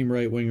extreme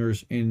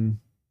right-wingers in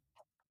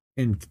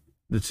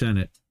the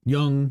Senate,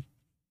 young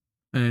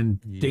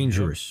and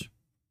dangerous.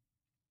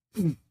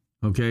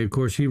 Okay, of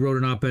course, he wrote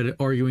an op-ed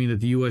arguing that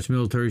the U.S.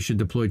 military should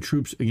deploy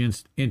troops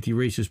against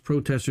anti-racist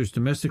protesters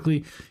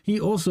domestically. He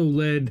also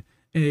led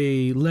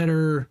a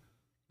letter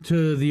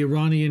to the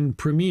Iranian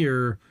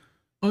premier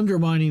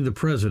undermining the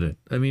president.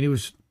 I mean, it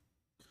was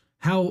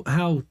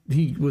how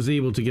he was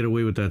able to get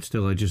away with that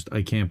still,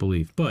 I can't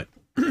believe. But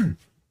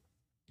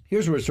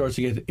here's where it starts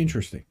to get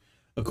interesting.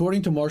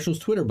 According to Marshall's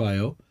Twitter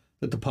bio,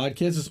 that the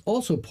podcast is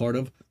also part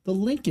of the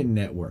Lincoln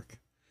Network.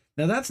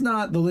 Now, that's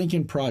not the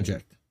Lincoln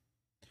Project,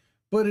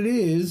 but it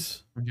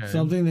is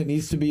something that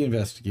needs to be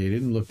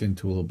investigated and looked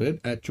into a little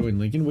bit at Join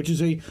Lincoln, which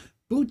is a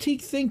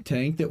boutique think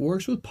tank that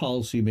works with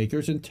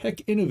policymakers and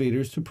tech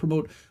innovators to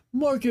promote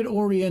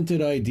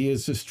market-oriented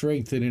ideas to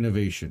strengthen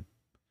innovation.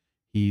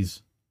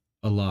 He's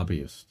a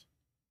lobbyist.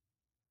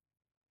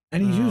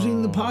 And he's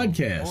using the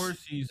podcast. Of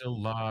course he's a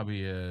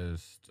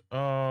lobbyist.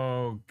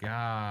 Oh,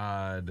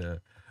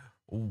 God.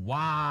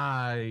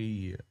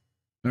 Why?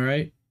 All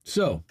right.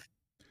 So,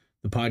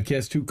 the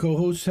podcast's two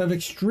co-hosts have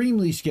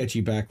extremely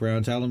sketchy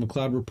backgrounds. Alan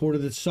McLeod reported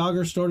that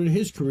Sagar started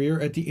his career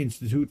at the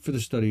Institute for the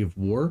Study of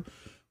War,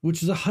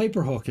 which is a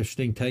hyper-hawkish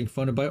think tank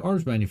funded by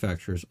arms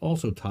manufacturers,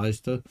 also ties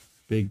to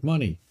big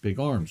money, big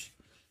arms.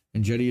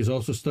 And Jetty has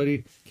also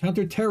studied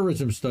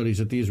counterterrorism studies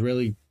at the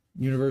Israeli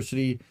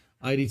University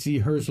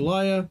IDC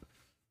Herzliya,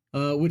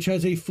 which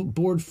has a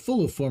board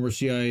full of former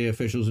CIA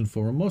officials and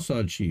former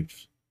Mossad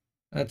chiefs.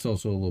 That's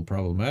also a little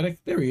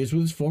problematic. There he is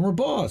with his former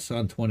boss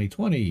in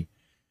 2020,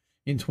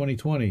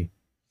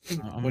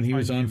 when he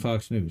was on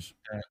Fox News.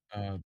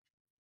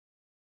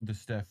 The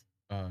Steph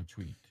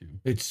tweet too.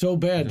 It's so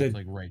bad that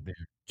like right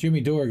there. Jimmy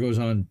Dore goes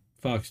on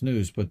Fox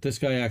News, but this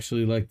guy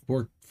actually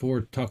worked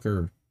for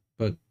Tucker.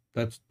 But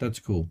that's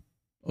cool.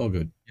 All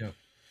good. Yep.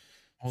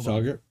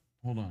 Sagar.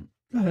 Hold on.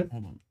 Go ahead.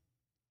 Hold on.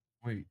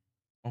 Wait,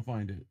 I'll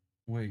find it.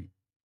 Wait.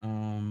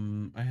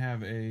 I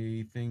have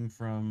a thing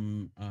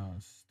from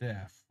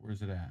Steph.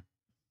 Where's it at?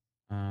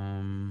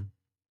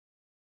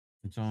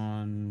 It's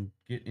on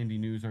Get Indie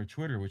News, our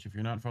Twitter, which if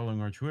you're not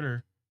following our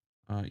Twitter,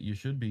 you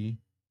should be.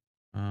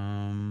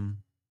 Where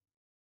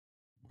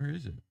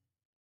is it?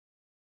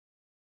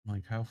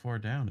 Like, how far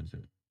down is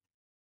it?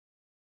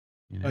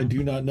 You know? I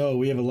do not know.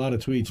 We have a lot of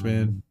tweets,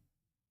 man.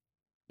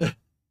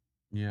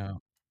 Yeah.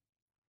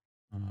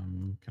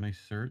 Can I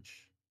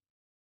search?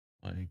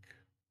 Like,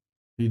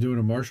 you doing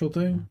a Marshall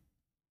thing?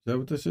 Is that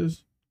what this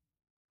is?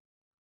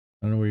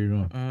 I don't know where you're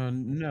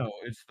going. No,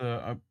 it's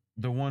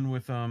the one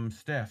with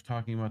Steph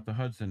talking about the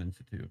Hudson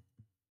Institute.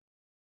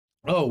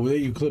 Oh, well,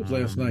 you clipped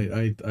last night.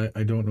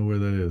 I don't know where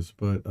that is,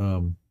 but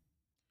I'm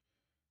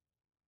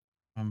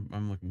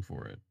looking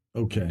for it.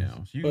 Okay. Right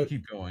now. So you can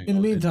keep going. In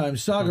the meantime,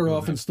 Sagar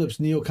often slips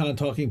neocon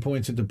talking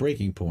points into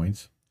breaking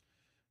points.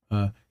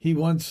 He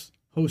once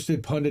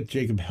hosted pundit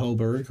Jacob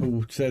Hellberg,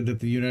 who said that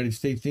the United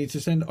States needs to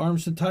send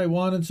arms to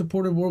Taiwan and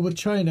support a war with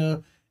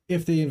China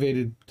if they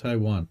invaded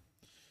Taiwan.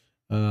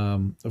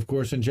 Of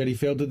course, Andretti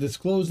failed to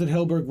disclose that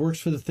Hellberg works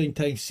for the think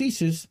tank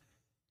CSIS,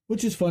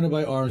 which is funded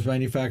by arms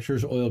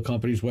manufacturers, oil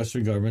companies,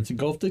 Western governments, and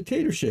Gulf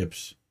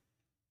dictatorships.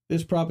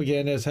 This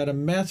propaganda has had a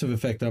massive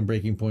effect on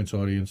Breaking Point's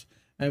audience,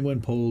 and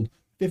when polled,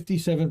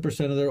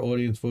 57% of their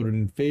audience voted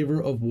in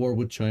favor of war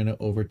with China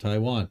over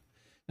Taiwan.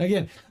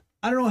 Again,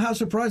 I don't know how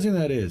surprising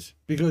that is,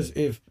 because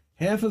if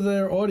half of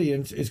their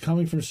audience is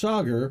coming from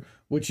Sagar,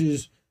 which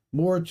is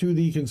more to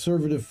the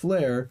conservative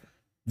flair,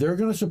 they're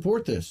going to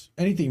support this,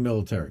 anything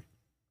military.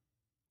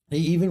 He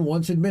even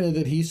once admitted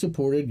that he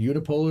supported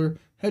unipolar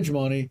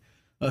hegemony,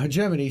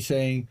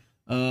 saying,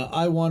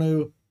 I want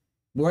to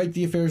write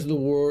the affairs of the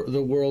world,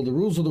 the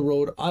rules of the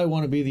road. I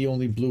want to be the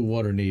only blue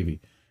water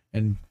navy.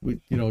 And,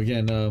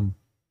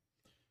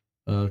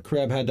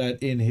 Crab had that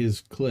in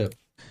his clip.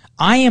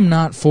 I am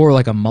not for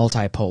like a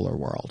multipolar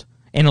world.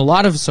 And a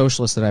lot of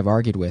socialists that I've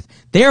argued with,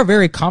 they are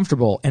very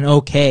comfortable and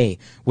okay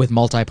with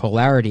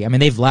multipolarity. I mean,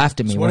 they've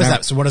laughed at me. So what is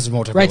that? So what is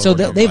multipolar? Right, so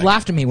they've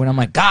laughed at me when I'm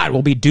like, God,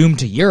 we'll be doomed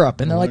to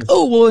Europe. And they're like,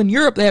 oh, well, in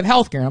Europe they have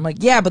healthcare. And I'm like,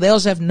 yeah, but they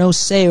also have no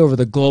say over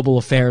the global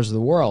affairs of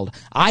the world.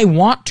 I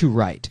want to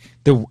write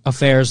the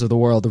affairs of the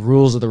world, the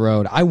rules of the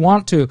road. I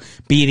want to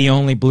be the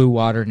only blue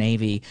water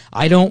navy.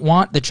 I don't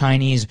want the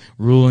Chinese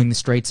ruling the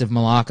Straits of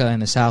Malacca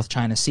and the South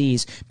China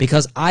Seas,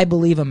 because I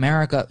believe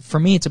America, for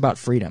me, it's about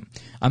freedom.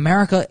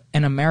 America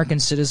and American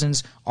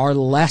citizens are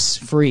less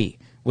free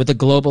with a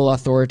global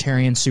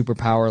authoritarian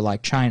superpower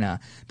like China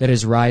that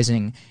is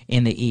rising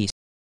in the East.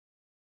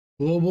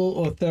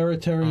 Global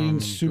authoritarian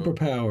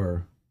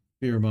superpower,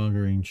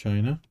 fear-mongering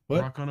China.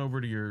 What? Rock on over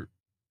to your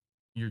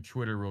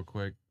Twitter real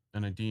quick,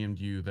 and I DM'd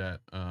you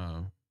that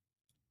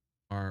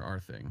our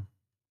thing.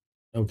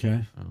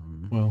 Okay.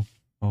 Well,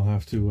 I'll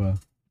have to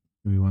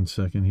give me 1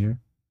 second here.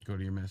 Go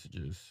to your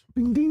messages.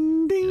 Ding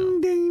ding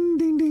ding ding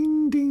ding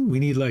ding ding. We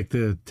need like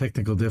the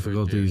technical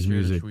difficulties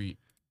music. We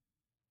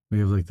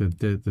have like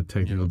the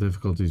technical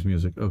difficulties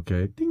music.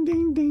 Okay. Ding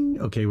ding ding.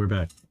 Okay, we're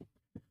back.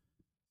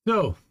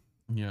 So,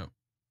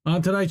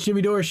 on tonight's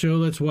Jimmy Dore show,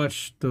 let's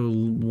watch the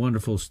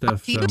wonderful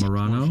Steph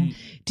Zamorano.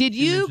 Did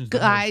you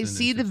guys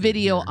see the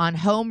video on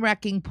home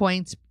wrecking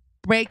points?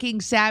 Breaking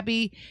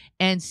Sabby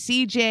and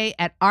CJ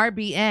at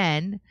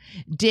RBN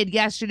did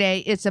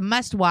yesterday. It's a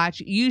must watch.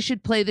 You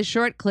should play the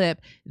short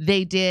clip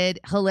they did.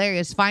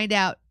 Hilarious. Find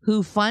out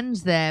who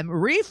funds them.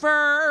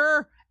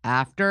 Reefer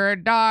After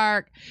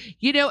Dark.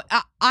 You know,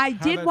 I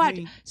did watch.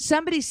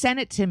 Somebody sent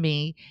it to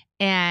me,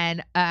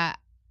 and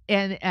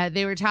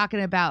they were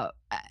talking about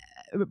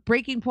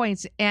breaking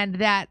points, and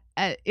that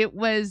it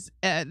was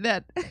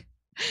that.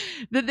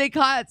 That they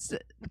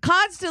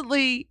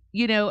constantly,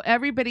 you know,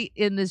 everybody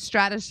in the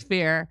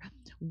stratosphere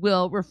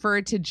will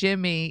refer to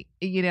Jimmy,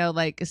 you know,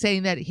 like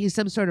saying that he's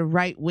some sort of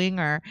right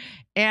winger.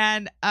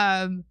 And,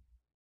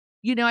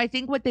 you know, I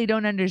think what they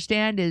don't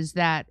understand is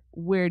that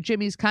where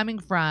Jimmy's coming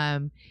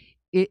from,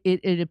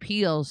 it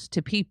appeals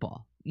to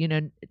people, you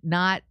know,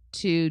 not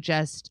to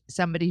just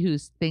somebody who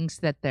thinks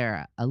that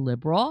they're a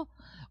liberal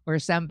or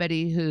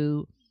somebody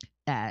who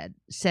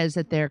says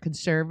that they're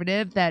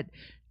conservative, that,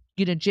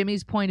 you know,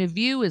 Jimmy's point of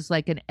view is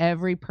like in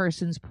every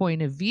person's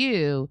point of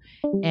view,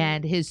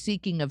 and his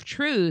seeking of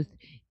truth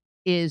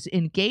is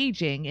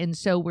engaging. And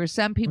so where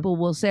some people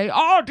will say,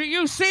 oh, do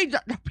you see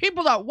the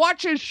people that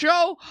watch his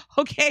show?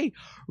 Okay,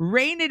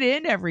 rein it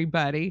in,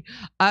 everybody.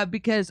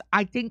 Because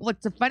I think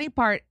what's the funny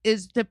part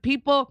is the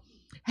people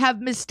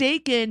have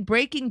mistaken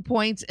Breaking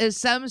Points as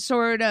some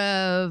sort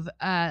of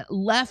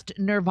left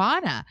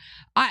Nirvana.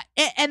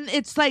 And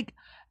it's like,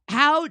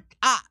 how...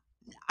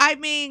 I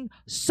mean,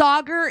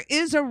 Sauger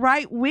is a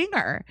right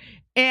winger.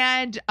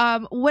 And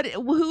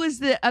who is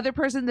the other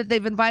person that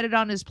they've invited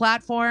on his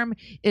platform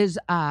is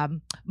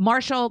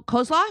Marshall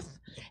Kozlov.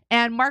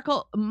 And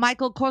Michael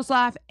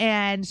Kozlov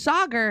and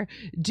Sauger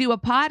do a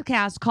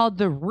podcast called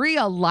The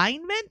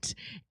Realignment.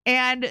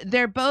 And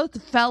they're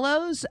both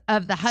fellows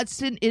of the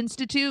Hudson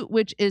Institute,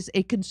 which is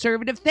a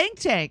conservative think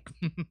tank.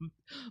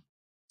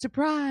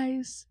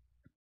 Surprise.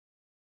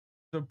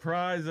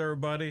 Surprise,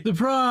 everybody!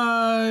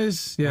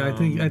 Surprise! Yeah,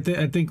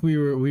 I think we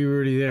were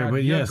already there,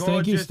 but yes,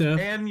 thank you,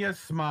 Steph. And you're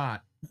smart.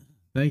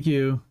 Thank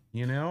you.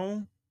 You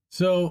know.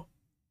 So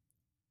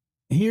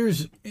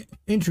here's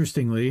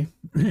interestingly,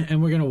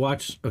 and we're gonna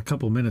watch a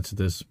couple minutes of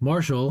this.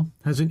 Marshall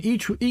has an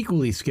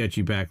equally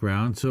sketchy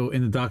background. So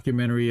in the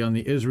documentary on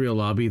the Israel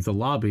lobby,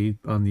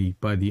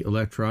 by the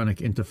Electronic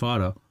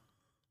Intifada,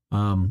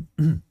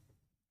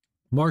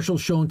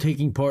 Marshall's shown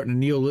taking part in a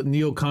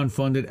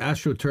neocon-funded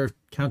AstroTurf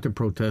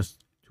counter-protest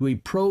to a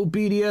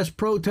pro-BDS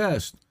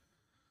protest.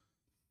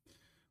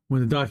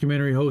 When the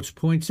documentary host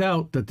points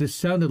out that this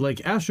sounded like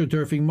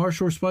astroturfing,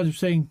 Marshall responds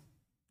saying,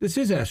 "This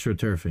is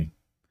astroturfing."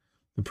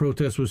 The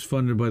protest was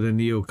funded by the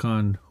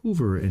neocon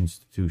Hoover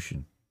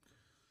Institution.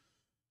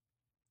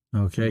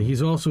 Okay,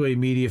 he's also a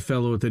media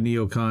fellow at the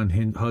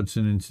Neocon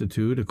Hudson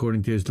Institute.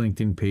 According to his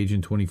LinkedIn page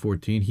in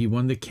 2014, he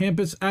won the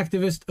Campus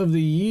Activist of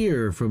the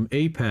Year from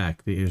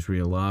AIPAC, the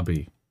Israel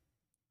lobby.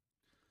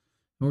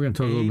 We're going to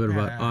talk a little bit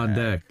about On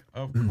Deck.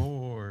 Of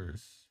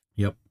course.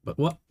 Yep. But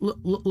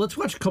let's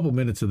watch a couple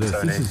minutes of this.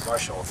 So, this is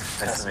Marshall.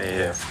 Nice to meet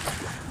you.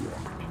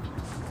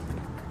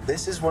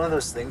 This is one of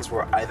those things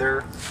where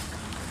either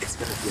it's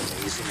going to be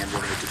amazing and we're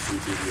going to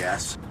defeat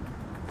BDS,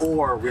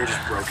 or we're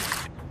just broken.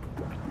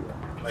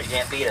 Well, you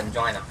can't beat him,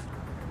 join him.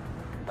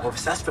 I'm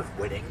obsessed with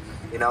winning,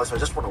 so I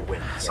just want to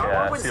win. So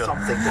I want to win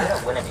something. I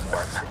don't win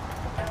anymore.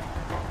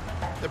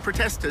 The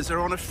protesters are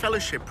on a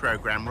fellowship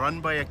program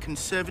run by a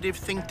conservative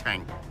think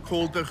tank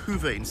called the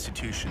Hoover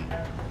Institution.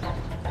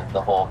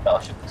 The whole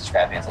fellowship is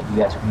describing as like you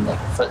guys are being like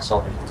foot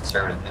soldiers of the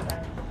conservative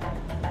movement.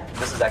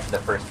 This is actually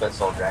the first foot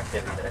soldier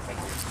activity that I think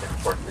we've been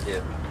forced to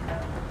do.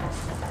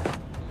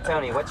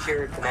 Tony, what's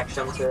your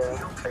connection to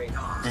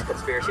the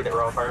conspiracy that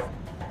we're all part of?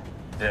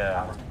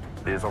 Yeah,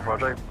 the Israel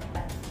Project.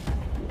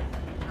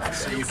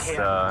 So you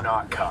can't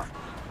not come.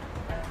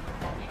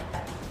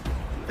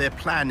 Their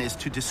plan is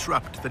to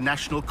disrupt the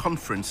National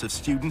Conference of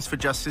Students for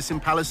Justice in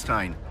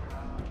Palestine.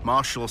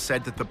 Marshall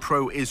said that the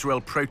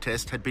pro-Israel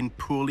protest had been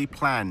poorly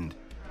planned.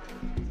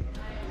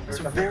 It's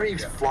a very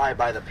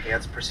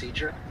fly-by-the-pants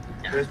procedure.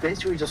 It was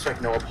basically just like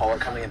Noah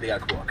Pollock coming and being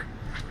like, look,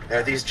 there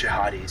are these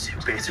jihadis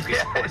who basically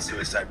support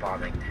suicide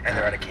bombing, and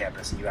they're at a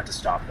campus, and you have to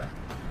stop them.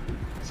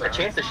 A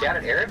chance to shout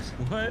at Arabs?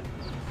 What?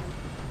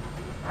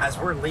 As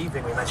we're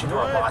leaving, we mentioned to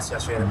our boss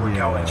yesterday that we're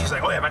going. She's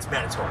like, oh yeah, that's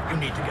mandatory. You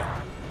need to go.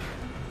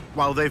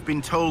 While they've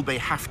been told they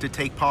have to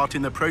take part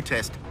in the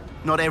protest,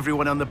 not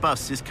everyone on the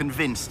bus is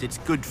convinced it's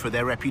good for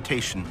their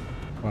reputation.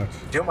 What? Do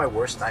you know what my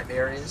worst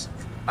nightmare is?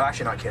 I'm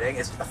actually not kidding.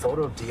 It's a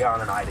photo of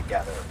Dion and I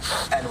together,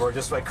 and we're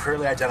just like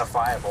clearly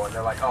identifiable. And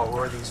they're like, "Oh, who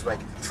are these like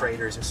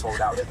traitors who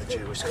sold out to the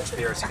Jewish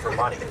conspiracy for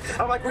money?"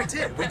 I'm like, "We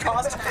did. We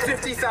cost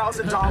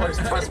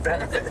 $50,000 plus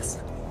benefits."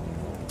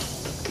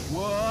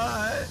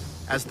 What?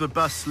 As the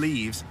bus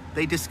leaves,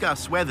 they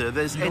discuss whether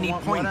there's any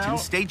point in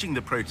staging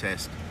the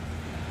protest.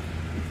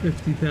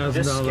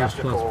 $50,000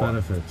 plus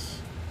benefits.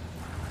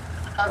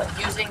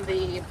 Using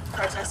the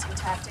protesting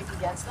tactic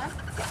against them?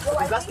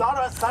 That's not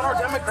our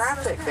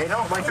demographic. They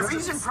don't like the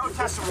reason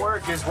protests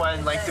work is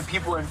when like the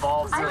people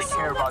involved really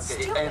care about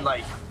it and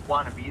like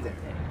want to be there.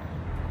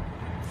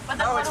 But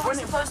that's what we're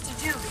supposed to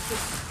do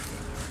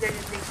because they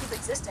keep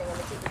existing and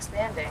they keep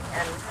expanding,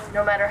 and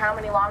no matter how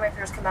many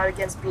lawmakers come out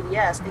against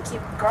BDS, they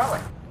keep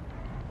growing.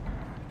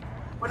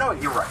 Well, no,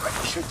 you're right. Like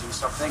we should do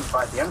something,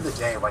 but at the end of the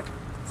day, like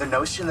the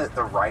notion that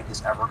the right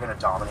is ever going to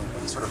dominate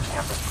any sort of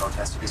campus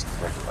protest is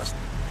ridiculous.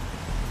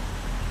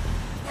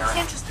 You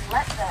can't just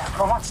let them.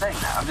 No, I'm not saying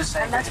that. I'm just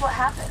saying. And that's what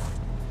happened.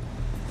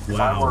 If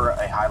I were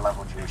a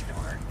high-level Jewish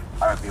doer,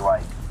 I would be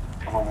like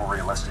a little more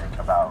realistic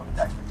about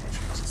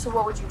expectations. So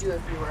what would you do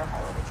if you were a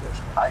high-level Jewish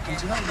doer? I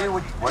continue to do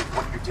what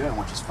you're doing,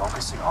 which is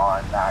focusing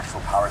on the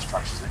actual power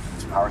structures that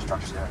use power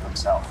structures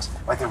themselves.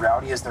 Like the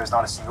reality is, there's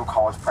not a single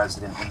college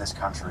president in this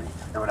country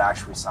that would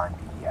actually sign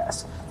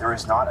BDS. There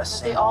is not a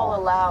single. They all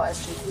allow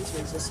SJP to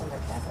exist on their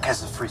campus.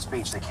 Because of free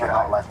speech, they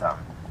cannot let them.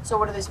 So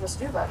what are they supposed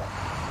to do about it?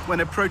 When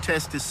a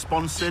protest is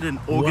sponsored and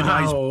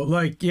organized,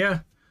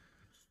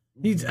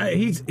 he's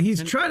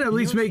trying to at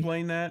least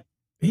explain that.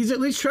 He's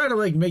at least trying to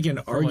like make an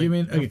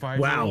argument.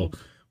 Like,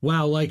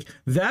 wow, like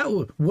that.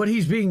 What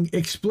he's being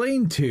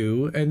explained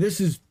to, and this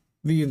is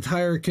the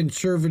entire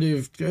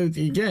conservative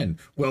again.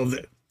 Well,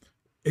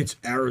 it's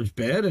Arabs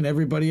bad and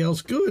everybody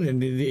else good.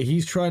 And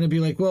he's trying to be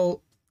like,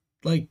 well,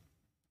 like,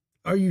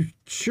 are you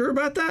sure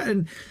about that?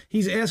 And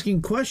he's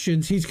asking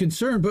questions. He's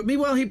concerned. But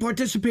meanwhile, he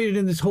participated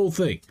in this whole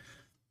thing.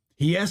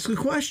 He asked the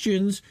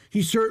questions.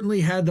 He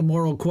certainly had the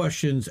moral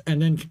questions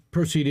and then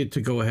proceeded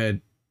to go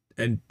ahead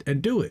and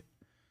do it.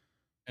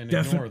 And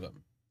ignore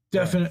them.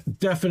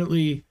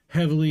 Definitely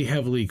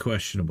heavily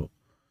questionable.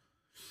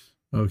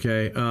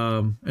 Okay.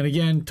 And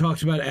again,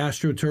 talks about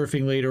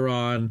astroturfing later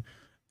on,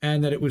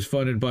 and that it was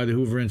funded by the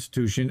Hoover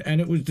Institution, and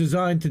it was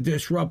designed to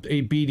disrupt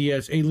a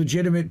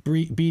legitimate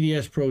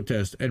BDS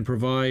protest, and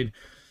provide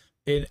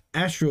an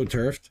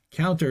astroturfed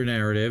counter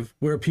narrative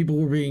where people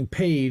were being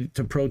paid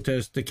to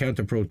protest, to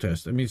counter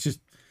protest. I mean, it's just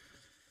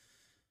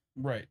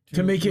right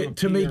to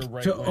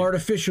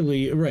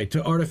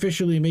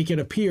artificially make it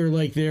appear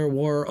like there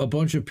were a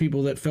bunch of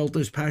people that felt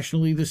as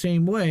passionately the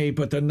same way,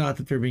 but they're not,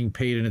 that they're being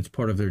paid and it's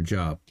part of their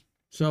job.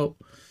 So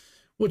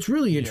what's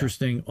really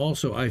interesting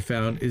also I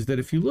found is that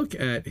if you look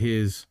at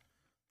his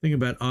thing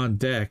about On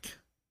Deck,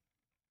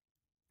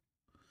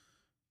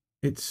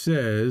 it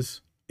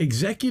says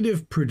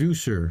executive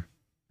producer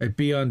at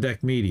Be On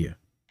Deck Media.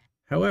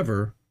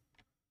 However,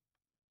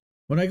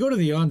 when I go to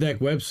the On Deck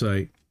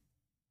website,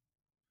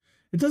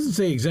 it doesn't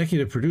say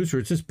executive producer.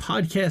 It says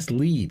podcast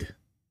lead.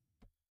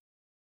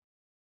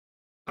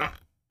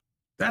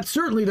 That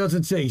certainly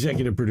doesn't say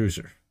executive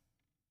producer.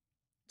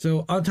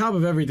 So on top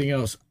of everything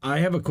else, I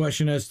have a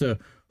question as to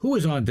who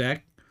is On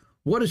Deck?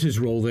 What is his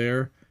role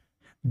there?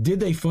 Did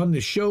they fund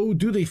the show?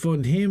 Do they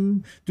fund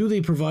him? Do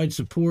they provide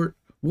support?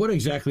 What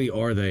exactly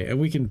are they? And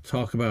we can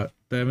talk about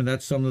them, and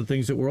that's some of the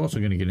things that we're also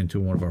going to get into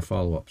in one of our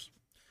follow-ups.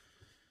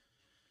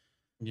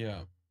 Yeah.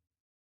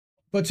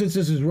 But since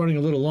this is running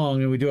a little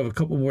long and we do have a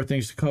couple more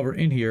things to cover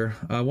in here,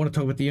 I want to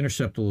talk about The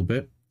Intercept a little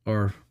bit,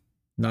 our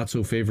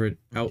not-so-favorite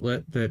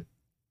outlet that,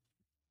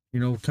 you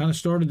know, kind of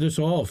started this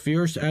all.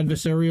 Fierce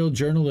adversarial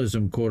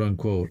journalism,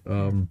 quote-unquote.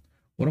 One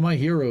of my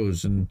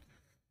heroes, and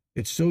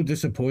it's so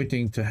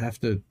disappointing to have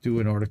to do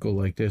an article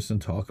like this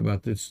and talk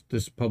about this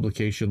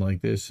publication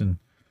like this, and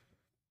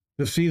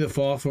to see the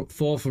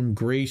fall from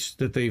grace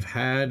that they've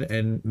had,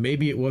 and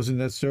maybe it wasn't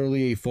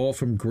necessarily a fall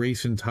from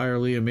grace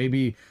entirely, and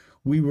maybe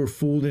we were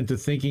fooled into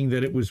thinking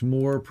that it was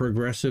more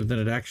progressive than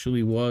it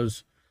actually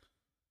was.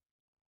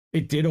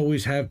 It did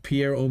always have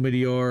Pierre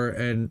Omidyar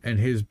and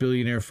his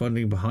billionaire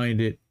funding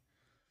behind it.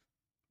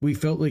 We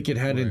felt like it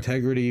had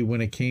integrity when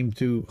it came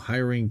to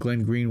hiring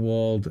Glenn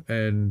Greenwald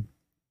and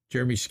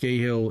Jeremy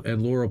Scahill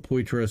and Laura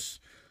Poitras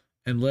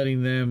and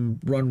letting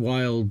them run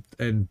wild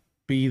and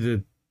be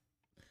the,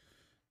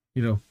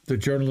 you know, the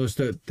journalists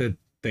that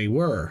they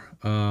were,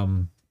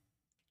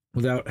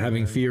 without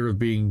having fear of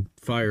being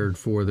fired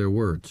for their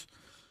words.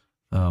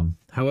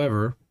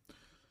 However,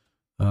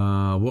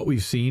 what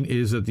we've seen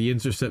is that The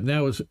Intercept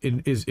now is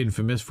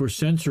infamous for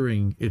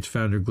censoring its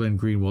founder Glenn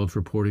Greenwald's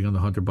reporting on the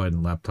Hunter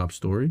Biden laptop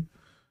story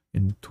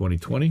in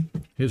 2020.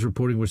 His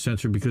reporting was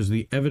censored because of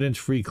the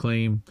evidence-free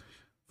claim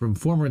from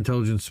former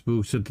intelligence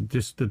spooks that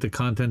the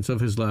contents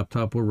of his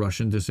laptop were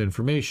Russian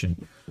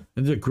disinformation.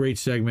 And there's a great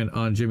segment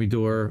on Jimmy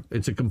Dore.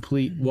 It's a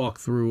complete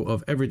walkthrough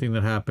of everything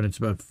that happened. It's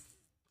about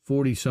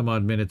 40 some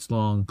odd minutes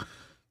long.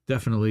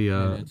 Definitely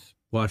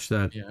watch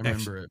that. Yeah, I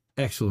remember it.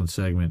 Excellent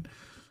segment.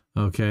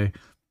 Okay.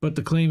 But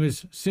the claim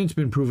has since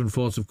been proven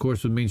false, of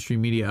course, with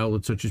mainstream media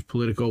outlets such as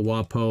Politico,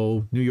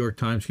 WAPO, New York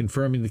Times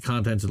confirming the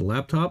contents of the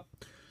laptop.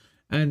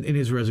 And in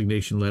his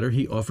resignation letter,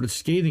 he offered a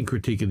scathing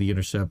critique of The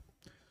Intercept.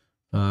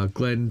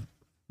 Glenn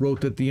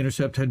wrote that The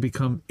Intercept had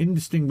become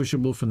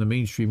indistinguishable from the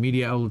mainstream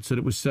media outlets, that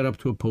it was set up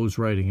to oppose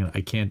writing, and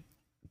I can't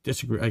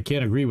disagree. I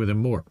can't agree with him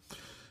more.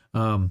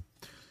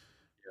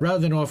 Rather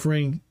than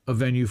offering a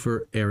venue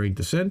for airing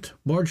dissent,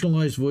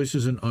 marginalized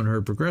voices, and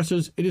unheard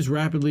progressives, it is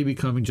rapidly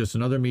becoming just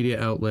another media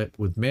outlet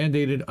with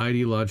mandated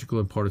ideological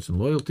and partisan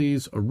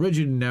loyalties, a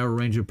rigid and narrow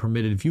range of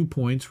permitted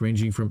viewpoints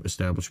ranging from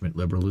establishment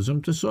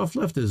liberalism to soft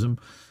leftism,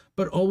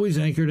 but always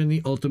anchored in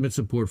the ultimate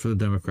support for the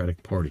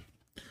Democratic Party.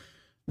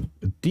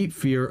 A deep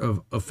fear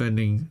of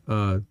offending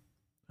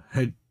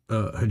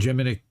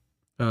hegemonic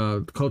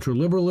cultural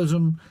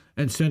liberalism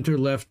and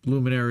center-left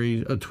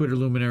luminaries, Twitter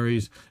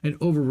luminaries, an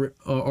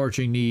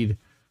overarching need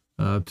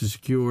to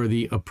secure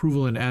the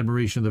approval and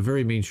admiration of the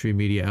very mainstream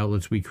media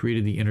outlets. We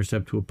created The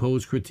Intercept to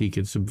oppose, critique,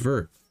 and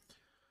subvert.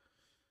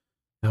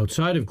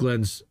 Outside of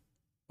Glenn's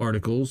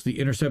articles, The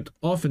Intercept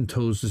often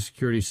toes the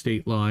security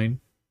state line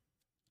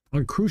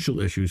on crucial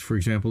issues. For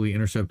example, The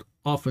Intercept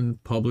often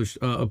pushed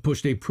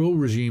a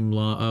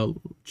pro-regime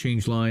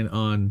change line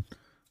on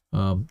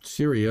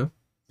Syria.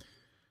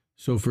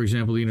 So, for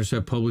example, The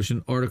Intercept published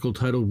an article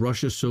titled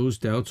 "Russia Sows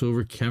Doubts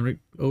Over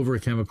a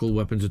Chemical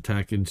Weapons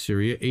Attack in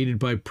Syria, Aided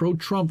by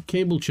Pro-Trump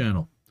Cable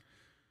Channel,"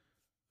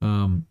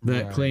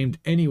 that claimed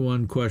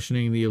anyone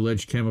questioning the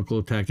alleged chemical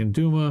attack in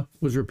Duma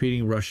was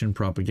repeating Russian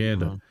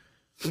propaganda.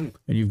 And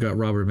you've got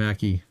Robert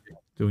Mackey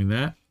doing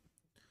that.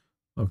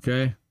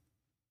 Okay.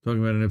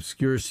 Talking about an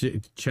obscure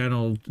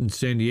channel in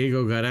San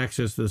Diego got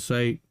access to the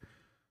site,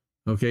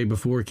 okay,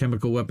 before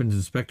chemical weapons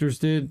inspectors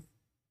did.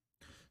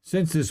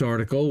 Since this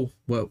article,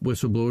 what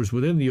whistleblowers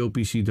within the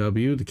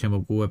OPCW, the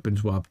chemical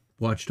weapons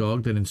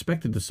watchdog that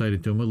inspected the site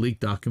at Duma,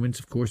 leaked documents,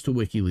 of course, to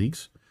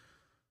WikiLeaks.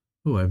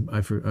 Oh,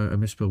 I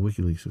misspelled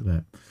WikiLeaks with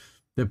that.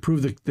 That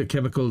proved that the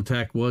chemical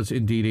attack was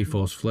indeed a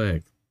false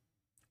flag.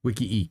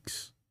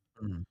 WikiLeaks.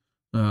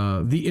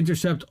 The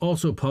Intercept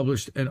also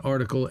published an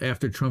article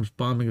after Trump's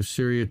bombing of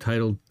Syria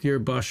titled, "Dear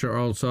Bashar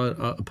al-Assad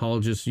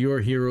apologists,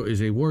 your hero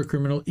is a war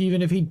criminal,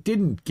 even if he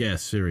didn't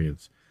gas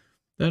Syrians."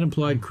 That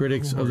implied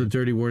critics of the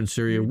dirty war in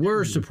Syria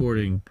were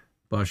supporting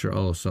Bashar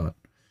al-Assad.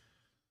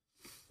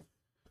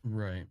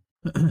 Right.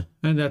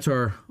 And that's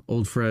our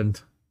old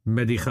friend,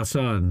 Mehdi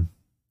Hassan,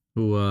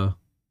 who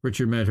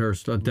Richard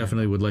Medhurst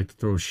definitely would like to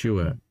throw a shoe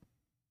at.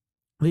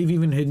 They've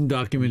even hidden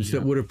documents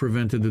that would have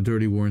prevented the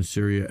dirty war in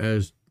Syria,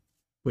 as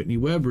Whitney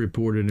Webb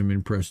reported him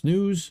in Press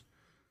News.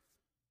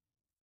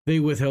 They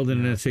withheld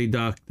an NSA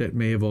doc that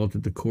may have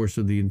altered the course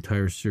of the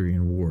entire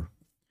Syrian war.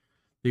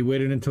 They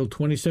waited until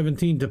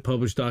 2017 to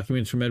publish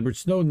documents from Edward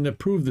Snowden that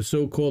proved the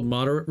so-called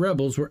moderate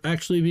rebels were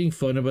actually being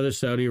funded by the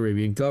Saudi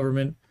Arabian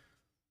government.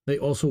 They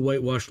also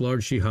whitewashed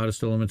large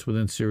jihadist elements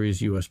within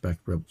Syria's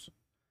U.S.-backed rebels.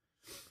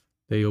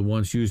 They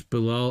once used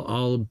Bilal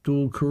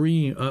Abdul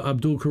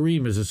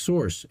Karim as a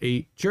source,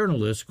 a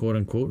journalist,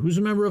 quote-unquote, who's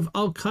a member of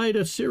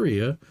Al-Qaeda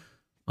Syria,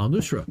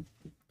 al-Nusra.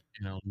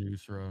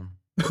 Al-Nusra.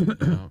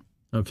 Yeah.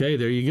 Okay,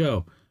 there you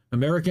go.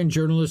 American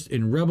journalist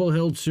in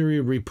rebel-held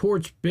Syria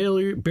reports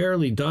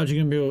barely dodging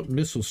a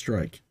missile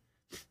strike.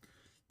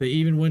 They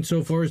even went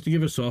so far as to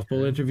give a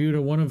softball interview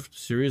to one of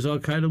Syria's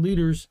Al-Qaeda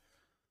leaders.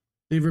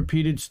 They've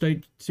repeated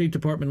State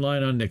Department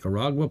line on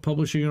Nicaragua,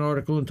 publishing an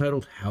article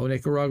entitled "How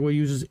Nicaragua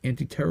Uses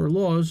Anti-Terror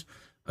Laws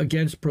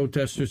Against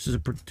Protesters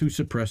to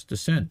Suppress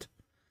Dissent."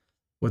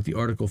 What the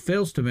article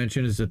fails to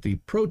mention is that the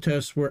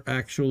protests were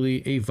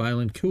actually a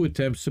violent coup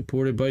attempt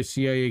supported by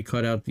CIA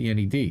cutout the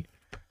NED,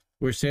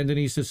 where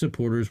Sandinista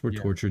supporters were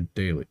tortured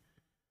daily.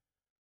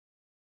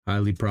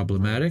 Highly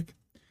problematic.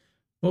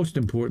 Most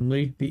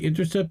importantly, the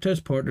Intercept has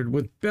partnered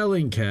with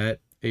Bellingcat,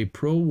 a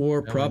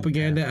pro-war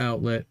propaganda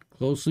outlet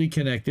closely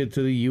connected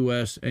to the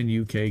U.S. and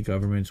UK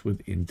governments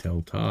with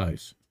intel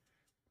ties.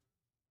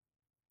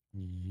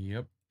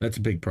 Yep. That's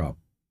a big problem.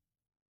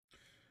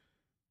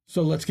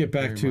 So let's get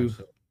back to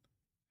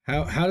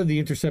how did the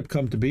Intercept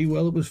come to be?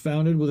 Well, it was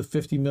founded with a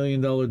 $50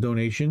 million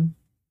donation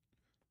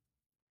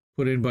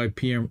put in by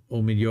Pierre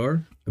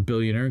Omidyar, a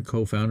billionaire and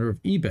co-founder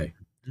of eBay.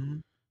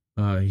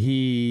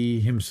 He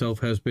himself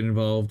has been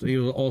involved, he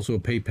was also a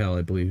PayPal,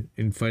 I believe,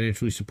 in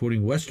financially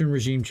supporting Western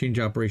regime change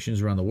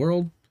operations around the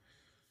world.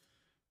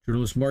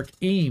 Journalist Mark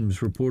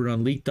Ames reported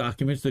on leaked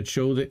documents that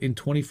show that in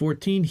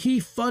 2014, he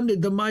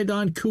funded the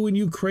Maidan coup in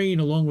Ukraine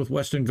along with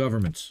Western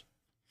governments.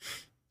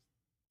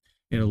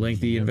 In a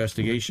lengthy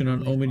investigation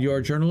on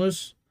Omidyar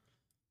journalists,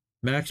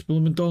 Max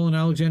Blumenthal and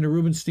Alexander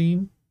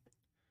Rubinstein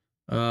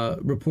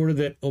reported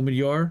that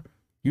Omidyar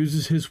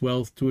uses his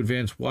wealth to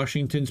advance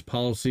Washington's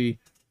policy,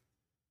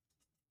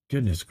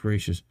 goodness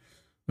gracious,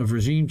 of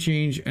regime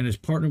change, and has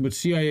partnered with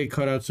CIA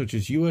cutouts such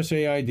as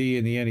USAID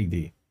and the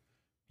NED.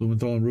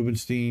 Blumenthal and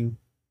Rubinstein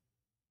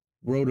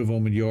wrote of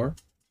Omidyar,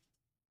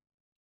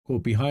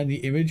 quote, "Behind the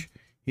image,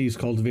 he's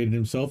cultivated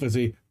himself as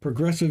a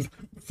progressive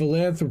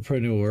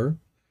philanthropreneur.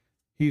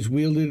 He's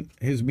wielded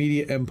his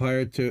media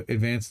empire to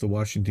advance the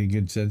Washington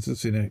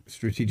consensus in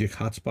strategic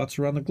hotspots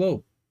around the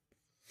globe.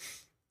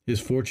 His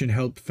fortune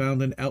helped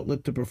found an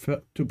outlet to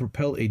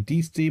propel a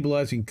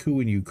destabilizing coup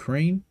in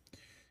Ukraine.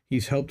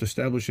 He's helped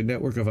establish a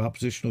network of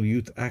oppositional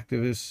youth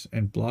activists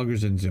and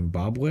bloggers in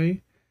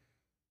Zimbabwe.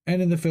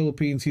 And in the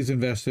Philippines, he's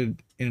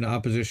invested in an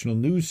oppositional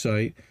news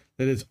site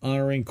that is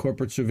honoring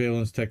corporate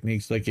surveillance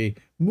techniques like a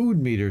mood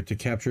meter to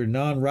capture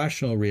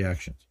non-rational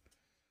reactions.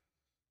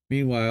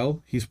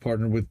 Meanwhile, he's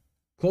partnered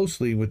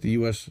closely with the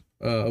U.S.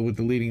 With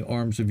the leading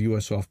arms of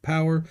U.S. soft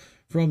power,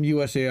 from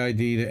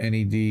USAID to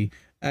NED,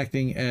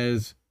 acting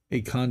as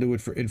a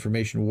conduit for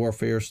information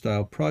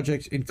warfare-style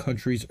projects in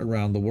countries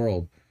around the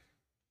world.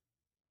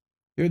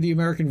 They're the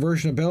American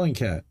version of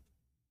Bellingcat.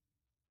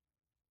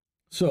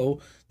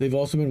 So, they've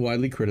also been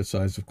widely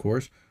criticized, of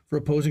course, for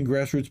opposing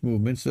grassroots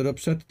movements that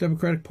upset the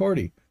Democratic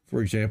Party.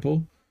 For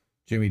example,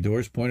 Jimmy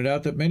Dores pointed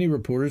out that many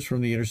reporters from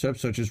The Intercept,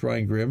 such as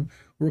Ryan Grimm,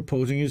 were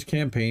opposing his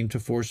campaign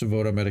to force a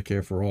vote on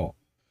Medicare for all.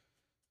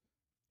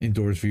 In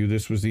Dores' view,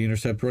 this was The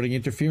Intercept running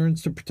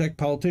interference to protect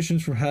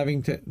politicians from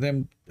having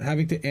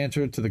to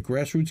answer to the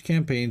grassroots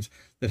campaigns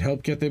that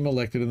helped get them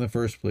elected in the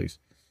first place.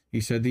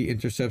 He said The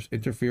Intercept's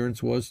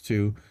interference was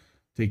to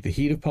take the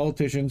heat of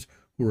politicians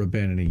who are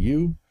abandoning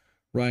you.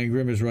 Ryan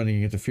Grimm is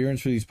running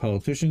interference for these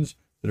politicians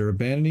that are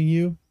abandoning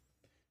you,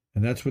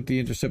 and that's what The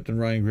Intercept and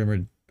Ryan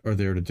Grimm are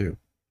there to do.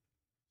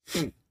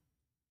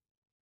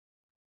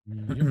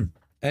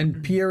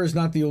 And Pierre is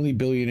not the only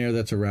billionaire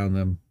that's around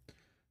them.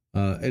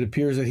 It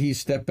appears that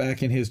he's stepped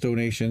back in his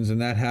donations, and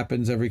that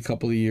happens every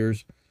couple of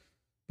years.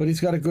 But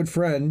he's got a good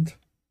friend,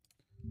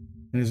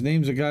 and his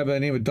name's a guy by the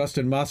name of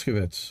Dustin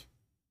Moskovitz.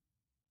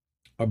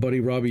 Our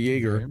buddy Robbie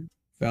Yeager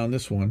found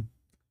this one.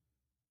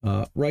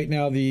 Right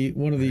now,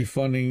 one of the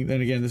funding,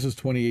 and again, this is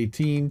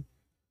 2018.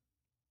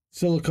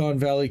 Silicon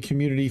Valley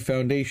Community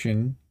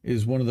Foundation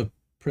is one of the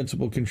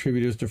principal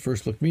contributors to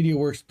First Look Media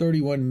Works.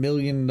 $31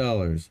 million.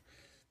 $31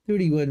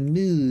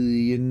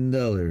 million.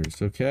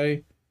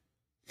 Okay.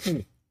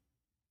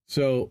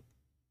 So.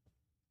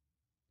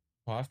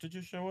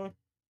 Hostages show up?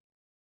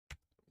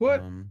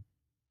 What?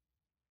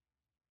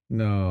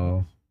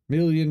 No. $1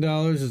 million,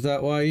 is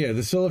that why? Yeah,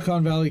 the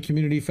Silicon Valley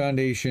Community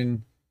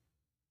Foundation.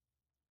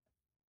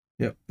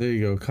 Yep, there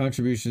you go.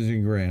 Contributions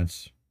and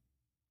grants.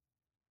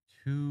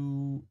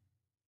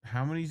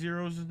 How many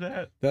zeros is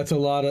that? That's a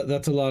lot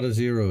of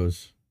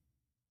zeros.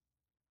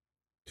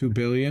 2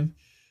 billion?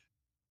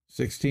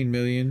 16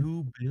 million?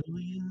 2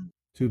 billion?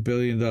 $2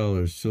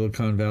 billion.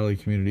 Silicon Valley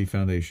Community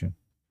Foundation.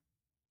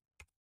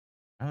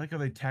 I like how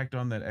they tacked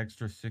on that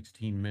extra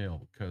 16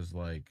 mil, because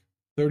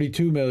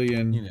 32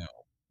 million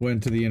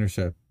went to The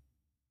Intercept.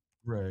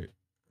 Right.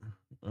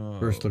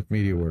 First Look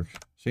Media Works.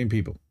 Same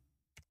people.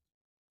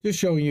 Just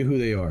showing you who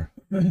they are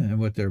and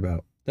what they're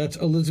about. That's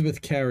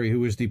Elizabeth Carey,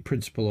 who is the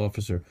principal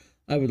officer.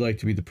 I would like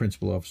to be the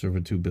principal officer of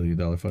a $2 billion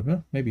fund.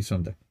 Well, maybe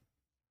someday.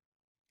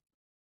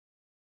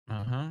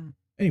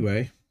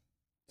 Anyway,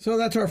 so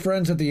that's our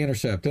friends at The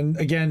Intercept. And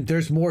again,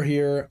 there's more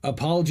here.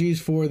 Apologies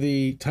for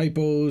the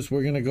typos.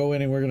 We're going to go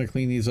in and we're going to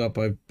clean these up.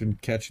 I've been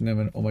catching them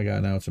and oh my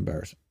God, now it's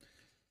embarrassing.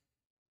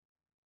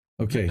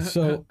 Okay,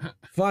 so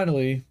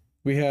finally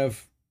we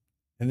have,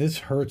 and this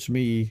hurts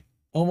me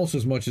almost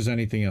as much as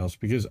anything else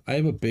because I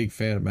am a big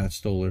fan of Matt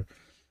Stoller.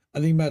 I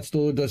think Matt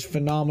Stoller does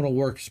phenomenal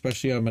work,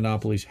 especially on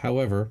monopolies.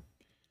 However,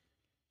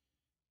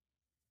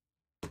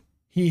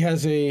 he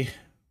has a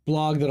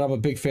blog that I'm a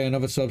big fan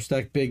of, a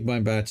Substack, Big by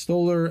Matt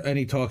Stoller, and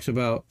he talks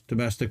about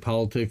domestic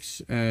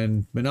politics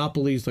and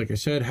monopolies, like I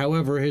said.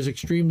 However, his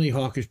extremely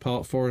hawkish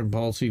foreign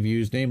policy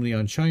views, namely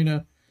on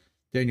China,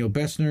 Daniel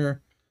Bessner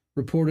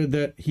reported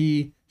that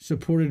he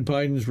supported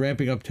Biden's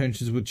ramping up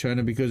tensions with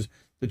China because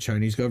the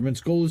Chinese government's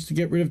goal is to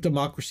get rid of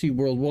democracy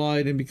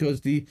worldwide and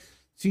because the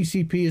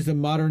CCP is the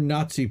modern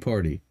Nazi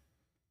party.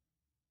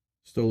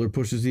 Stoller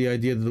pushes the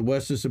idea that the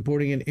West is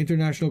supporting an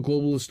international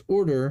globalist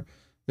order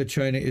that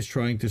China is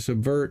trying to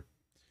subvert.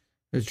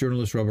 As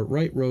journalist Robert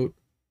Wright wrote,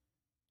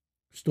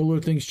 Stoller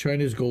thinks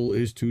China's goal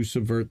is to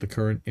subvert the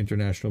current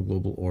international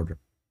global order.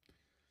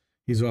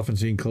 He's often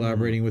seen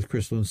collaborating with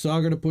Kristlan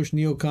Sagar to push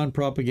neocon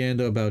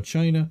propaganda about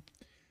China.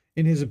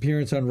 In his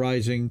appearance on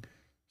Rising,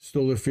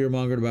 Stoller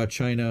fearmongered about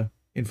China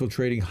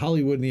infiltrating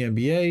Hollywood and the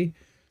NBA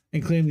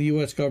and claimed the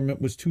U.S.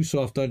 government was too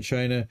soft on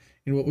China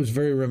in what was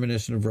very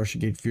reminiscent of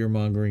Russiagate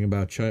fearmongering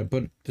about China,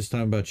 but this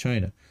time about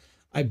China.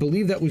 I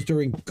believe that was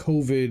during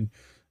COVID,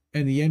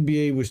 and the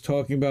NBA was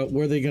talking about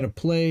where they're going to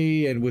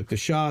play and with the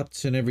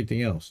shots and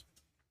everything else.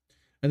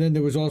 And then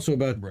there was also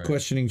about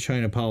questioning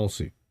China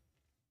policy.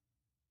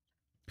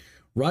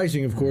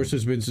 Rising, of course,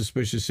 has been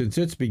suspicious since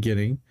its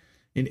beginning.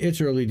 In its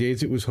early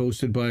days, it was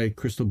hosted by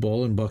Crystal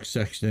Ball and Buck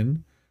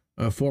Sexton,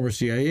 a former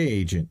CIA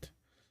agent.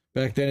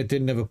 Back then, it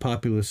didn't have a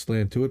populist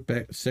slant to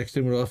it.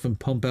 Sexton would often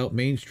pump out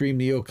mainstream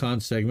neocon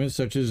segments,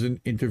 such as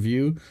an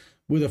interview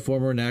with a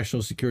former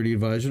national security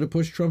advisor to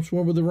push Trump's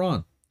war with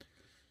Iran.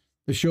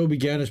 The show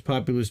began as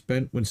populist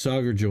bent when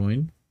Sagar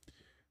joined.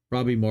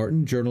 Robbie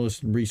Martin,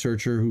 journalist and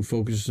researcher who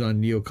focuses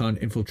on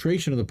neocon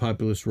infiltration of the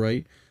populist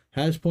right,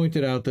 has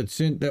pointed out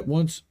that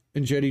once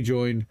Engetti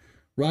joined,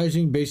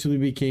 Rising basically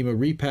became a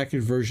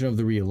repackaged version of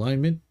the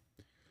realignment.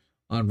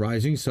 On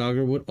Rising,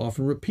 Sagar would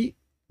often repeat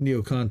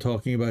neocon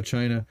talking about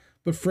China,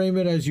 but frame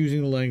it as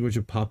using the language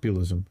of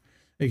populism.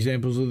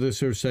 Examples of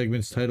this are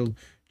segments titled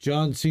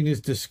John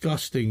Cena's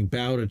Disgusting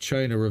Bow to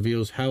China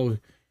reveals how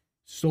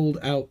sold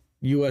out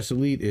U.S.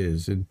 elite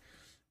is, and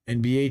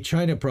NBA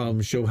China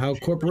problems show how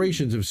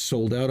corporations have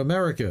sold out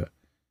America.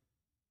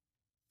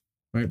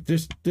 Right?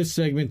 This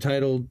segment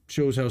titled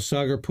shows how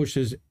Sagar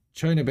pushes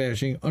China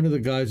bashing under the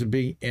guise of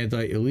being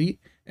anti-elite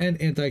and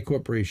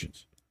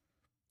anti-corporations.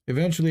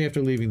 Eventually,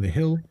 after leaving The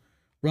Hill,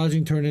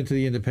 Rising turned into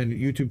the independent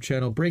YouTube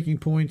channel Breaking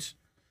Points.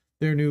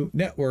 Their new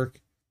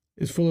network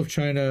is full of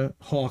China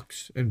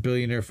hawks and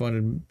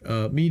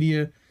billionaire-funded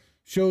media,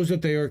 shows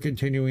that they are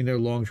continuing their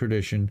long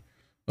tradition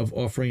of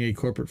offering a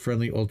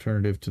corporate-friendly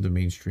alternative to the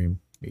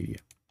mainstream media.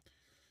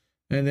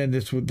 And then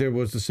there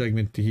was the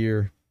segment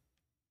here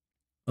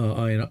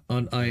on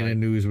INN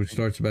News, which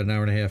starts about an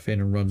hour and a half in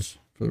and runs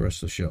for the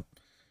rest of the show.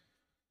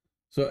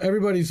 So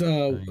everybody's,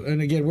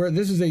 and again,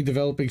 this is a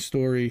developing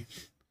story.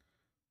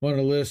 On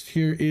a list,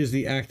 here is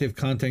the active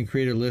content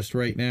creator list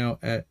right now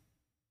at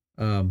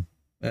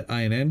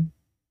INN.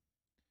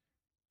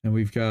 And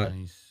we've got,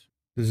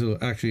 this is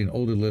actually an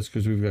older list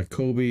because we've got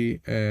Kobe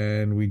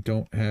and we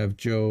don't have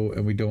Joe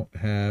and we don't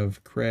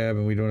have Crab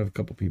and we don't have a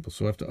couple people.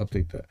 So I have to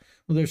update that.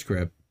 Well, there's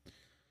Crab.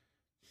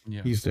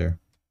 Yeah. He's there.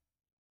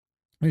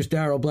 There's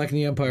Daryl, Black in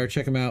the Empire.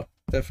 Check him out.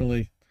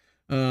 Definitely.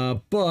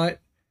 But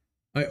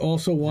I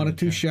also wanted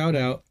to shout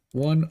out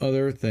one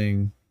other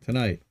thing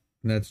tonight,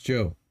 and that's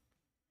Joe.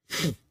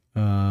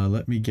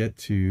 Let me get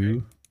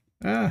to,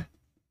 I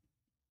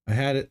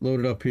had it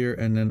loaded up here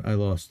and then I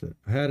lost it.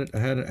 I had it,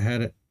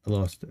 I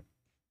lost it.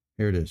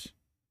 Here it is.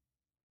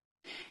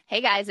 Hey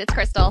guys, it's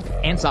Crystal.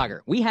 And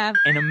Sagar, we have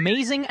an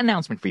amazing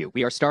announcement for you.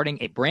 We are starting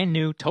a brand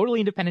new,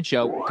 totally independent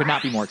show. Could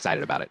not be more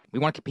excited about it. We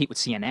want to compete with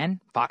CNN,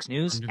 Fox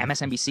News,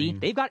 MSNBC.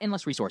 They've got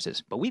endless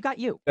resources, but we've got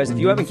you. Guys, if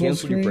you haven't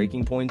canceled your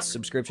Breaking Points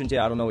subscription to,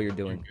 I don't know what you're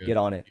doing. Get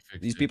on it.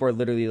 These people are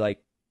literally like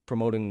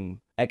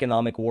promoting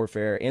economic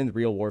warfare and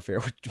real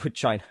warfare with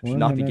China. Should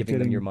not be giving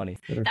them your money.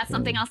 That's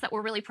something else that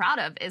we're really proud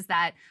of is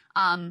that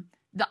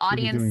the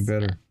audience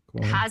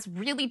has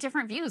really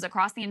different views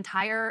across the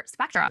entire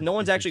spectrum. No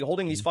one's actually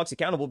holding these fucks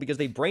accountable because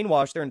they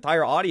brainwashed their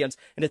entire audience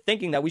into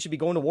thinking that we should be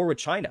going to war with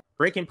China.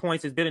 Breaking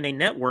Points is building a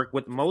network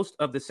with most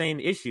of the same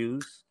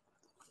issues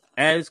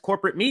as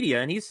corporate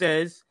media. And he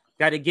says,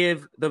 got to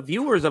give the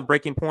viewers of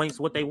Breaking Points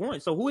what they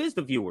want. So who is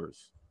the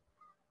viewers?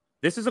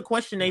 This is a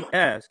question they've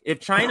asked. If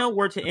China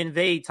were to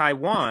invade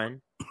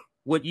Taiwan,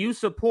 would you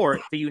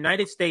support the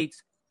United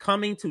States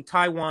coming to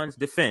Taiwan's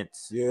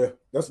defense? Yeah,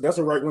 that's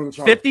a right-wing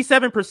China.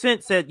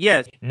 57% said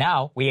yes.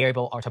 Now we are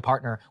able to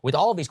partner with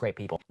all of these great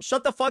people.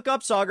 Shut the fuck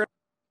up, Sagar.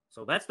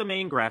 So that's the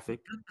main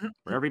graphic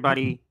for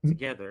everybody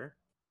together.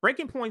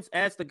 Breaking Points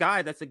asked the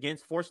guy that's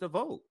against force to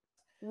vote.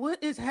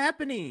 What is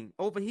happening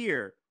over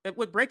here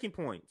with Breaking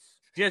Points?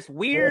 Just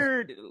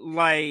weird,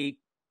 like,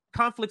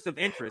 conflicts of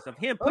interest of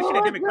him pushing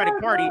the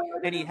Democratic Party,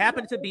 and he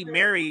happened to be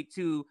married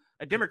to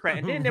a Democrat.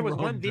 And then there was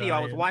one video I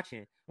was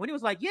watching when he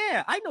was like,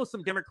 yeah, I know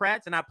some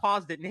Democrats. And I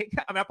paused it, Nick.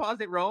 I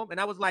paused it, Rome. And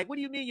I was like, what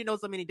do you mean you know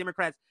so many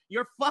Democrats?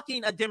 You're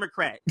fucking a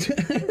Democrat.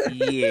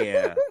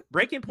 Yeah.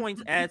 Breaking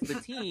Points as the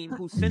team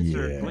who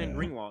censored Glenn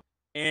Greenwald.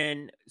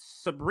 And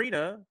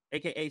Sabrina,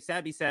 a.k.a.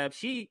 Sabby Sab,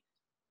 she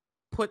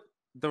put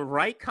the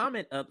right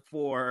comment up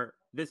for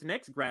this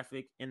next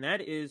graphic, and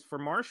that is for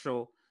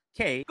Marshall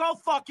K. Go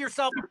fuck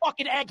yourself, you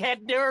fucking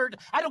egghead nerd.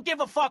 I don't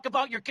give a fuck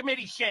about your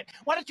committee shit.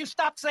 Why don't you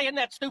stop saying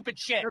that stupid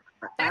shit?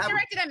 That's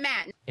directed at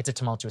Matt. It's a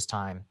tumultuous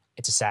time,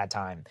 it's a sad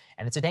time,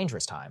 and it's a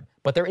dangerous time.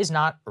 But there is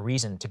not a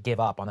reason to give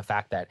up on the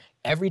fact that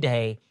every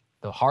day,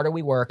 the harder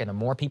we work and the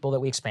more people that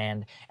we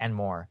expand and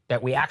more,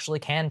 that we actually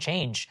can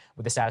change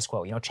with the status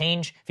quo. You know,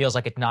 change feels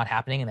like it's not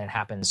happening and then it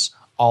happens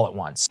all at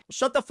once.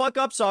 Shut the fuck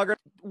up, Sagar.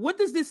 What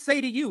does this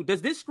say to you?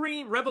 Does this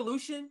scream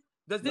revolution?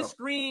 Does this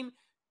scream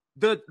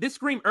this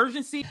scream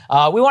urgency?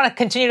 We want to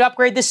continue to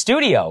upgrade this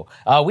studio.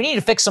 We need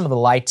to fix some of the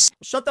lights.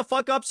 Shut the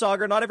fuck up,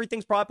 Sagar. Not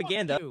everything's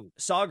propaganda.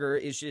 Sagar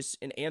is just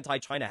an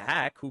anti-China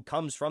hack who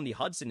comes from the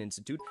Hudson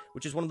Institute,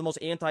 which is one of the most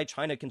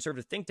anti-China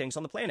conservative think tanks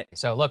on the planet.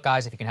 So look,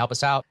 guys, if you can help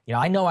us out, you know,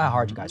 I know how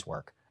hard you guys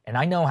work. And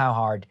I know how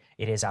hard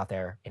it is out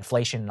there,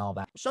 inflation and all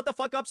that. Shut the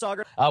fuck up,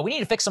 Sagar. We need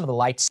to fix some of the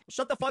lights.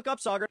 Shut the fuck up,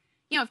 Sagar.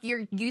 You know, if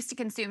you're used to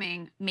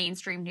consuming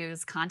mainstream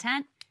news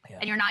content,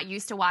 and you're not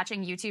used to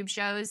watching YouTube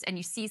shows and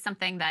you see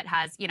something that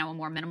has, you know, a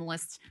more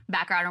minimalist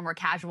background or more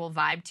casual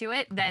vibe to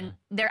it, then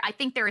I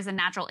think there is a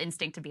natural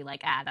instinct to be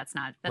like, that's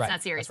not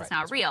serious. It's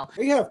not real.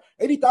 They have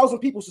 80,000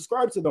 people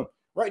subscribed to them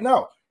right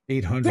now.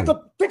 800.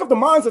 Think of the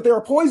minds that they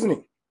are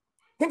poisoning.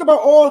 Think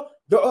about all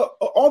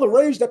the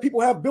rage that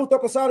people have built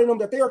up inside of them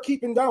that they are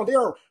keeping down. They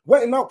are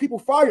wetting out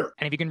people's fire.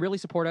 And if you can really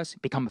support us,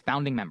 become a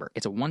founding member.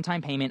 It's a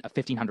one-time payment of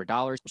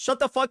 $1,500. Shut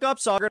the fuck up,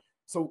 Sagar.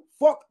 So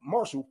fuck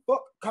Marshall,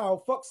 fuck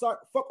Kyle, fuck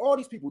all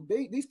these people.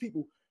 These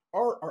people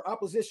are our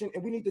opposition,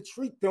 and we need to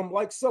treat them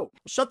like so.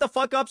 Shut the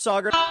fuck up,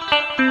 Sagar.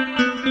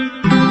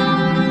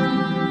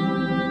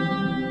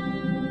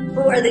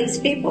 Who are these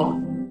people?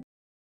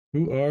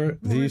 Who are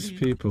these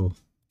people?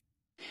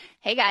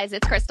 Hey guys,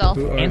 it's Crystal.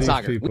 Who are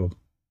these people?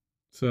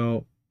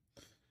 So,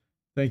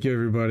 thank you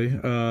everybody.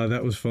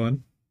 That was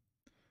fun.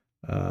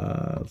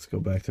 Let's go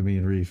back to me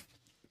and Reef.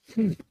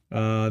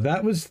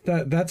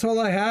 That's all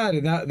I had,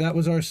 and that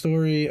was our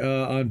story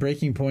on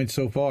Breaking Point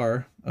so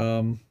far.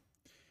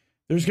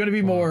 There's going to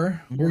be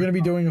more. We're going to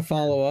be doing a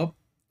follow-up.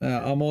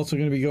 I'm also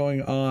going to be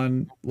going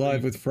on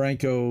live with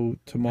Franco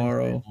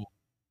tomorrow.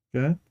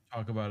 Okay.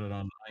 Talk about it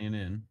on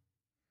INN.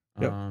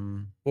 Yep.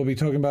 We'll be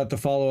talking about the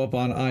follow-up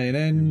on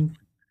INN.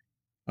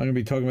 I'm going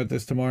to be talking about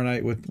this tomorrow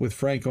night with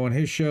Franco on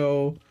his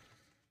show.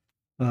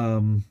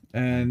 And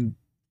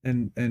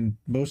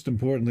most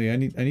importantly, I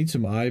need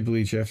some eye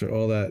bleach after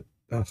all that.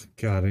 Oh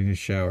God, I need a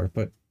shower.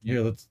 But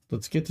here,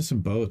 let's get to some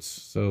boats.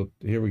 So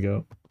here we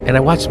go. And I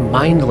watch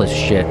mindless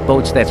shit.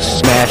 Boats that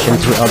smash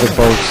into other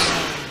boats.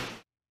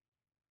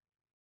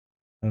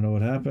 I don't know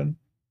what happened.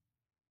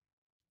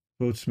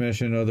 Boats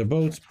smashing into other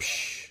boats.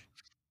 Psh.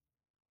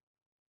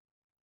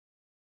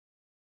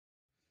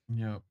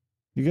 Yep.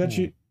 You got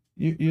you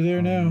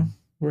there now.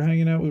 We're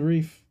hanging out with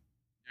Reef.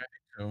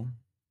 Yeah,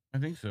 I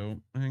think so.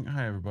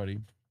 Hi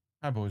everybody.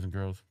 Hi boys and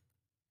girls.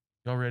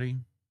 Y'all ready?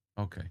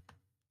 Okay.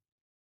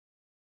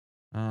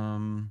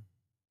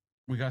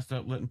 We got to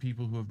stop letting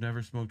people who have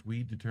never smoked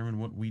weed determine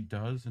what weed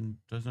does and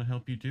does not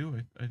help you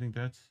do. I think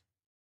that's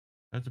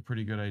a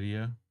pretty good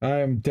idea. I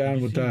am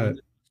down with that.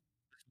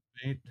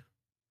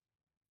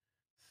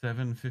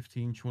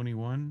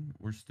 7/15/21.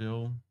 We're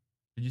still.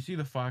 Did you see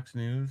the Fox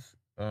News?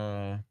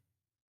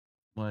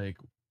 Like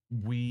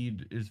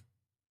weed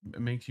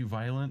makes you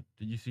violent.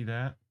 Did you see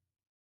that?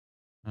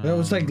 That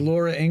was like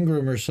Laura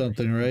Ingraham or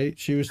something, right?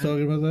 She was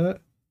talking about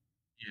that.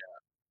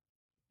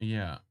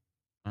 Yeah.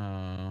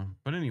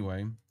 But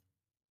anyway,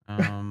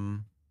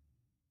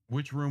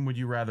 which room would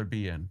you rather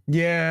be in?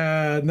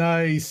 Yeah,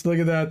 nice. Look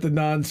at that, the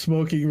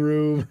non-smoking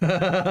room.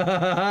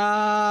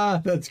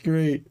 That's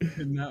great.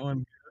 Isn't that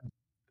one good?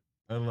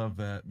 I love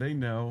that. They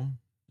know.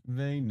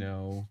 They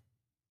know.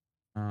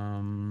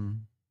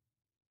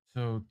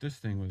 So this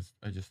thing was,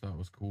 I just thought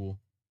was cool.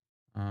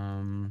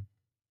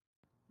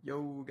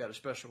 Yo, got a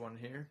special one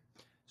here.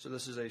 So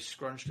this is a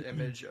scrunched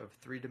image of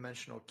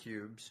three-dimensional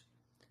cubes.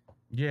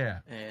 Yeah.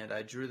 And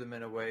I drew them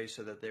in a way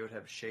so that they would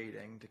have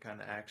shading to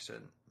kind of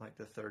accent like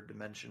the third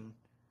dimension.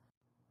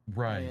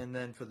 Right. And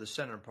then for the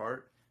center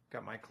part,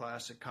 got my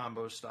classic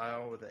combo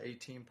style with an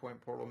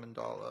 18-point portal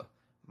mandala,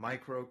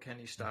 micro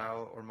Kenny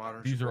style, or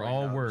modern. These are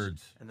all hubs,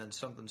 words. And then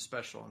something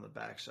special on the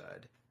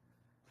backside.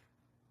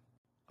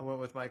 I went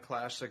with my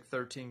classic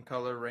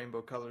 13-color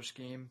rainbow color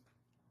scheme,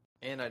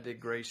 and I did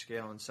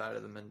grayscale inside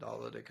of the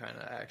mandala to kind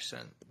of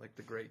accent like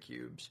the gray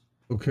cubes.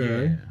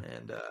 Okay.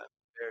 And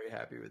very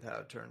happy with how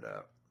it turned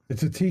out.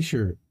 It's a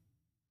t-shirt.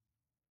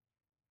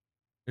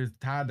 It's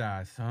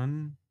tie-dye,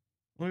 son.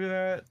 Look at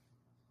that.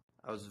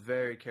 I was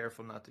very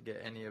careful not to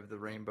get any of the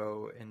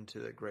rainbow into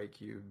the gray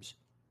cubes.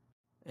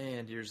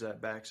 And here's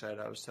that backside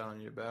I was telling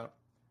you about.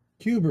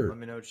 Cubert. Let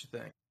me know what you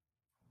think.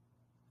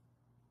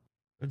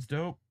 That's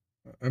dope.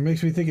 It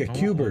makes me think of I want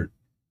Cubert. one.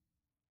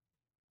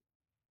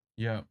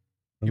 Yeah.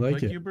 I You like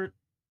play it. Cubert?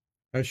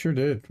 I sure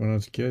did when I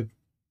was a kid.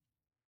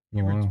 Oh,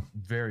 Cubert's wow.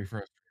 very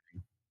frustrating.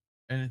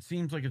 And it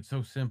seems like it's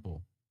so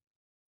simple,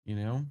 you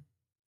know?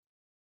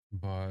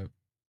 But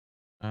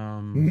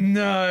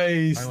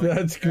Nice. I like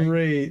That's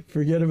great.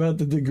 Forget about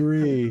the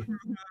degree.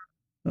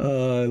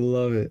 Oh, I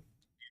love it.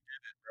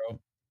 bro.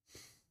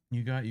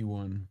 You got you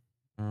one.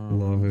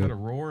 Love Is it. that a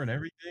roar and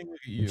everything? Look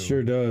at you. It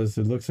sure does.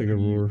 It looks like a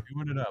roar.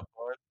 Doing it up,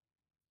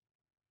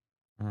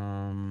 bud.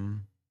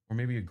 Or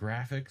maybe a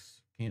graphics.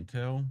 Can't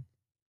tell.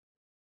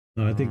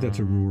 No, I think that's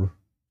a roar.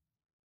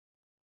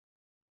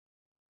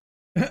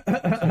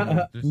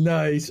 this-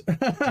 Nice.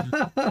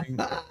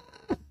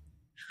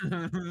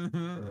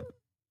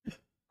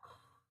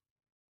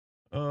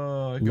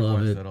 Oh, I could Love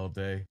watch it. that all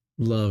day.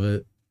 Love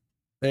it.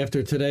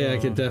 After today, I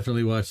could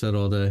definitely watch that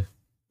all day.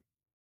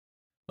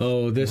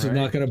 Oh, this is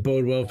not Right? going to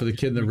bode well for the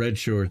kid in the red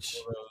shorts.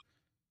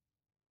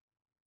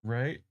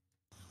 Right?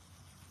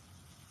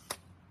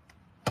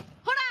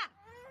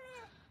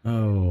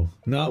 Oh,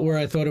 not where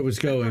I thought it was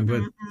going,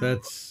 but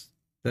that's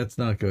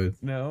not good.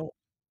 No.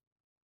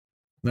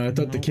 No, I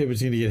thought the kid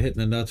was going to get hit in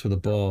the nuts with a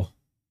ball.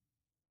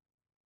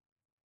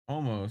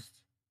 Almost.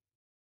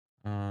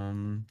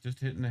 Just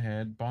hitting the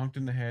head, bonked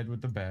in the head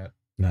with the bat.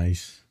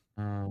 Nice.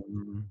 All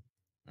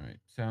right,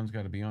 sound's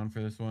got to be on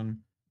for this one.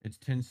 It's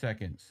 10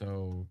 seconds,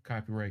 so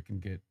copyright can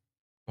get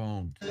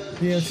boned.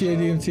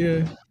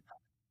 DMCA.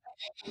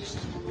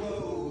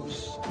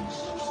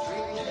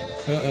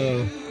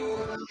 Uh-oh.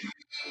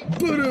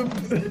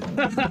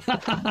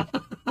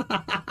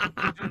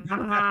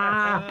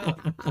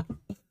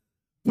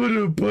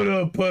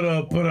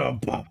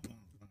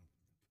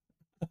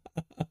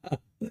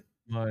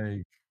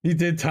 Like, He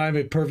did time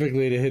it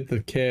perfectly to hit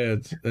the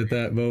cans at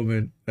that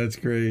moment. That's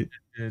great.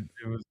 it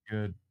was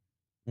good.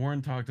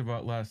 Warren talked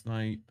about last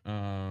night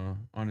on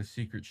a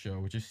secret show,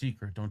 which is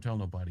secret. Don't tell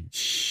nobody.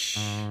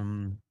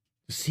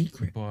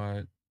 Secret.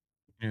 But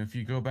you know, if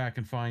you go back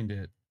and find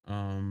it,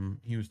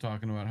 he was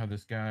talking about how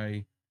this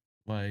guy,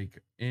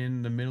 like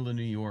in the middle of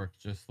New York,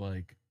 just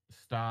like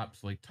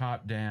stops, like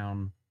top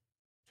down,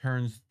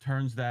 turns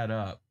that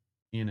up,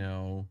 you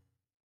know,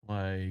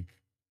 like,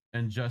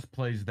 and just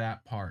plays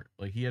that part.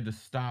 Like he had to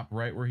stop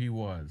right where he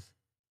was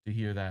to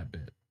hear that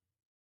bit,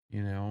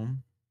 you know.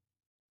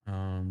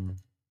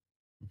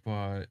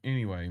 But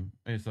anyway,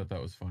 I just thought that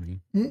was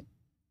funny. You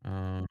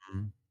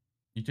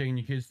taking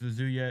your kids to the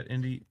zoo yet,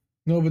 Indy?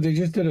 No, but they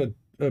just did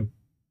a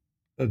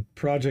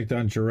project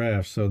on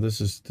giraffes, so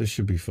this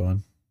should be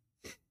fun.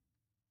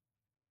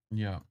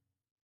 Yeah.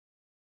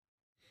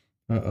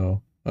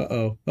 Uh-oh.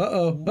 Uh-oh.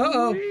 Uh-oh.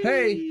 Uh-oh.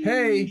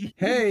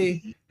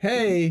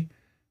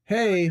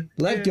 Hey,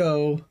 let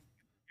go.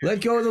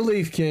 Let go of the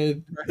leaf,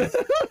 kid.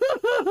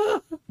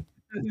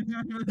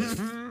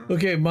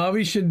 Okay,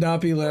 mommy should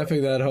not be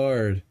laughing that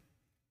hard.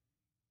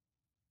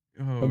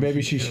 Oh, Or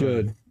maybe she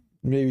should.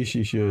 Maybe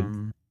she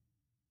should.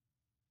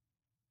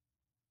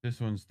 This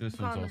one's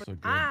also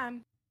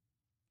good.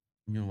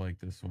 You'll like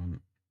this one.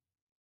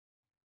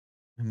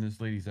 And this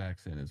lady's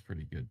accent is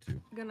pretty good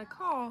too. Gonna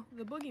call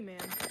the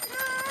boogeyman.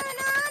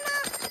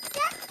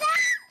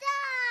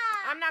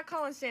 I'm not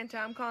calling Santa,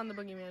 I'm calling the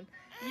boogeyman.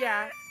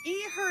 Yeah,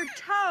 eat her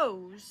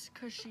toes,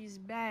 cause she's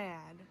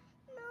bad.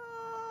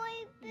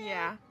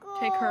 Yeah,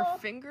 take her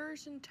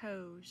fingers and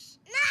toes.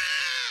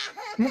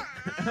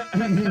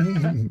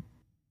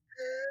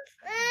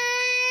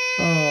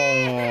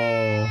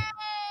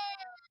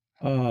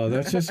 Oh,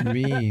 that's just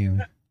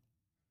mean.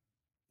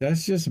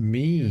 That's just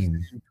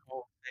mean.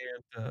 Call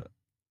Santa.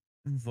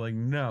 It's like,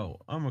 no,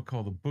 I'm gonna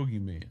call the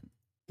boogeyman.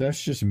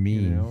 That's just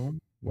mean. You know?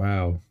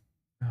 Wow.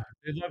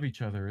 They love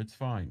each other. It's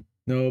fine.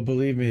 No,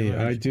 believe me,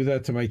 I do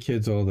that to my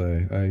kids all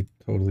day. I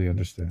totally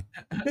understand.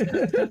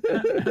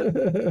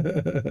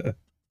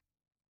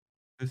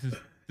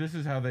 This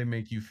is how they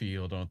make you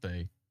feel, don't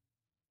they?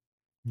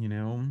 You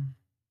know,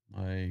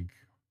 like,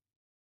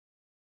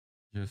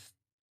 just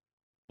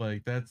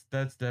like that's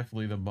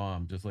definitely the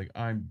mom. Just like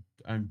I'm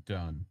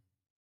done.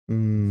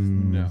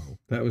 No,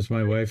 that was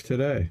my wife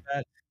today.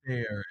 That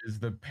stare is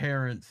the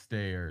parent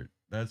stare.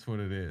 That's what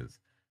it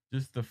is.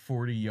 Just the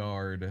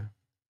 40-yard.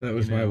 That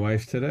was my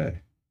wife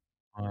today.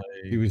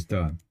 He was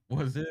done.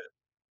 Was it?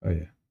 Oh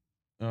yeah.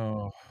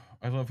 Oh,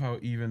 I love how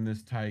even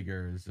this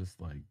tiger is just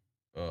like,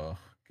 oh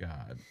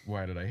God,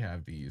 why did I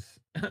have these?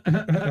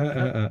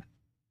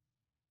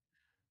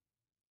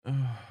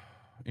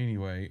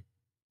 Anyway,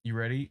 you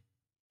ready?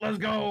 Let's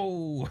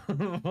go!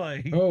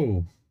 Like,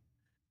 oh.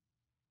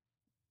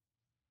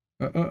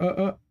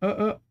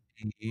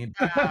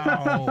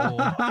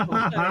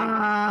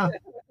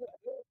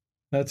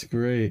 That's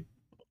great.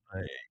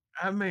 Like,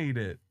 I made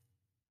it.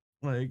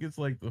 Like, it's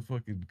like the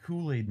fucking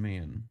Kool-Aid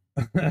man.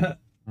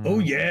 Oh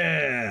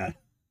yeah.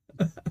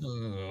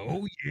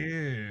 Oh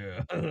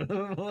yeah.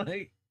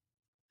 Like,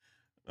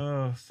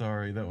 oh,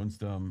 sorry, that one's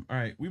dumb. All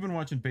right, we've been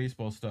watching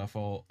baseball stuff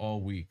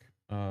all week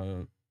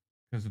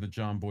because of the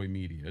John Boy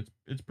Media.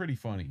 It's pretty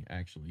funny,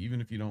 actually,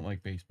 even if you don't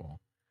like baseball.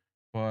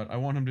 But I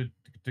want him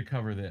to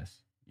cover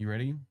this. You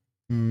ready?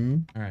 Mm-hmm.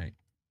 All right.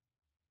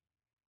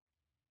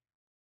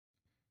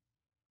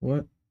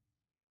 What?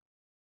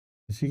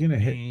 Is he gonna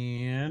hit?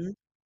 And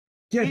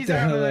get the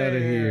hell out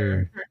of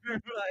here!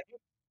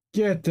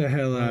 Get the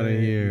hell out of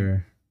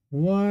here!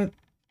 What?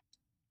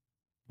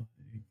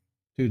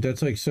 Dude,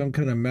 that's like some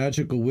kind of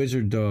magical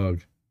wizard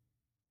dog.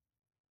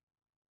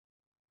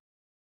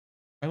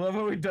 I love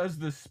how he does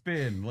the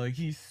spin. Like,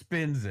 he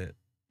spins it,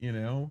 you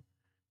know?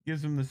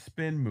 Gives him the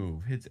spin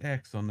move. Hits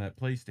X on that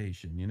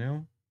PlayStation, you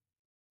know?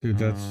 Dude,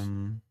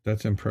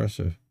 that's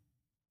impressive.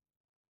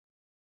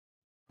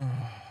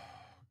 Oh,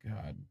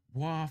 God.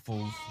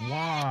 Waffles.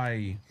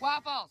 Why?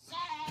 Waffles!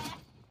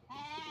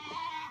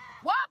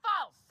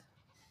 Waffles!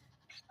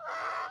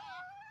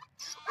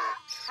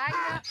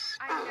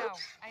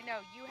 I know.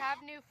 You have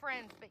new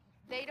friends, but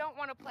they don't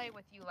want to play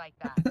with you like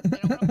that. They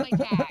don't want to play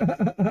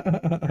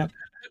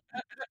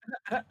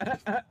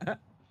tag.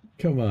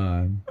 Come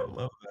on. I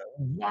love that.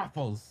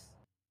 Waffles.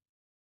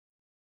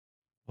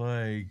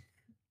 Like,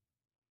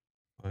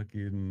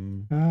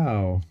 fucking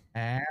How?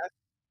 ass.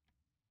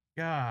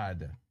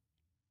 God.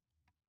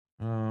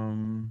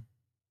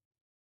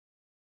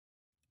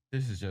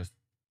 This is just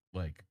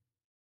like,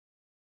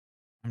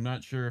 I'm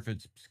not sure if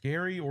it's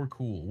scary or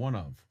cool. One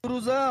of.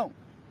 Cruzão.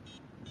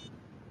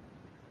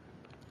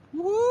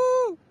 Woo!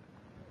 Oh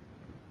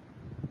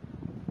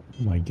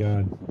my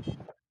God.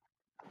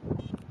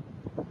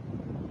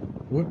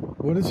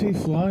 What is he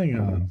flying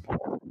on?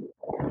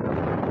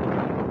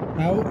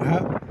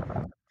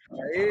 How?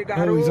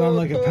 Oh, he's on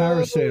like a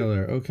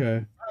parasailer.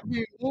 Okay.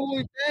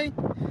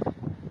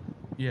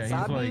 Yeah,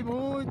 he's like.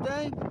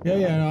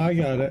 Yeah, no, I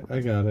got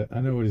it. I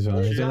know what he's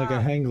on. He's on like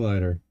a hang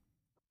glider.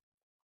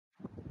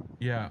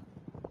 Yeah.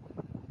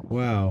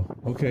 Wow.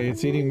 Okay,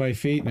 it's eating my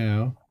feet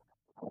now.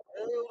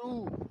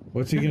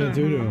 What's he gonna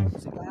do to him?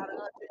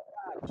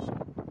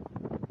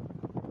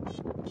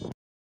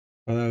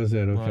 Oh, that was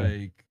it. Okay.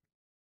 Like,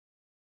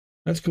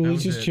 that's cool.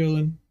 He's just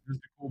chilling. Just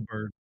a cool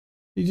bird.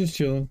 He's just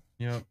chilling.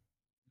 Yep.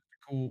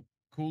 Cool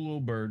little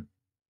bird.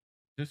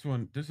 This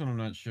one I'm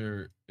not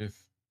sure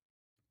if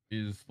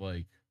is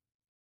like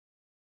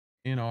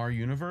in our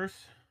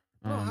universe.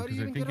 How do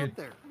you I even think get it up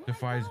there?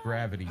 defies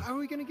gravity. How are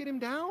we gonna get him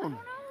down?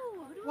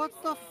 What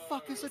the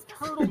fuck is a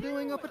turtle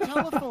doing up a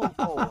telephone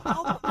pole?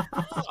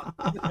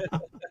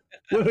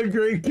 What a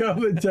great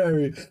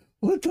commentary.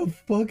 What the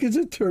fuck is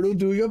a turtle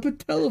doing up a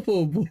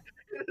telephone pole?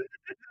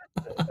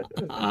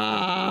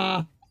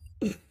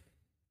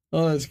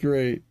 Oh, that's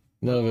great.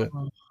 Love it.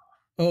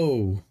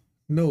 Oh,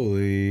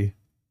 Noli.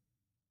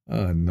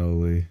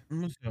 Noli.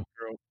 What's up,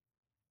 girl?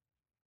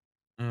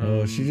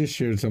 Oh, she just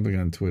shared something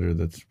on Twitter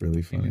that's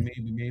really funny.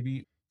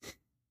 Maybe.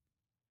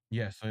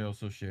 Yes, I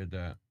also shared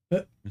that.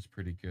 It's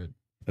pretty good.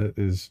 That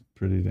is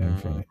pretty damn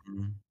funny.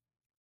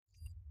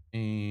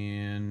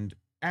 And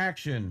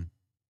action.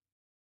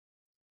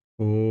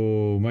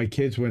 Oh, my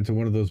kids went to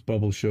one of those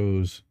bubble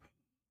shows.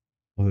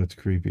 Oh, that's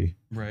creepy.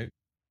 Right.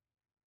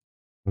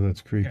 Oh,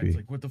 that's creepy. It's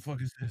like, what the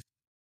fuck is this?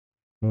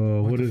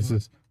 Oh, what is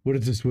this? What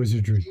is this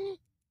wizardry?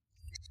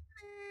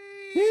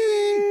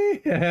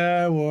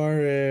 Yeah,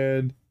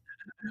 Warren.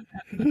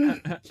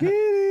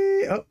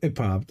 Kitty. Oh, it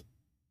popped.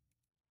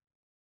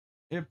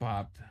 It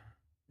popped.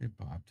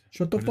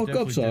 Shut the fuck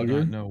up,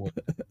 Sagar.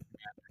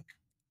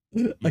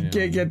 I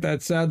can't get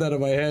that sound out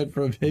of my head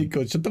from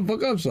Heiko. Shut the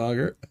fuck up,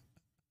 Sagar.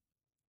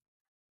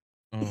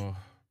 Oh,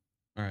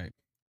 all right.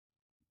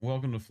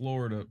 Welcome to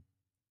Florida.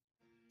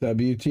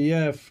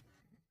 WTF.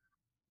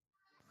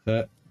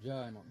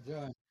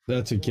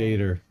 That's a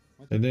gator,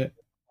 isn't it?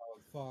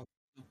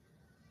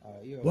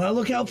 Well,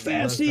 look how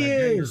fast he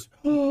is.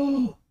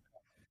 Oh,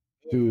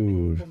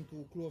 dude.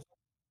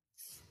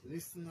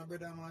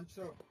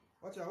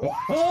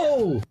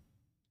 Oh,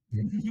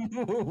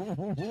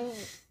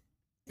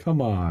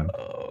 Come on.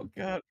 Oh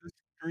god, the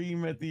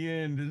scream at the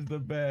end is the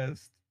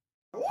best.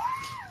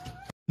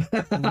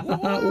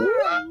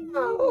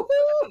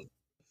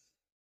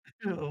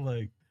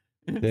 Like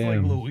it's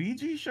Damn. like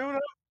Luigi showed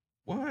up.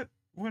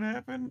 What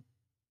happened?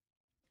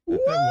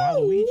 That's that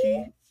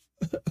Waluigi.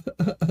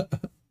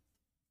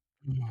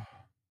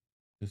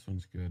 This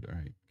one's good. All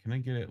right, can I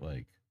get it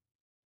like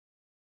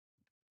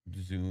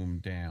zoom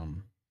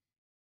down?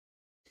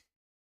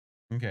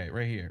 Okay,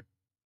 right here.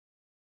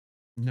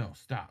 No,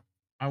 stop.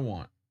 I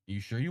want.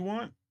 You sure you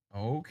want?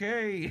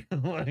 Okay.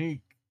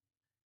 Like,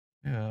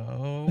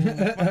 oh,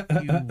 fuck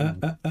you.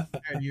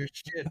 And your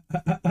shit.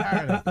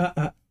 Tired of it.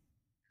 I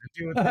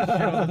deal with this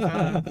shit all the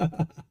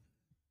time.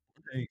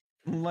 Like,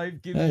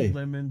 life gives you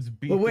lemons.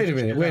 Well, wait a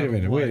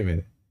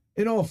minute.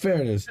 In all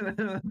fairness,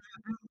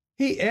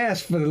 he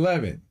asked for the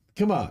lemon.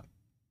 Come on.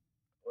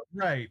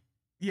 Right.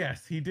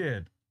 Yes, he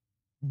did.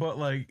 But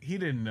like, he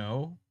didn't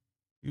know.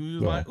 He was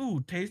just like,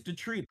 ooh, taste a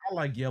treat. I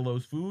like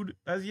Yellow's food.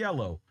 That's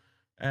Yellow.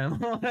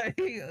 And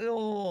like,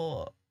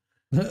 oh,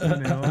 you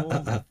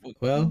know,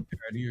 well,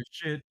 out of your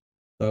shit.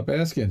 Stop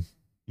asking.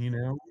 You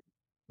know?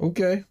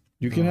 Okay,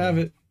 you can have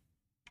it.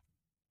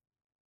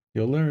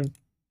 You'll learn.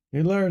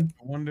 You learn.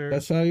 I wonder.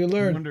 That's how you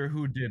learn. I wonder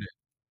who did it.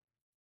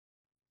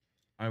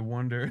 I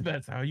wonder.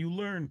 That's how you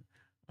learn.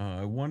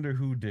 I wonder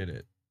who did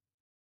it.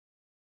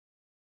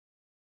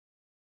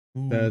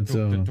 Who Dad took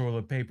zone. the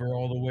toilet paper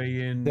all the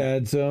way in?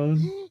 Dad zone.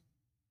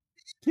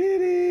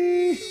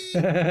 Kitty. Oh,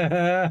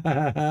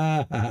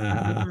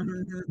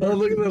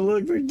 look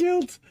at the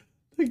guilt.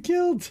 The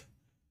guilt.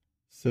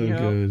 So You know,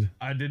 good.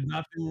 I did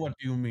nothing. What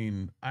do you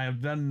mean? I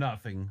have done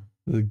nothing.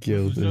 The This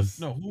guilt is is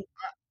just no.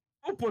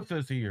 Who put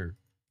this here?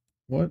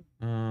 what?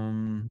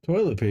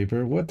 Toilet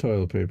paper. What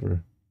toilet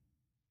paper?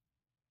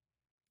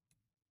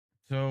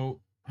 So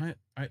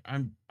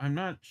I'm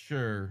not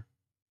sure.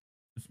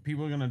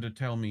 People are gonna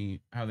tell me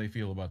how they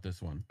feel about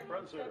this one.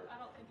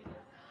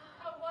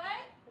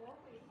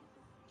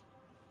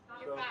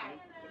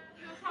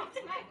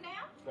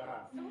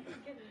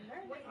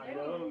 I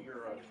know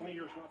you're 20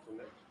 years not till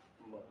next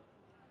month.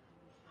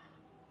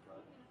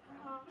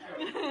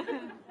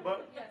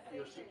 But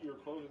you're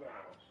closing the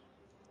house,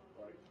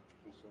 right?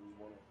 And so we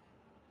want to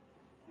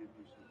give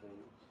you some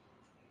things.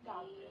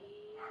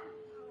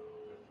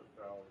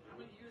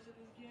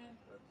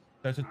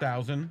 That's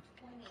 1,000,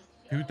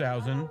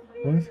 2,000. What?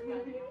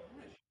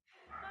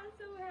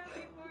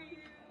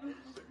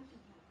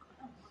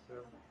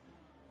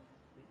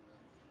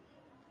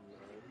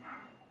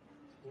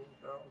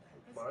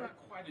 That's not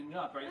quite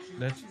enough, right?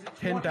 That's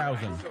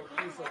 10,000.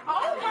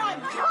 Oh my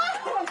God!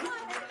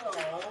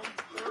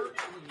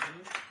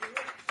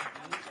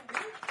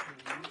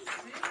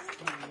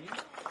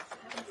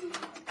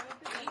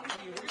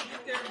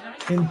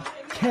 In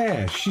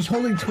cash. She's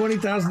holding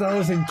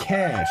 $20,000 in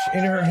cash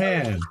in her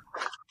hand.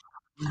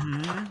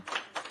 Mm-hmm.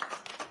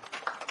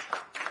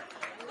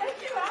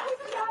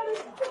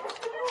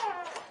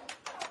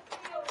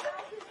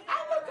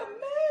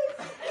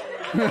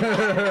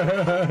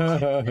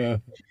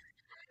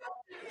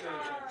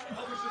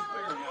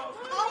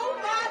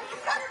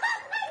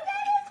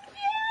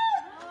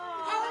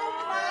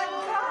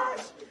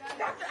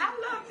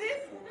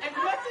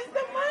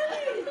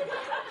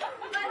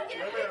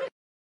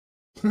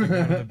 They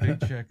got a big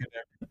check and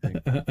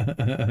everything.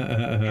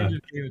 I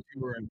just gave it to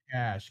her in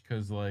cash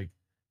because, like,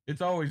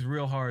 it's always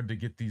real hard to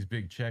get these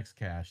big checks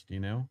cashed,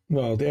 you know?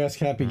 Well, ask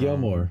Happy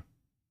Gilmore.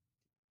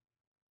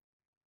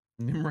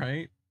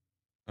 Right?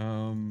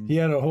 He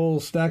had a whole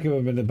stack of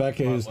them in the back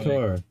of his like-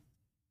 car.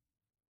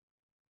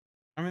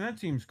 I mean, that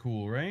seems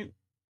cool, right?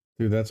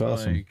 Dude, that's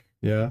awesome. Like,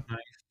 Yeah. nice.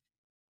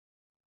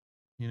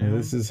 You Yeah, know?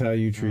 this is how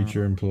you treat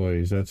your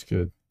employees. That's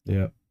good.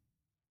 Yeah.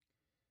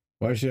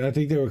 Why should I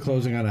think they were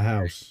closing on a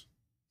house?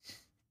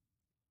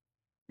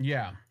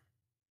 Yeah.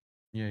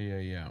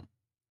 Yeah.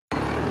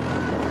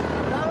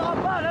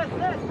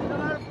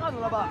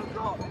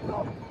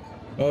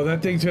 Oh,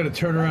 that thing's gonna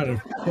turn around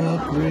and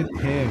fuck with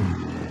him.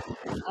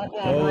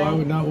 Oh, I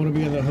would not want to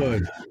be in the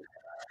hood.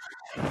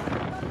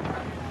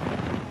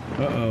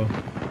 Uh-oh.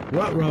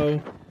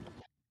 Ruh-roh.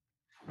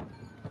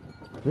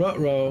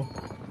 Ruh-roh.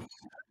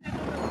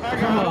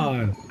 Come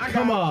on.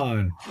 Come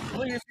on.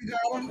 Please, you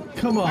got him.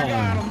 Come I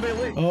got on. him,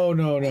 Billy. Oh,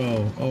 no,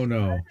 no. Oh,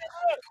 no.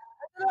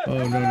 Oh,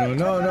 no, no,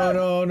 no, no,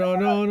 no, no,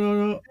 no, no,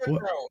 no.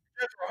 What?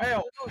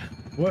 Help.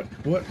 What?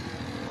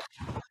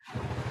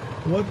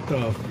 What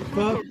the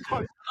fuck?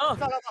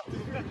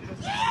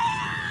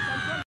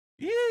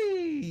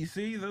 Yee!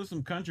 See, those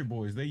some country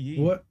boys. They yee.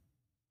 What?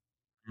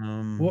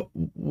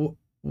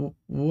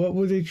 What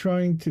were they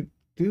trying to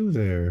do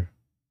there?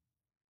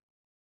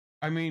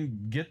 I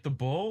mean, get the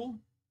bull?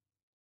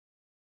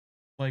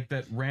 Like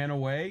that ran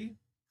away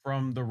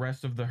from the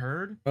rest of the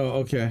herd? Oh,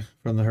 okay.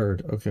 From the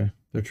herd. Okay.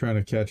 They're trying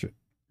to catch it.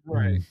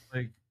 Right.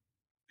 Like,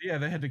 yeah,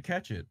 they had to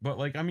catch it. But,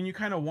 like, I mean, you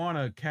kind of want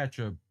to catch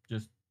a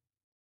just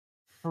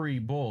free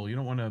bull. You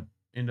don't want to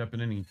end up in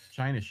any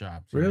China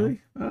shops. You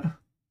Really? know? Ah,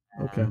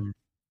 okay.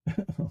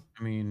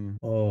 I mean,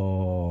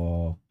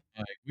 Oh.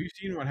 Like we've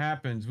seen what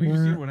happens. We've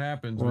seen what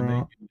happens when they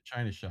get the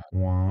China shot.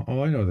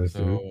 Oh, I know this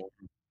dude. So,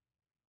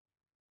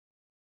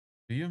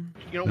 do you?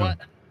 You know No. what?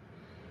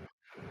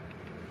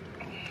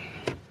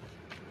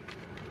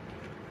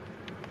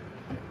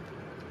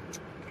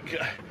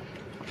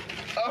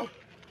 Oh.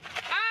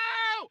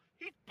 Ow!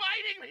 He's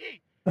biting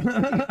me! He's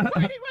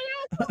biting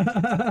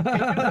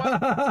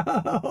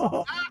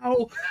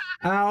Ow!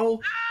 Ow!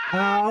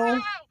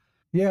 Ow!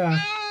 Yeah.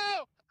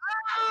 Ow!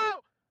 Ow!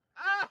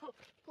 Ow!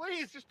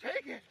 Please, just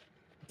take it.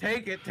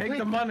 Take it. Take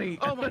the money.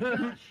 Oh my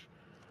gosh.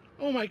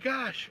 Oh my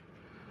gosh.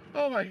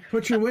 Oh my.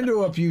 Put your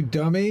window up, you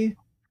dummy.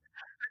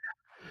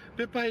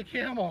 Bit by a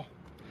camel.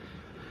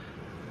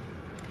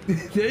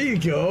 There you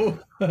go.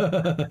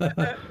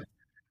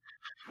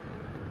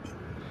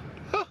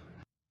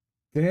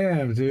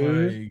 Damn,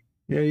 dude. Like-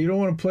 Yeah, you don't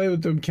want to play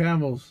with them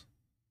camels.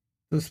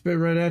 They'll spit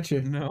right at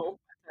you. No.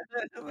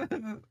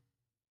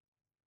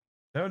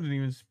 That one didn't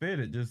even spit.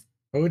 It just.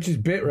 Oh, it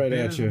just bit right bit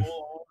at his you.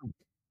 whole arm.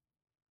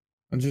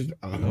 I'm just.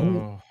 Oh,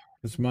 Oh.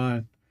 it's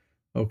mine.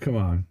 Oh, come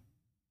on.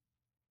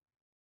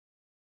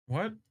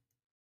 What?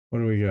 What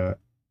do we got?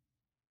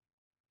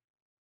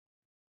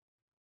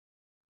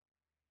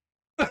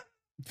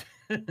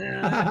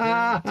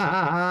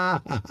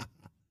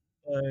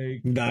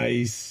 Like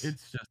Nice.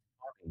 it's just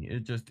funny.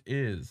 It just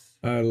is.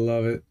 I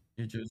love it.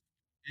 It just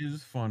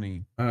is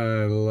funny. I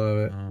love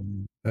it.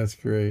 That's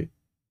great.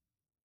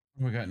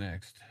 What we got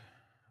next?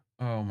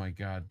 Oh my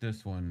god,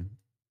 this one.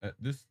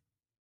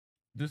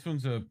 This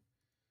one's a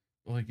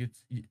like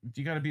it's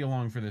you got to be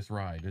along for this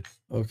ride. It's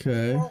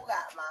Okay.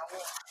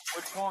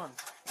 Which one?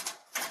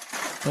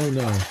 Oh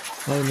no.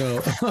 Oh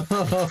no.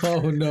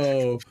 Oh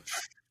no.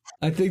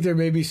 I think there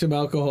may be some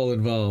alcohol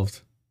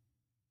involved.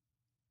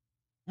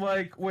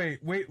 like wait,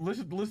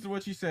 listen to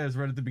what she says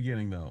right at the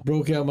beginning though.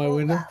 Broke out my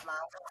window.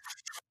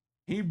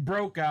 He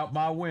broke out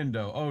my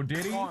window. Oh,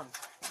 did he?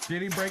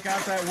 Did he break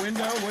out that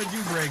window? What'd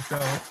you break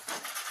though?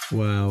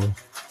 Wow.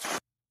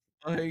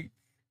 Like he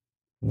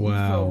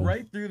Wow. fell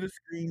right through the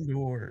screen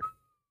door.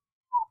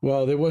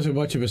 Well, there wasn't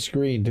much of a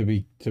screen to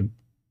be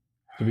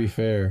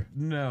fair.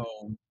 No.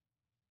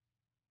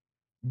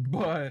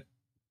 But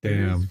it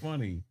Damn. is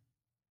funny.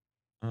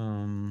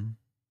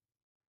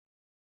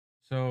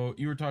 So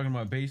you were talking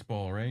about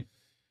baseball, right?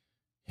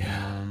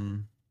 Yeah.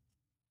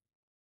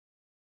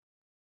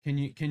 Can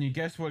you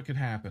guess what could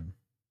happen?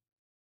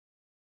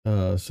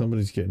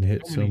 Somebody's getting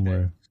hit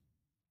somewhere.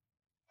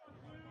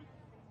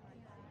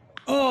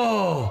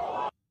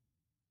 Oh.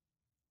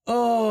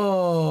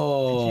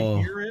 Oh. Did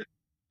you hear it?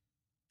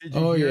 Did you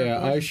Oh hear it,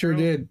 yeah, I Butch sure Bro?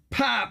 did.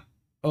 Pop.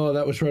 Oh,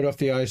 that was right off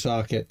the eye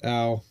socket.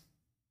 Ow.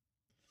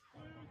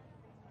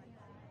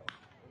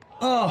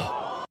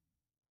 Oh.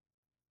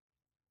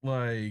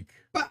 Like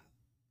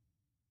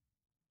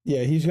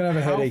Yeah, he's gonna have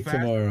a how headache fast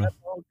did tomorrow. that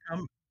ball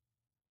come-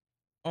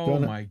 Oh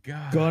Gonna- my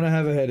god. Gonna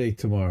have a headache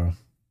tomorrow.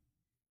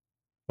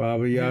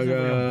 Baba He has like a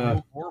Yaga.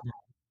 broke orbital.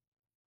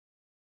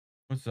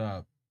 What's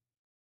up?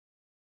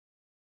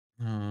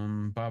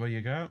 Baba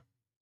Yaga?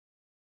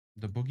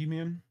 The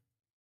boogeyman?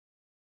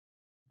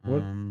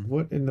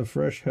 What in the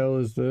fresh hell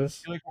is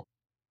this? Do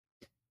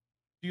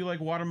you like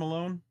Water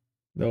Malone?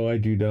 No, I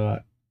do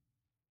not.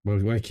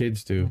 But my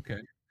kids do. Okay.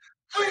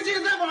 最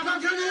近在网上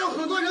真的有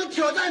很多人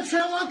挑战拳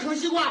王啃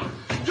西瓜，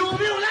有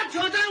没有来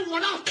挑战我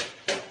呢？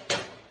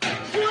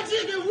说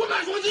鸡给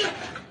500说鸡。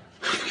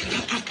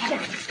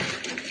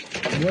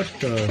 What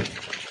the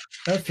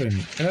effing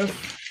F?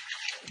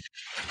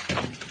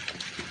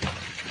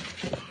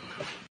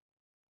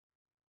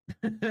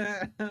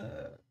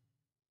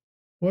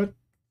 What?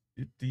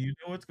 Do you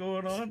know what's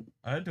going on?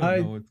 I don't I-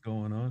 know what's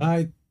going on.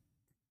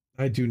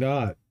 I do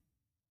not.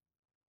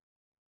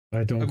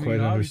 I don't I mean, quite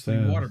obviously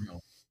understand.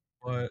 watermelon,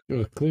 but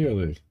Oh,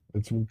 clearly,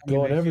 it's going they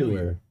feel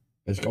everywhere.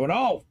 It's going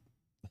on.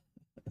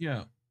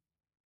 yeah.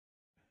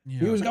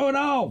 He was going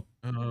on.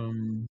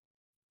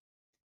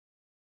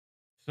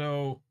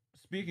 So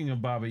speaking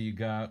of Baba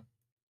Yaga,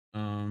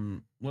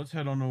 let's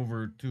head on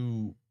over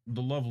to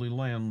the lovely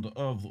land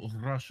of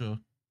Russia,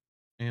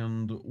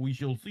 and we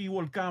shall see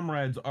what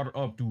comrades are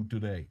up to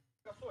today.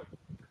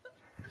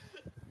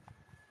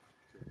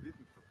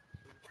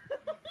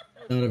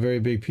 Not a very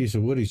big piece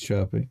of wood he's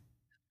chopping.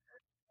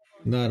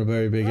 Not a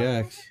very big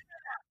axe.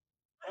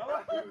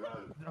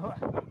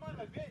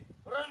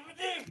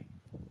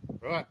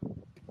 Right.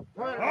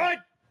 Right.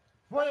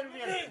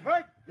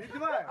 Right.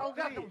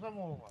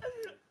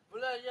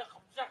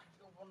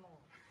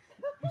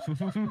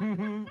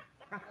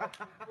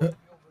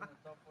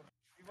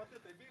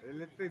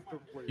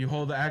 You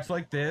hold the axe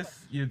like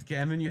this, and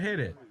then you hit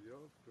it.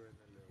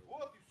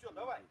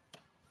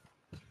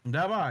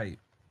 Давай.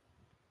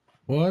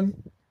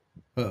 One.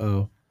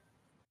 Uh-oh.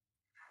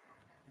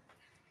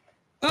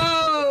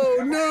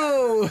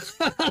 Oh, no!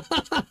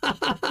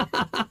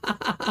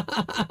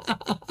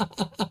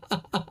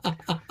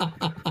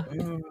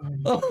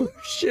 Oh,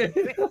 shit.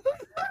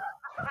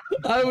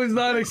 I was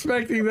not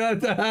expecting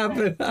that to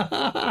happen.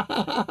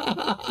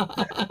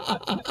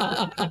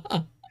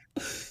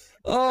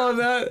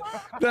 Oh,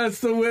 that's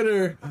the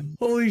winner.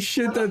 Holy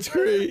shit, that's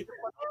great.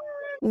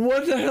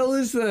 What the hell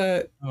is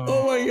that?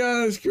 Oh my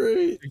god, that's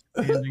great.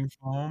 Expanding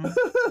foam.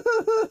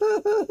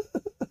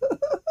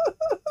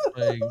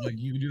 like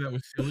you can do that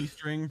with silly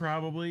string,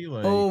 probably.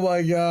 Like, Oh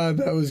my god,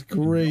 that was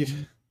great.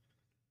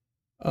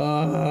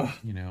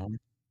 you know,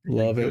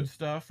 Love good it.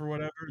 stuff or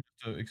whatever.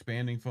 So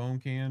expanding foam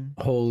can.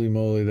 Holy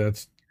moly,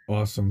 that's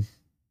awesome.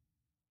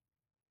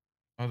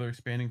 Other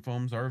expanding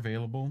foams are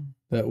available.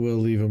 That will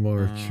leave a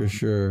mark for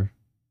sure.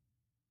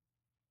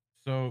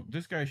 So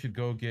this guy should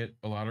go get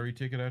a lottery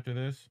ticket after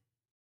this.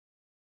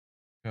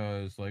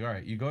 Because, like, all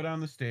right, you go down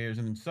the stairs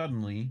and then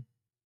suddenly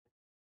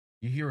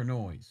you hear a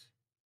noise.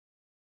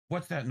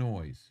 What's that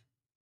noise?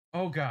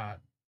 Oh, God.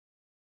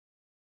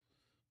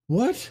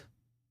 What?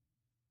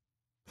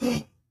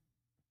 And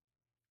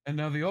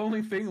now the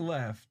only thing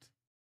left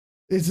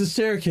It's a is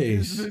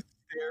staircase. the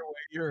stairway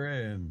you're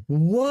in.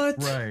 What?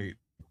 Right.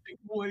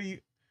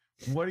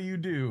 What do you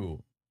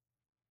do?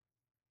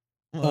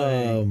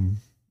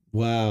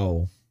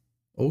 Wow.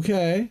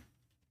 Okay.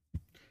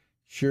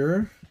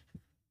 Sure.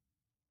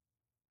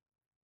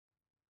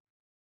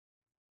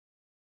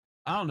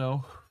 I don't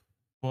know.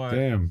 But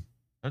Damn.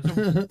 That's up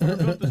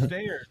the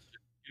stairs.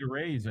 Get a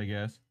raise, I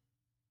guess.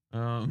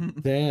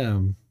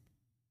 Damn.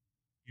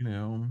 You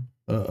know.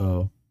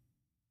 Uh-oh.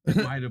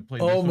 Might have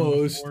played this one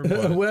Almost.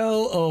 before, but-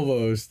 Well,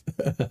 almost.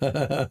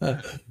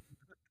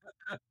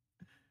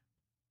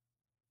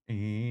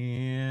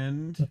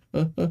 And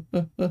why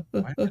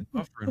is it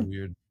buffering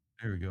weird?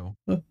 There we go.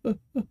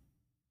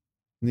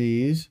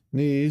 Knees.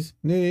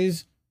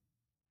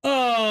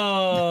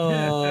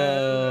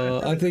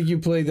 Oh, I think you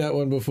played that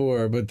one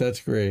before, but that's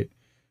great.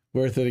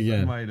 Worth it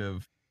again. I might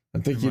have. I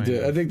think you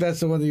did. I think that's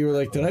the one that you were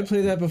like, did I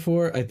play that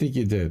before? I think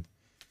you did.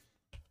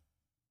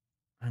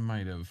 I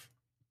might have.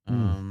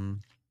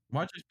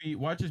 Watch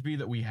us be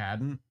that we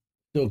hadn't.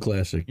 Still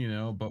classic. You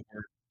know, but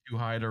we're too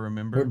high to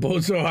remember. We're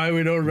both so high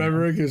we don't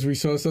remember it because we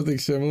saw something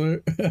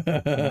similar.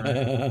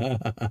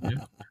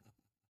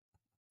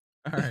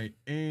 All right,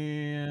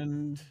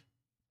 and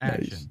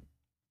action.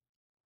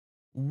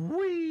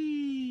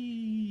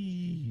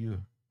 Wee.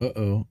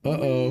 Uh-oh.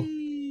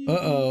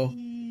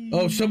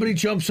 Oh, somebody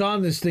jumps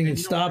on this thing and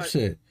stops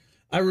it.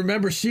 I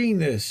remember seeing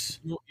this.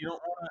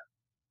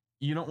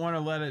 You don't want to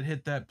let it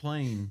hit that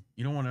plane.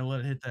 You don't want to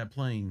let it hit that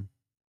plane.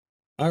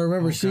 I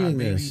remember seeing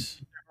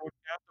this.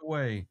 Out the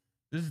way.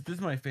 This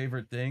is my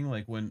favorite thing.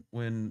 Like when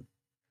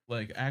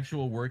like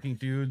actual working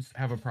dudes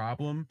have a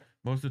problem,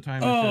 most of the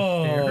time it's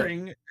just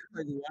staring at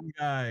like one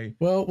guy.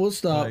 Well, we'll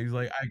stop. He's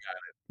like, I got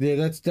it. Yeah,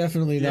 that's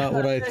definitely not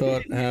what I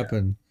thought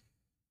happened.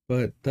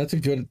 But that's a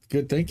good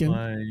thinking.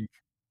 Like,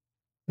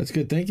 that's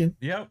good thinking.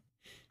 Yep.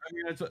 I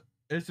mean,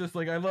 it's just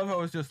like, I love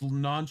how it's just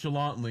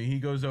nonchalantly he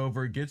goes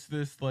over, gets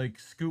this like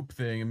scoop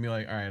thing, and be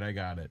like, all right, I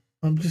got it.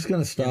 I'm just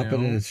gonna stop it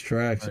in its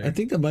tracks. I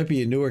think that might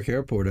be a Newark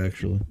airport,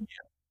 actually.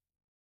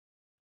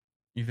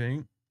 You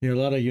think? Yeah, a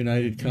lot of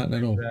United You think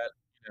Continental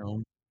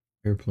that,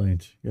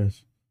 airplanes.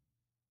 Yes.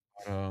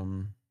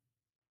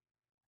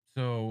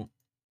 So,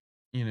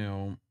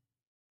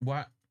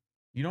 what?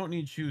 You don't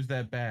need shoes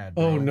that bad.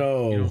 Oh bro.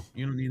 no!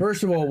 You don't need.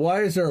 First of all,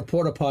 why is there a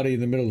porta potty in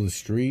the middle of the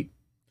street?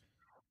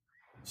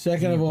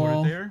 Second of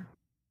all, there?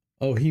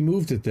 Oh, he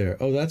moved it there.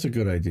 Oh, that's a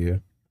good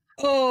idea.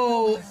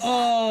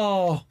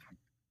 Oh!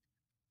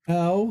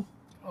 Ow!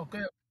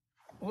 Okay,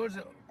 what is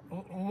it?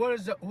 What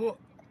is it? What?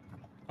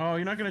 Oh,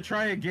 you're not gonna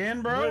try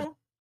again, bro?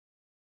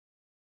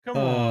 Come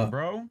on,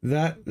 bro.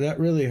 That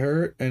really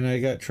hurt, and I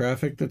got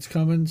traffic that's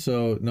coming.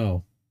 So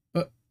no.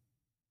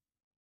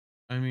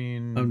 I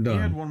mean, I'm done.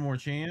 You had one more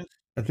chance.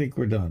 I think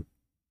we're done.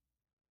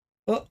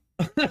 Oh.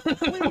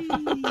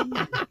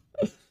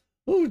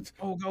 Oh,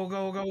 go,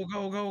 go, go, go,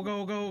 go,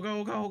 go, go,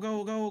 go, go,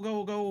 go, go,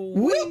 go, go.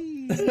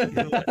 Whoop!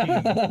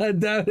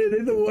 Down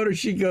in the water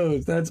she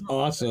goes. That's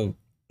awesome.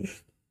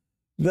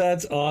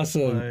 That's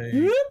awesome.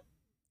 Whoop!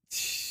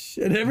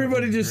 And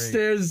everybody just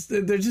stares.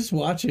 They're just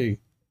watching.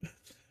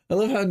 I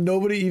love how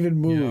nobody even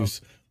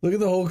moves. Look at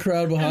the whole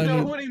crowd behind you.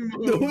 Nobody moves.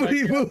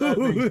 Nobody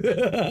moves.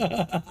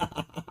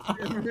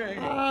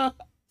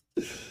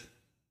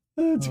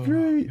 That's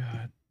great.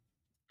 God.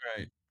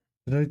 Right.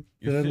 Did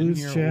You're I sitting lose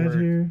here at Chad work.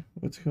 here?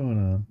 What's going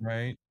on?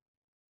 Right.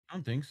 I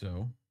don't think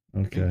so. I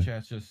Okay. think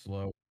chat's just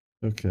slow.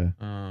 Okay.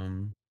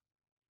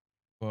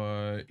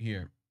 But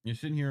here, you're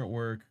sitting here at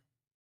work.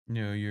 You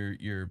know,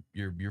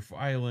 you're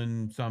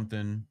filing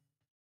something.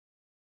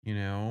 You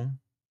know,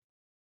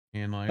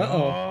 and like,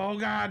 Uh-oh. oh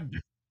God.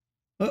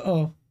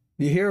 Uh-oh.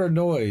 You hear a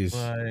noise.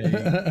 Like,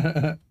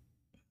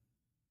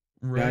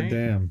 right?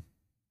 Goddamn.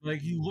 Like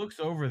he looks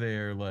over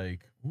there,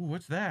 like, ooh,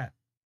 what's that?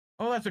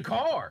 Oh, that's a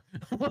car.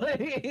 Like,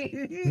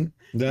 you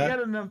That- had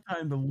enough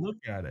time to look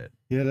at it.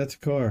 Yeah, that's a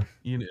car.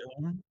 You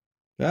know,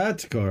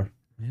 That's a car.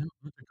 yeah,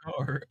 that's a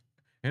car,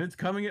 and it's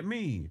coming at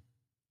me.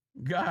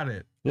 Got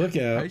it. Look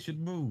out. I should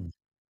move.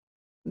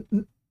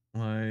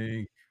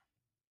 Like,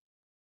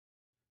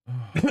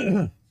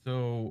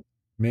 so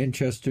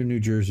Manchester, New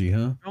Jersey,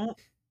 huh? don't.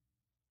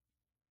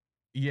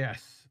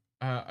 Yes,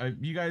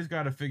 you guys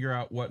got to figure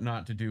out what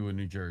not to do in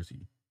New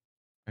Jersey.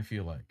 I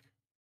feel like,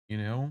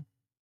 and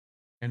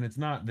it's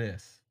not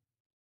this.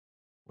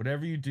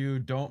 Whatever you do,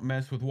 don't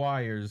mess with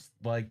wires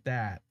like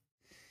that.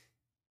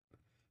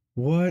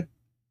 What?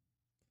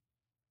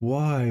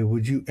 Why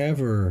would you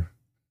ever?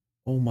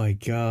 Oh my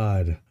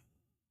God.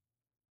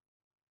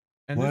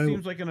 And Why? this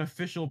seems like an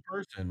official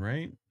person,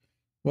 right?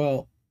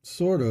 Well,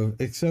 sort of,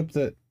 except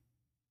that.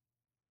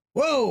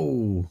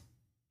 Whoa!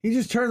 He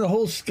just turned the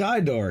whole sky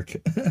dark.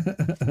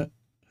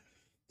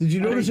 Did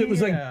you notice it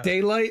was like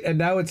daylight and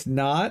now it's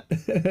not?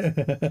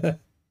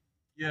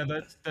 Yeah,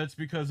 that's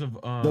because of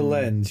the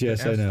lens.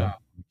 Yes, I know.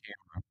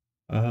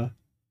 Uh-huh.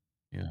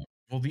 Yeah.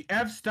 Well, the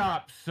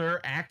f-stop, sir,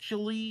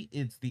 actually,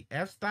 it's the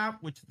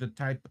f-stop, which is the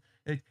type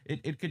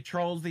it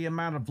controls the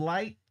amount of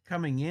light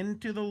coming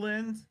into the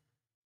lens.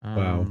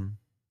 Wow.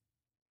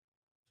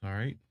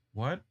 Sorry.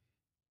 What?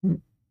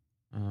 Bro.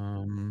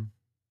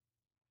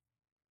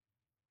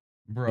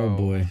 Oh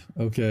boy.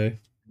 Okay.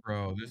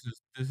 Bro,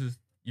 this is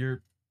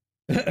you're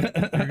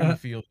gonna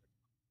feel it.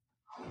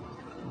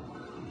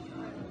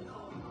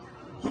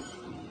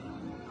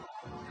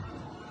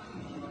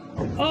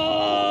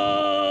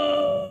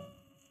 Oh!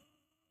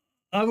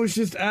 I was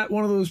just at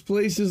one of those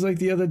places like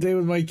the other day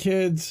with my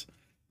kids.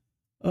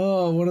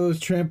 Oh, one of those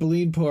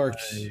trampoline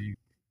parks.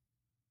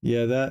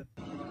 Yeah, that.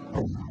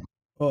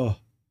 Oh.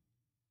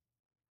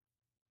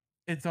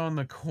 It's on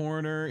the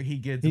corner. He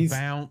gets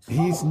bounced.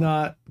 He's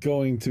not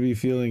going to be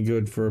feeling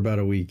good for about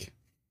a week.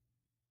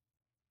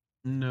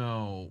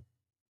 No.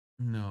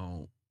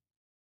 No.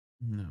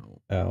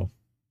 No. Ow.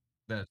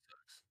 That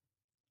sucks.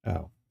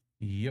 Ow.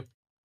 Yep.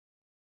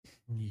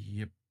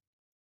 Yep.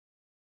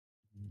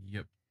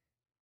 Yep.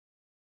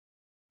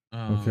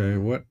 Okay,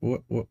 what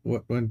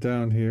went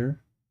down here?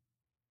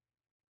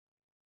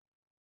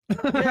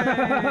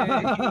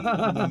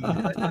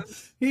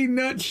 He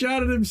nut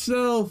shot at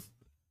himself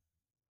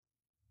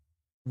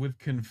with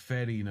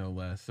confetti, no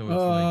less. So it's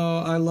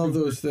I love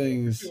those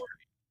things.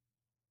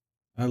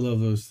 I love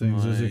those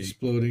things. Those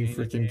exploding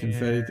freaking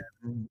confetti.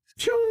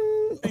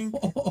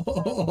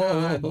 Oh,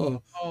 my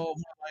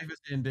life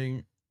is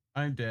ending.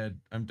 I'm dead.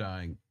 I'm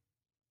dying.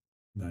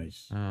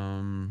 Nice.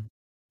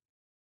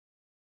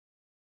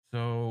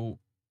 So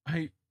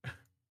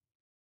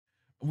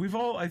we've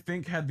all, I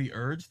think, had the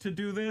urge to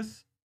do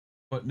this,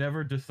 but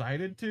never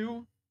decided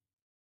to,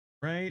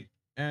 right?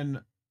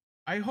 And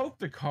I hope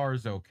the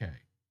car's okay.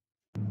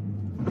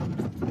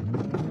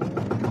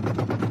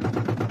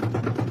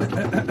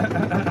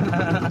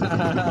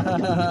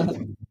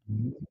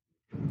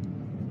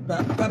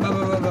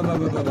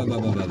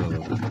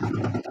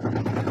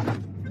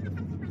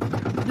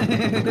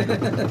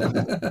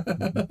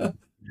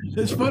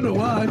 It's fun to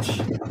watch.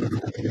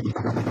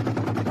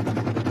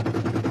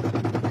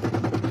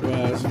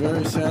 Wow, it's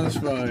very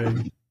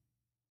satisfying.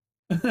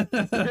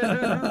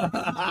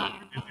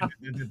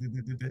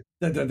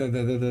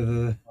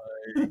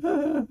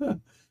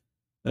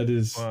 That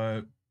is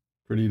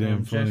pretty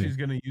damn funny. Jesse's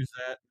gonna use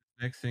that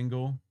next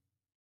single.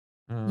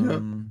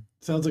 Yep.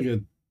 Sounds like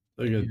a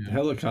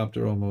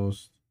helicopter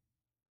almost.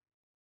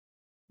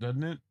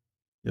 Doesn't it?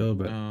 Yeah, a little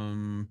bit.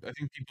 I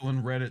think people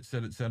in Reddit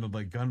said it sounded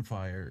like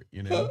gunfire,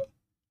 you know.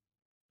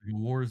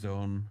 War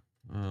zone.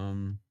 All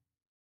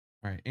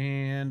right,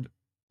 and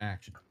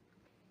action.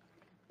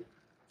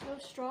 No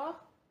straw?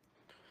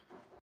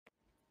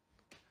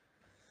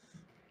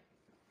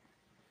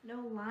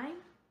 No lime?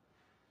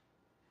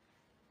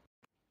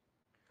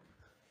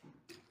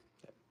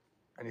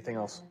 Anything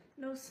else?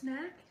 No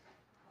snack?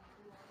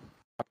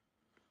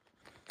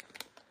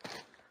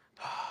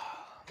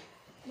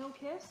 No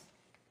kiss?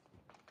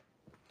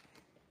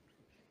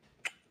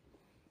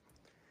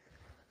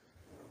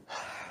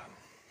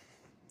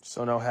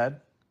 So no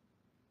head?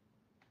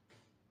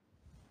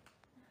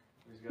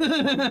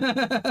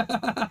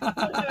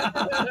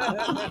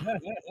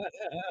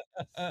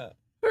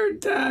 Her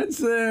dad's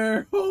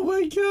there. Oh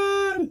my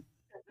god.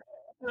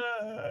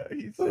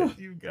 He said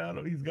he's got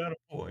a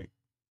point.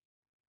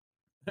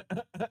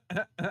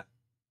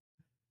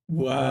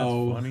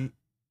 Wow. That's funny.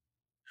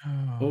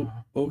 Oh,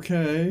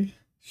 okay.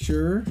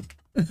 Sure.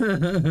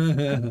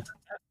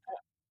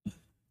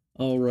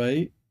 All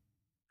right.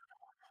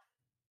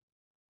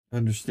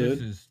 Understood.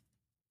 This is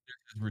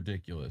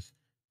ridiculous.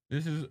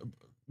 This is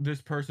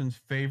this person's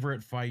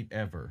favorite fight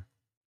ever.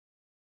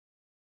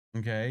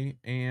 Okay,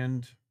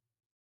 and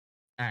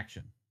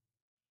action.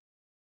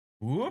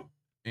 Whoop,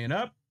 and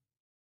up,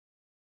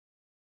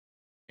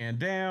 and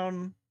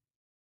down,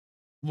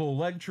 little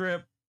leg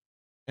trip,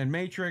 and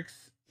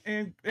matrix,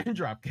 and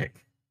drop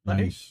kick.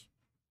 Nice.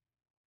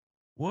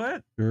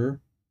 What?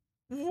 Sure.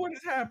 What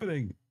is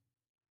happening?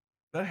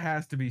 That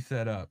has to be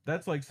set up.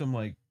 That's like some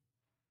like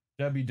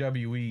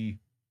WWE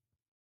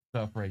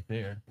stuff right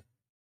there.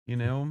 You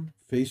know?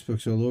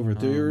 Facebook's all over it.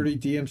 They already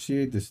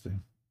DMCA'd this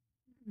thing.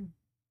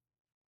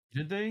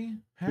 Did they?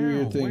 How?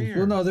 Weird thing. Where?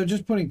 Well, no, they're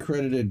just putting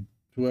credited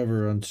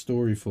whoever on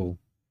Storyful.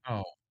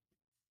 Oh.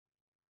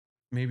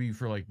 Maybe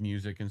for like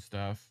music and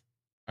stuff.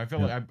 I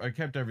felt like I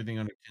kept everything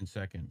under 10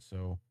 seconds,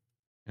 so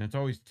and it's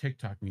always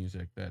TikTok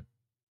music that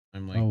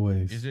I'm like,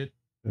 Always. Is it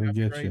They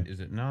get you. Is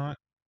it not?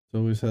 It's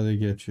always how they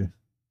get you.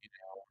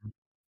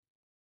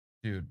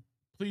 Dude,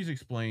 please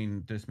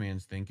explain this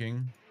man's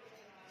thinking.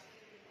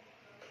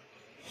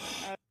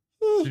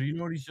 Do you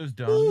know what he's just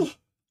done?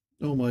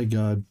 Oh my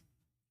God.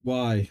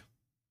 Why?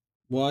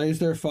 Why is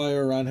there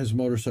fire around his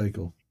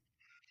motorcycle?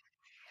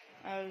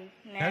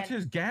 That's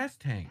his gas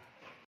tank.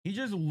 He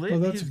just lit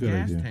that's his a good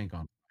gas idea. tank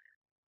on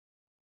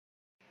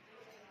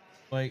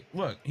fire. Like,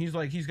 look, he's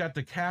got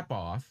the cap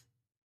off,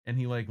 and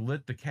he like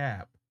lit the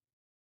cap,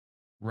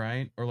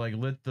 right? Or like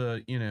lit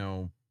the, you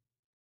know,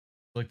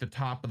 like the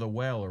top of the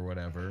well or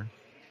whatever.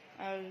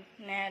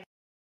 Ned.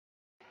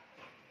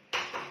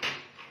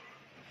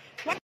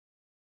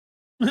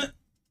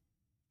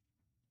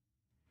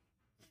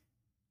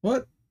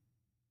 What?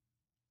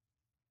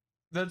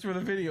 That's where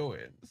the video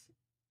ends.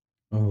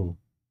 Oh.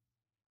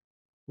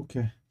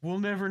 Okay. We'll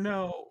never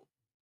know.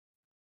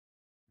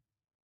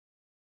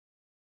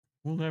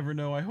 We'll never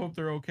know. I hope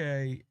they're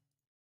okay.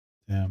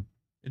 Damn.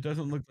 It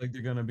doesn't look like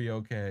they're gonna be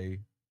okay.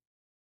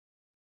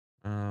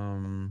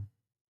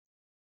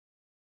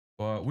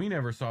 But we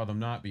never saw them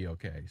not be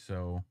okay,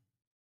 so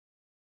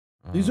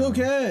He's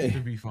okay.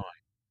 Should be fine.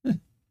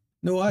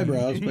 No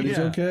eyebrows, but he's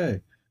Yeah.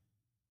 okay.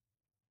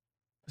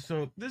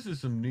 So this is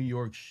some New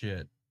York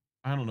shit.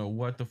 I don't know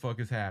what the fuck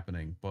is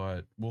happening,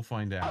 but we'll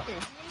find out.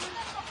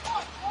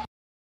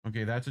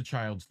 Okay, that's a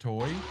child's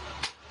toy.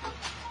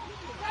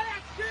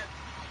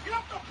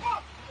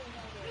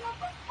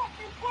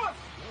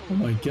 Oh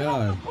my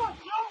God.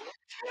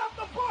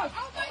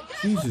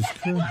 Jesus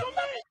Christ.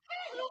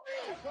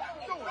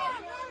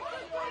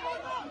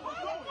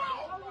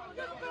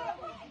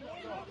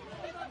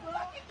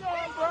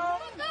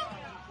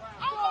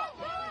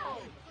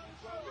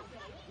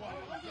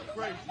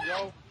 Crazy,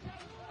 yo.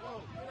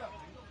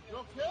 You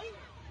okay?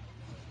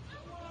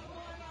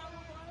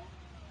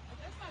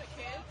 That's not a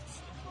kid.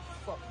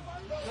 Fuck.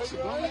 That's a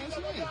grown ass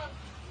man.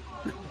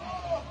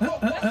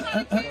 That's not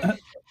a kid.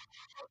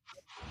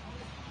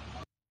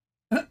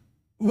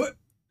 What?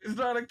 It's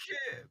not a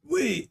kid.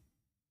 Wait.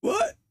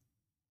 What?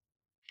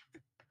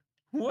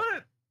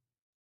 What?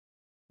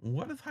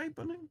 What is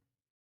happening?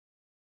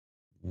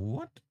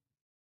 What?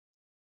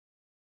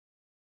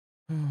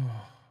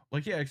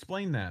 Like, yeah,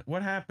 explain that.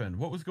 What happened?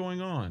 What was going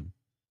on?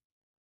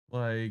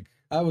 Like,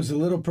 I was a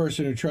little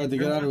person who tried to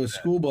get onto a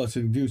school bus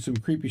and do some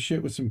creepy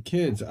shit with some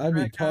kids. I'd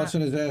be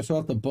tossing his ass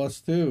off the bus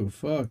too.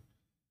 Fuck.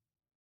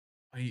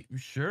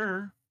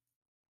 Sure.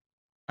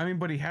 I mean,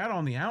 but he had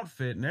on the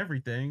outfit and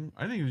everything.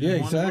 I think he was Yeah,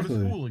 just wanting to go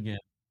exactly. to school again.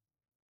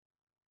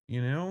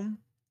 You know?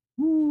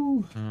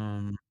 Woo.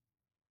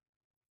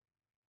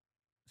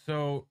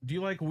 So, do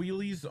you like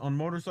wheelies on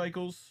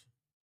motorcycles?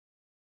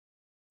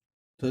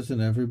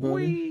 Doesn't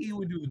everybody? We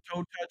would do the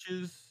toe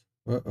touches.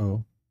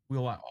 Uh-oh.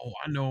 We'll like, oh,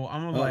 I know.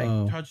 I'm gonna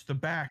Uh-oh. like touch the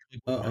back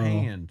with my Uh-oh.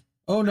 hand.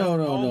 Oh no,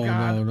 no, Oh, no,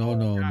 God. no, no,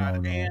 no, no,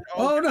 no.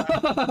 Oh no.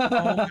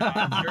 Oh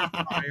God, there's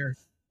fire.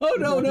 Oh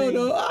no, no,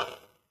 no. Ah!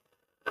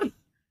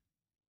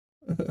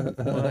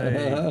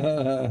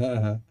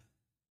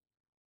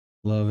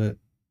 Love it.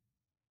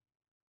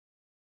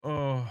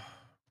 Oh,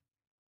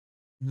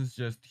 this is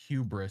just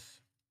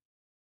hubris.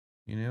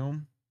 You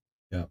know?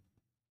 Yep.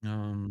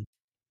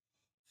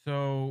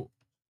 So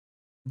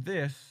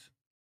this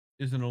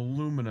is an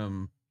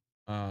aluminum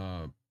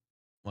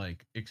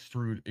like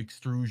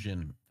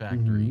extrusion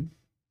factory.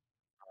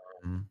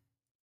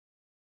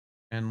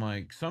 And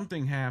like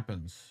something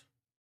happens.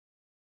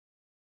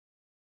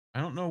 I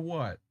don't know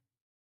what.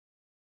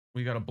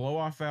 We got a blow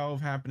off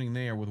valve happening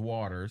there with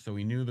water, so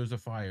we knew there's a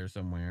fire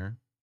somewhere.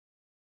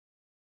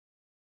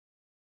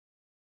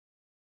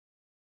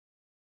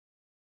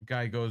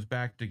 Guy goes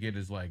back to get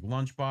his like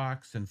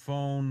lunchbox and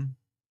phone.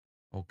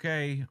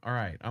 Okay, all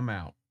right, I'm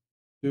out.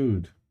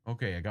 Dude.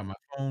 Okay, I got my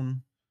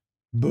phone.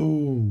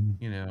 Boom.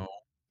 You know,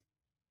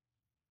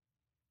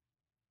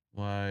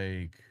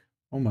 like,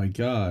 Oh my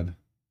God.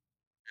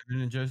 and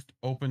then it just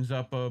opens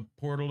up a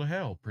portal to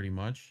hell, pretty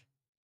much.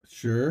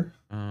 Sure.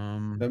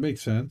 That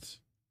makes sense.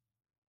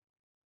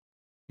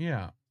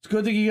 Yeah. It's a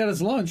good thing he got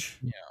his lunch.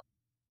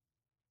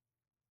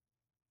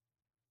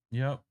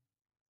 Yep.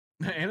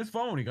 And his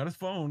phone. He got his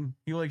phone.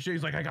 He like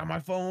he's like, I got my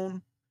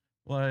phone.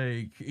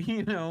 Like,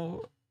 you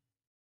know.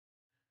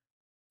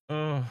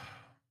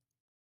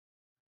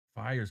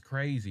 Fire's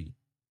crazy.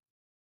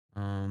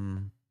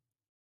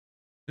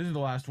 This is the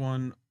last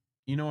one.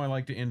 You know I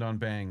like to end on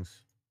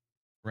bangs,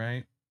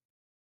 right?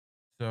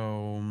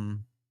 So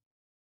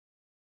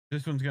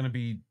this one's gonna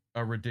be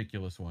a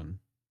ridiculous one.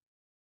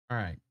 All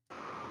right.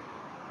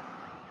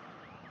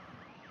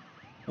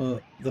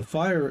 The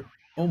fire.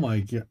 Oh my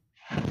God.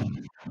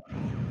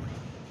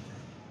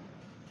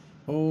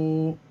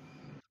 Oh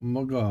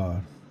my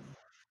God.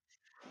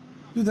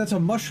 Dude, that's a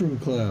mushroom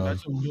cloud.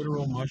 That's a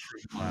literal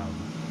mushroom cloud.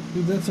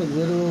 Dude, that's a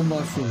literal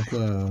mushroom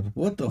cloud.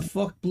 What the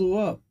fuck blew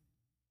up?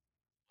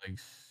 Like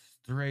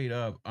straight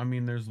up. I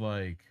mean, there's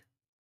like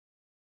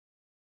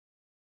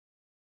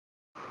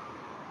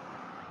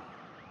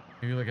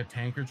maybe like a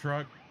tanker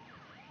truck.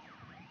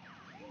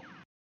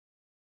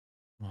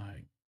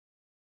 Like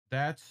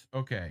that's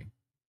okay.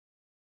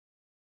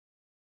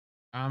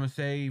 I'm gonna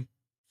say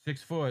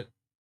 6 foot,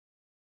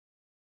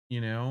 you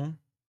know,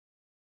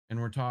 And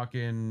we're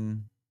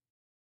talking,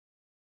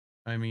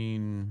 I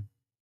mean,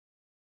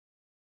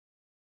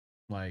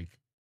 like,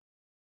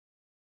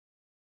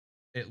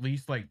 at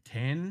least like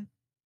 10.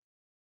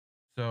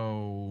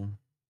 So,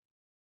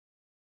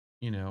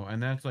 you know,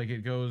 and that's like,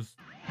 it goes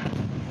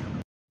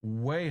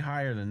way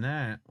higher than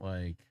that.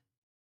 Like,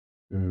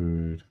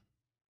 Dude.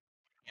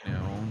 you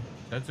know,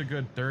 that's a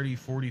good 30,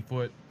 40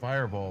 foot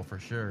fireball for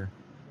sure.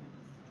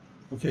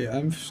 Okay,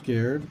 I'm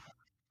scared.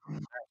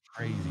 That's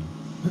crazy.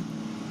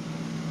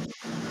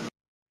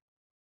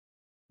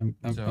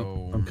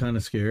 I'm kind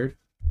of scared.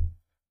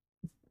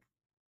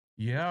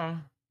 Yeah,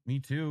 me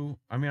too.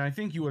 I mean, I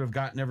think you would have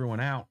gotten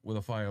everyone out with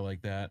a fire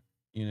like that,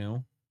 you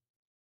know?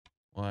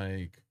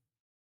 Like,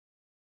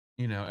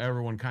 you know,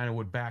 everyone kind of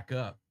would back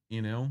up,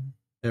 you know?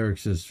 Eric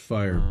says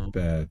fire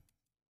bad.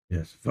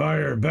 Yes,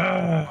 fire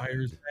bad.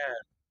 Fire's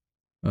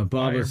bad.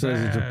 Baba Fire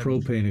says it's a bad.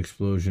 propane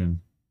explosion.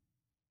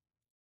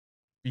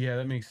 Yeah,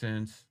 that makes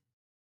sense.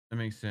 That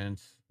makes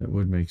sense. That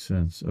would make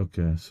sense.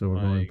 Okay, so we're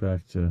going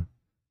back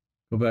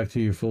to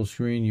your full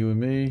screen, you and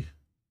me.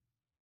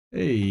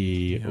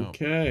 Hey,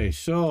 okay,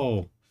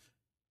 so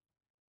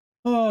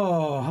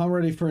I'm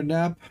ready for a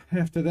nap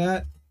after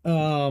that.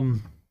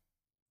 That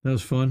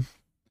was fun.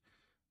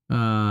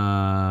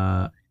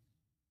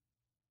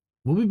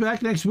 We'll be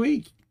back next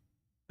week.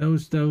 That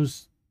was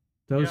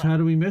How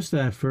Do We Miss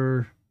That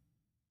for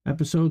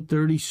episode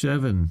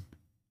 37.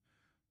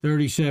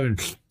 37.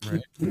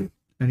 Right.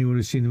 Anyone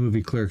who's seen the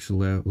movie Clerks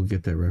will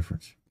get that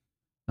reference.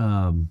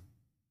 Not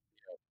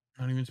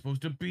even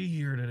supposed to be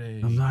here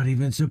today. I'm not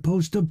even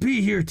supposed to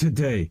be here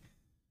today.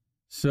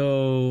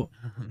 So,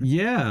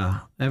 yeah,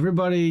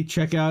 everybody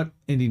check out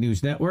Indie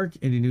News Network,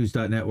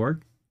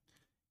 indienews.network,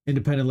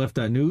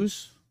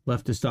 independentleft.news,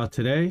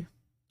 leftist.today.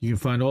 You can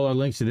find all our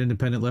links at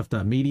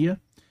independentleft.media.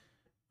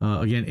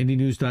 Again,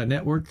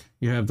 indienews.network.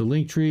 You have the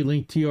link tree,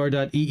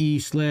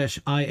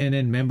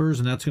 linktr.ee/INN members,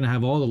 and that's going to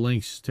have all the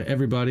links to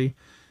everybody. Of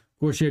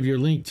course, you have your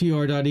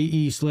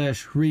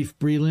linktr.ee/Reef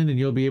Breland, and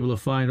you'll be able to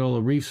find all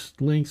of Reef's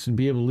links and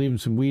be able to leave him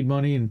some weed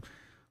money and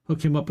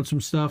hook him up with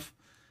some stuff.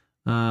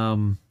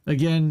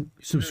 Again,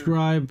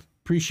 subscribe.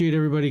 Appreciate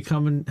everybody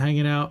coming,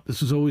 hanging out.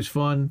 This is always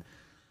fun.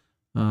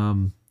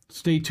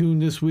 Stay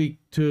tuned this week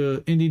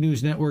to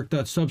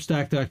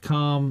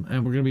indienewsnetwork.substack.com,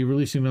 and we're going to be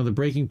releasing another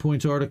Breaking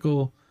Points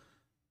article.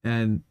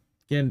 And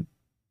again,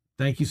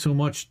 thank you so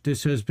much.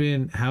 This has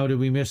been How Did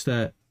We Miss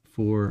That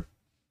for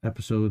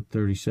episode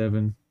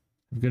 37.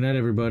 Good night,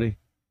 everybody.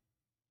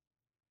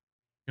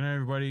 Good night,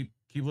 everybody.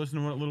 Keep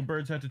listening to what Little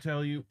Birds have to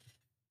tell you.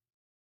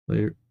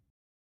 Later.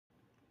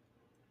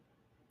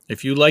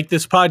 If you like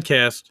this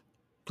podcast,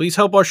 please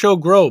help our show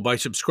grow by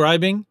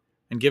subscribing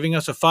and giving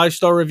us a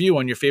 5-star review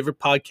on your favorite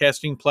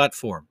podcasting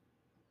platform.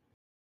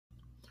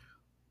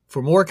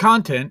 For more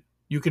content,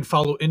 you can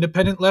follow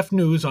Independent Left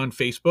News on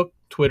Facebook,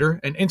 Twitter,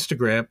 and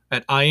Instagram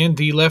at IND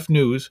Left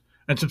News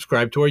and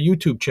subscribe to our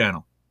YouTube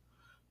channel.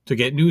 To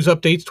get news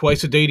updates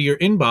twice a day to your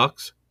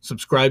inbox,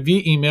 subscribe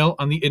via email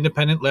on the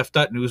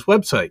independentleft.news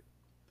website.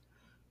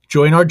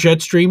 Join our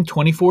Jetstream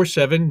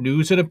 24/7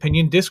 news and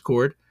opinion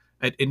Discord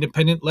at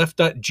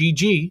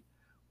independentleft.gg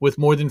with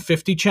more than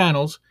 50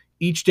 channels,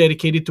 each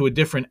dedicated to a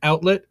different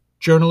outlet,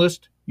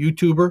 journalist,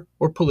 YouTuber,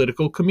 or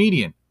political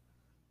comedian.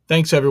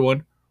 Thanks,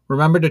 everyone.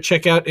 Remember to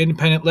check out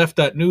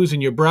independentleft.news in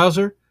your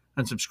browser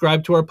and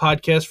subscribe to our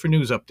podcast for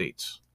news updates.